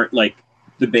ones that aren't like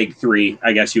the big three,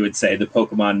 I guess you would say, the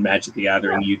Pokemon, Magic the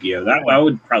Gathering, Yu-Gi-Oh! That I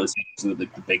would probably say those are the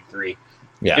big three.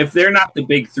 Yeah. If they're not the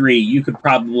big three, you could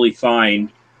probably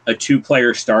find a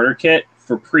 2-player starter kit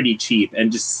for pretty cheap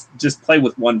and just play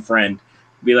with one friend.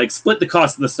 Be like, split the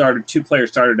cost of the 2-player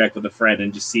starter deck with a friend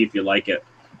and just see if you like it.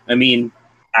 I mean,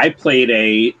 I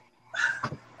played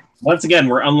once again,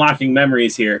 we're unlocking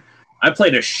memories here. I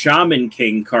played a Shaman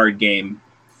King card game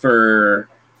for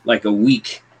like a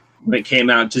week when it came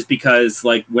out, just because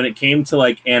like when it came to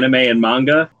like anime and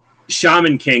manga,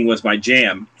 Shaman King was my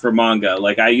jam for manga.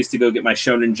 Like I used to go get my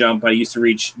Shonen Jump. I used to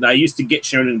get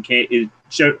Shonen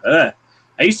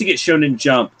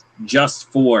Jump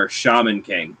just for Shaman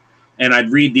King. And I'd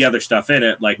read the other stuff in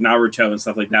it, like Naruto and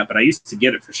stuff like that, but I used to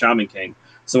get it for Shaman King.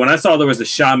 So when I saw there was a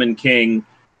Shaman King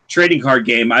trading card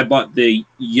game, I bought the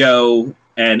Yo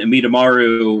and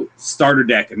Amidamaru starter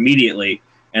deck immediately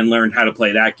and learned how to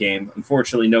play that game.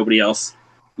 Unfortunately, nobody else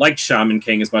liked Shaman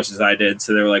King as much as I did,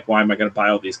 so they were like, why am I going to buy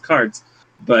all these cards?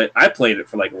 But I played it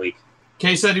for like a week. In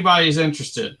case anybody's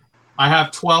interested, I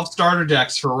have 12 starter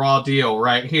decks for Raw Deal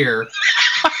right here.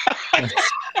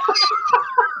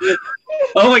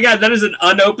 Oh my God, that is an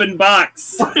unopened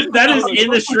box. That is in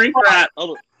the shrink wrap.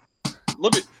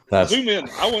 Let me zoom in.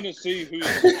 I want to see who.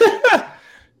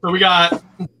 So we got.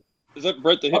 Is that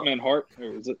Bret the Hitman Hart,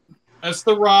 or is it? That's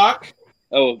The Rock.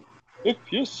 Oh, if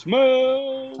you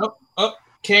smell.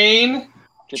 Kane.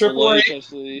 Triple H.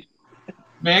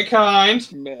 Mankind.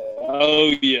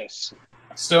 Oh yes.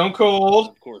 Stone Cold.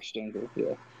 Of course, Stone Cold.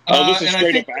 Yeah. Oh, this is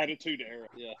straight up Attitude Era.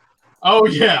 Yeah. Oh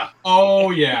yeah. Oh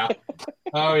yeah.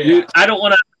 Dude, I don't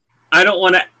want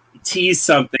to tease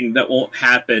something that won't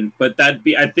happen, but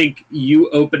I think you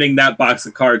opening that box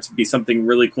of cards would be something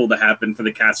really cool to happen for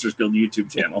the Casters Guild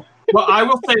YouTube channel. Well, I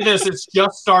will say this: it's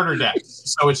just starter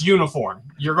decks, so it's uniform.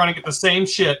 You're going to get the same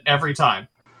shit every time.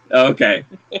 Okay,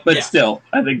 but still,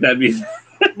 I think that'd be.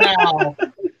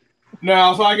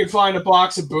 Now, if I could find a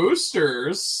box of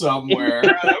boosters somewhere,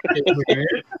 that would be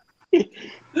great.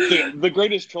 The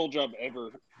greatest troll job ever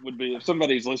would be if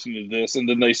somebody's listening to this and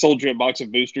then they sold you a box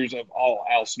of boosters of all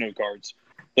Al Snow cards.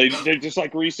 They just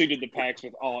like reseeded the packs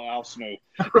with all Al Snow.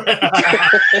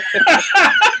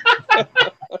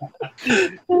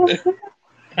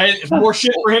 Hey, it's more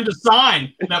shit for him to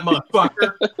sign, that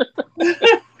motherfucker.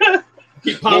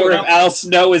 Keep Or popping if up. Al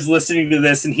Snow is listening to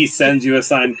this and he sends you a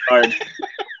signed card.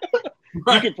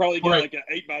 You could probably get Right. like an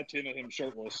 8x10 of him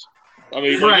shirtless. I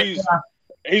mean, like, Right.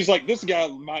 he's like, this guy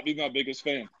might be my biggest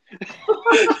fan.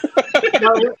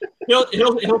 He'll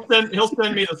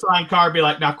send me the signed card. Be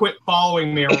like, now quit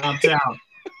following me around town.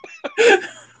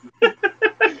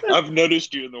 I've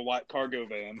noticed you in the white cargo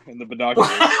van and the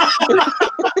binoculars.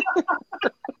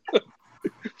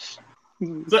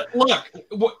 So, look,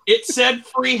 it said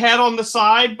free head on the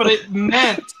side, but it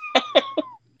meant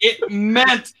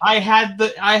I had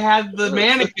the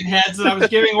mannequin heads that I was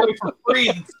giving away for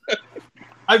free.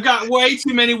 I've got way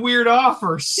too many weird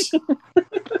offers.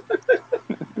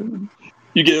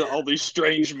 You get all these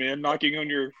strange men knocking on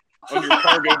your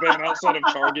cargo van outside of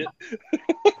Target.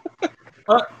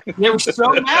 They were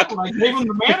so mad when I gave them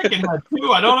the mannequin head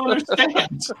too. I don't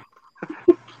understand.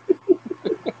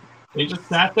 They just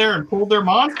sat there and pulled their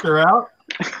monster out.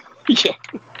 Yeah.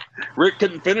 Rick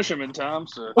couldn't finish him in time,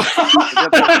 so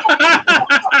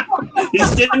He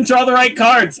just didn't draw the right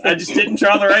cards. I just didn't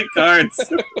draw the right cards.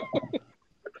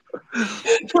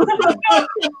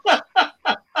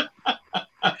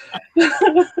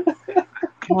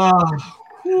 Oh,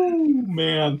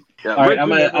 man. yeah, All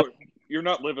right, Rick, you're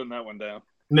not living that one down.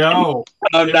 No.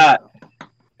 I'm not.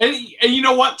 And you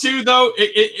know what, too, though?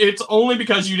 It's only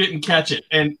because you didn't catch it,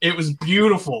 and it was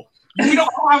beautiful. We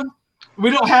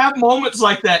don't have moments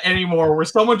like that anymore where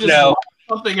someone just No. lets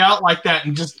something out like that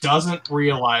and just doesn't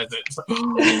realize it. It's like,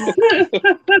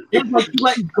 it was like you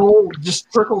let gold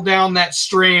just trickle down that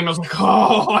stream. I was like,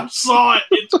 oh, I saw it.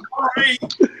 It's great.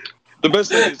 The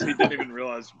best thing is he didn't even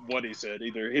realize what he said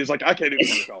either. He was like, I can't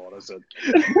even recall what I said.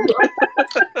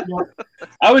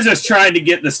 I was just trying to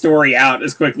get the story out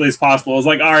as quickly as possible. I was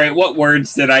like, all right, what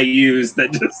words did I use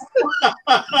that just...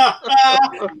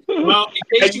 Well,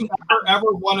 in case you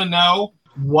ever want to know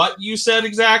what you said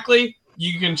exactly,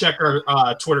 you can check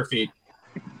our Twitter feed.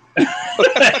 I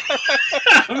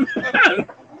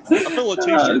feel a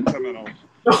t-shirt coming on.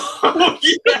 Oh,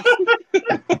 yeah.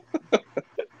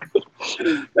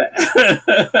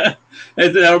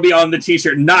 That'll be on the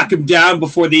t-shirt. Knock him down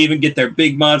before they even get their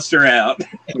big monster out.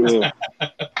 Yeah.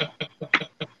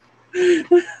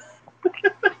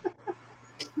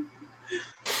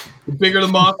 The bigger the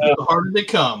monster, the harder they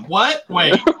come. What?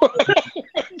 Wait.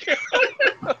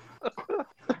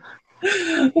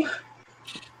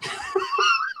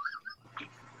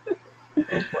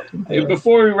 Hey,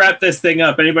 before we wrap this thing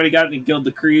up, anybody got any guild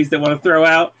decrees they want to throw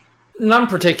out? None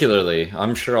particularly.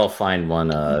 I'm sure I'll find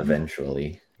one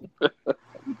eventually.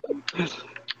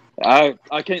 I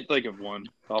can't think of one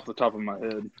off the top of my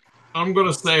head. I'm going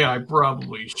to say I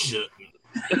probably shouldn't.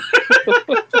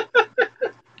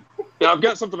 Yeah, I've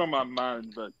got something on my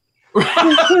mind, but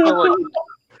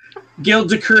Guild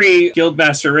decree,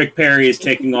 Guildmaster Rick Perry is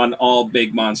taking on all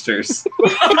big monsters.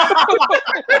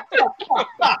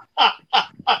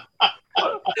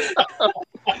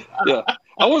 yeah,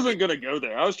 I wasn't gonna go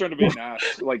there. I was trying to be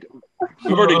nice. Like,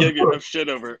 I've already gave you enough shit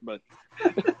over it, but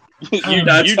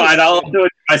That's fine. I'll do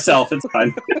it myself. It's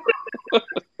fine.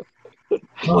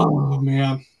 Oh,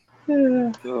 man.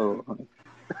 Oh.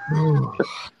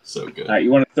 So good. All right,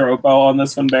 you want to throw a bow on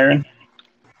this one, Baron?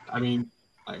 I mean,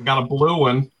 I got a blue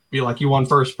one. Be like you won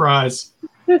first prize.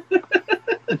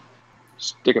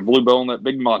 Stick a blue bow on that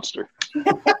big monster.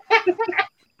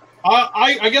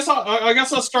 I guess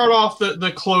I'll start off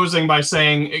the closing by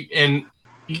saying, and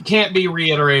it can't be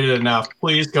reiterated enough,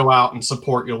 please go out and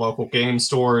support your local game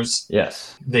stores.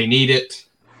 Yes. They need it.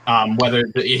 Whether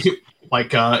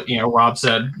like Rob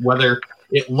said, whether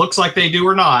it looks like they do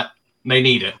or not, they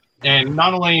need it. And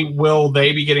not only will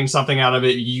they be getting something out of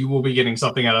it, you will be getting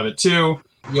something out of it too.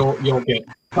 You'll get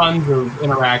tons of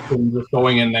interaction just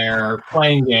going in there,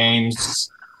 playing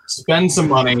games, spend some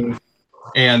money,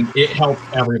 and it helps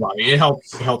everybody. It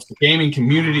helps the gaming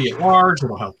community at large.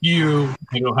 It'll help you.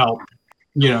 It'll help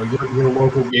your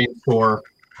local game store.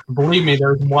 Believe me,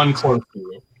 there's one close to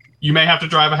you. You may have to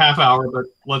drive a half hour, but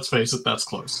let's face it, that's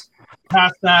close.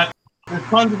 Past that, there's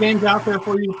tons of games out there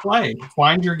for you to play.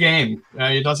 Find your game.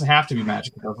 It doesn't have to be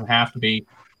Magic. It doesn't have to be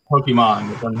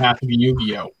Pokemon. It doesn't have to be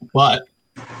Yu-Gi-Oh! But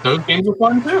those games are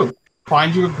fun too.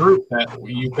 Find you a group that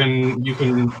you can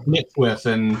knit with,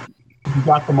 and if you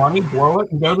got the money, blow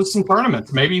it and go to some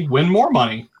tournaments. Maybe win more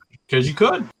money because you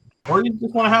could, or you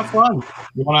just want to have fun.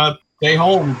 You want to stay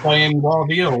home playing Raw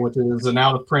Deal, which is an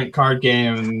out-of-print card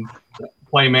game, and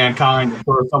play Mankind and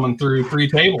throw someone through 3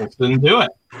 tables. Then do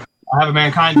it. I have a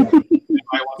Mankind deck. Anybody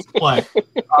wants to play.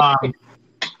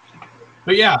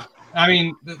 But yeah, I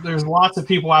mean, there's lots of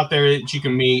people out there that you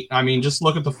can meet. I mean, just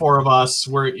look at the four of us.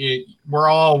 We're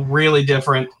all really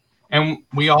different, and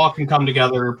we all can come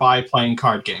together by playing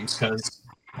card games because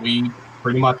we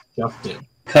pretty much just did.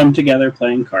 Come together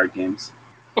playing card games.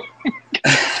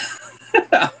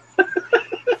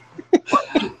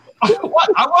 What?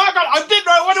 I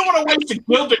don't want to waste a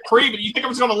Guild Decree, but you think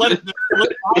I'm just going to let it die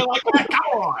like that?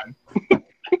 Come on.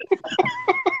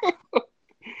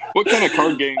 What kind of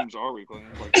card games are we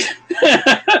playing?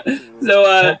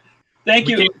 So, thank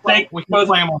you. We can play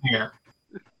them on here.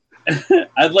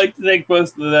 I'd like to thank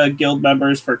both of the guild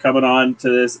members for coming on to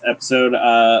this episode.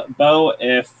 Bo,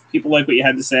 if people like what you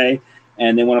had to say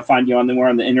and they want to find you on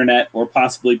the internet or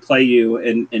possibly play you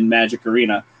in Magic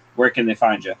Arena, where can they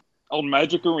find you? On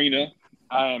Magic Arena,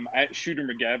 I'm at Shooter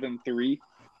McGavin 3.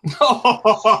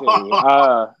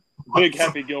 So, big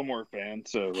Happy Gilmore fan.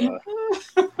 So,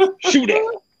 shoot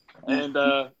up. And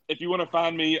if you want to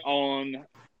find me on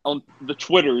the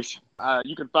Twitters,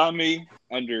 you can find me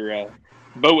under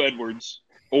Bo Edwards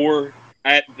or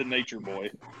at the Nature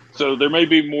Boy. So there may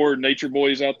be more Nature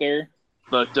Boys out there,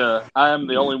 but I am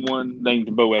the only one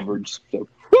named Bo Edwards. So,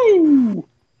 woo!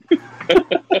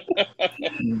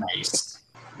 Nice.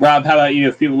 Rob, how about you?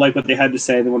 If people like what they had to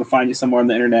say, they want to find you somewhere on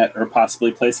the internet or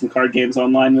possibly play some card games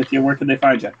online with you, where can they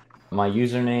find you? My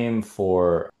username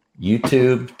for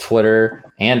YouTube, Twitter,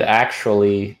 and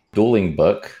actually Dueling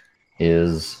Book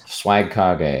is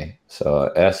Swagkage.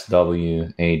 So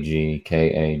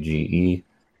SWAGKAGE.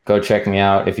 Go check me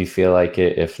out if you feel like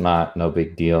it. If not, no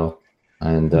big deal.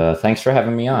 And thanks for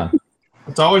having me on.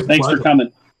 It's always Thanks for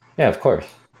coming. Yeah, of course.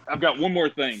 I've got one more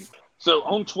thing. So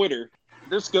on Twitter,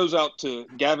 this goes out to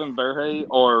Gavin Verhey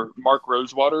or Mark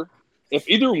Rosewater. If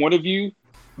either one of you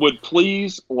would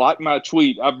please like my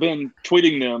tweet, I've been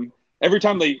tweeting them. Every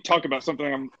time they talk about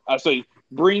something, I say,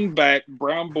 bring back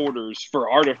brown borders for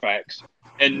artifacts.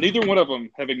 And neither one of them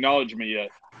have acknowledged me yet.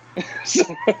 so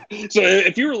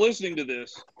if you were listening to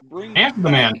this, bring Answer the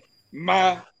man.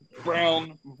 my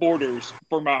brown borders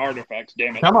for my artifacts,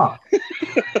 damn it. Come on.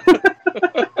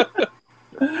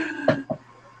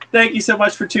 Thank you so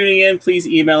much for tuning in. Please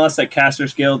email us at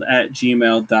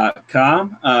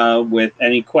castersguild@gmail.com with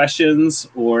any questions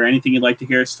or anything you'd like to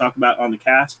hear us talk about on the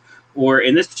cast. Or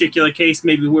in this particular case,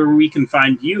 maybe where we can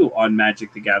find you on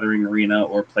Magic the Gathering Arena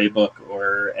or Playbook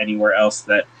or anywhere else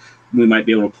that we might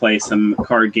be able to play some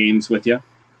card games with you.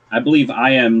 I believe I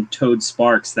am Toad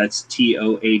Sparks. That's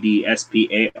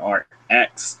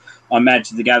TOADSPARX on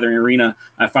Magic the Gathering Arena.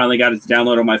 I finally got it to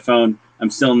download on my phone. I'm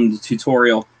still in the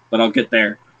tutorial, but I'll get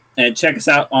there. And check us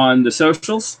out on the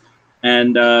socials,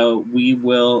 and we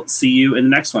will see you in the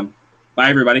next one. Bye,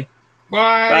 everybody.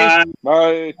 Bye.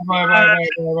 Bye. Bye. Bye.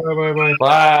 Bye. Bye. Bye.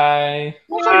 Bye.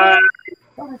 Bye.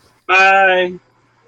 Bye. Bye.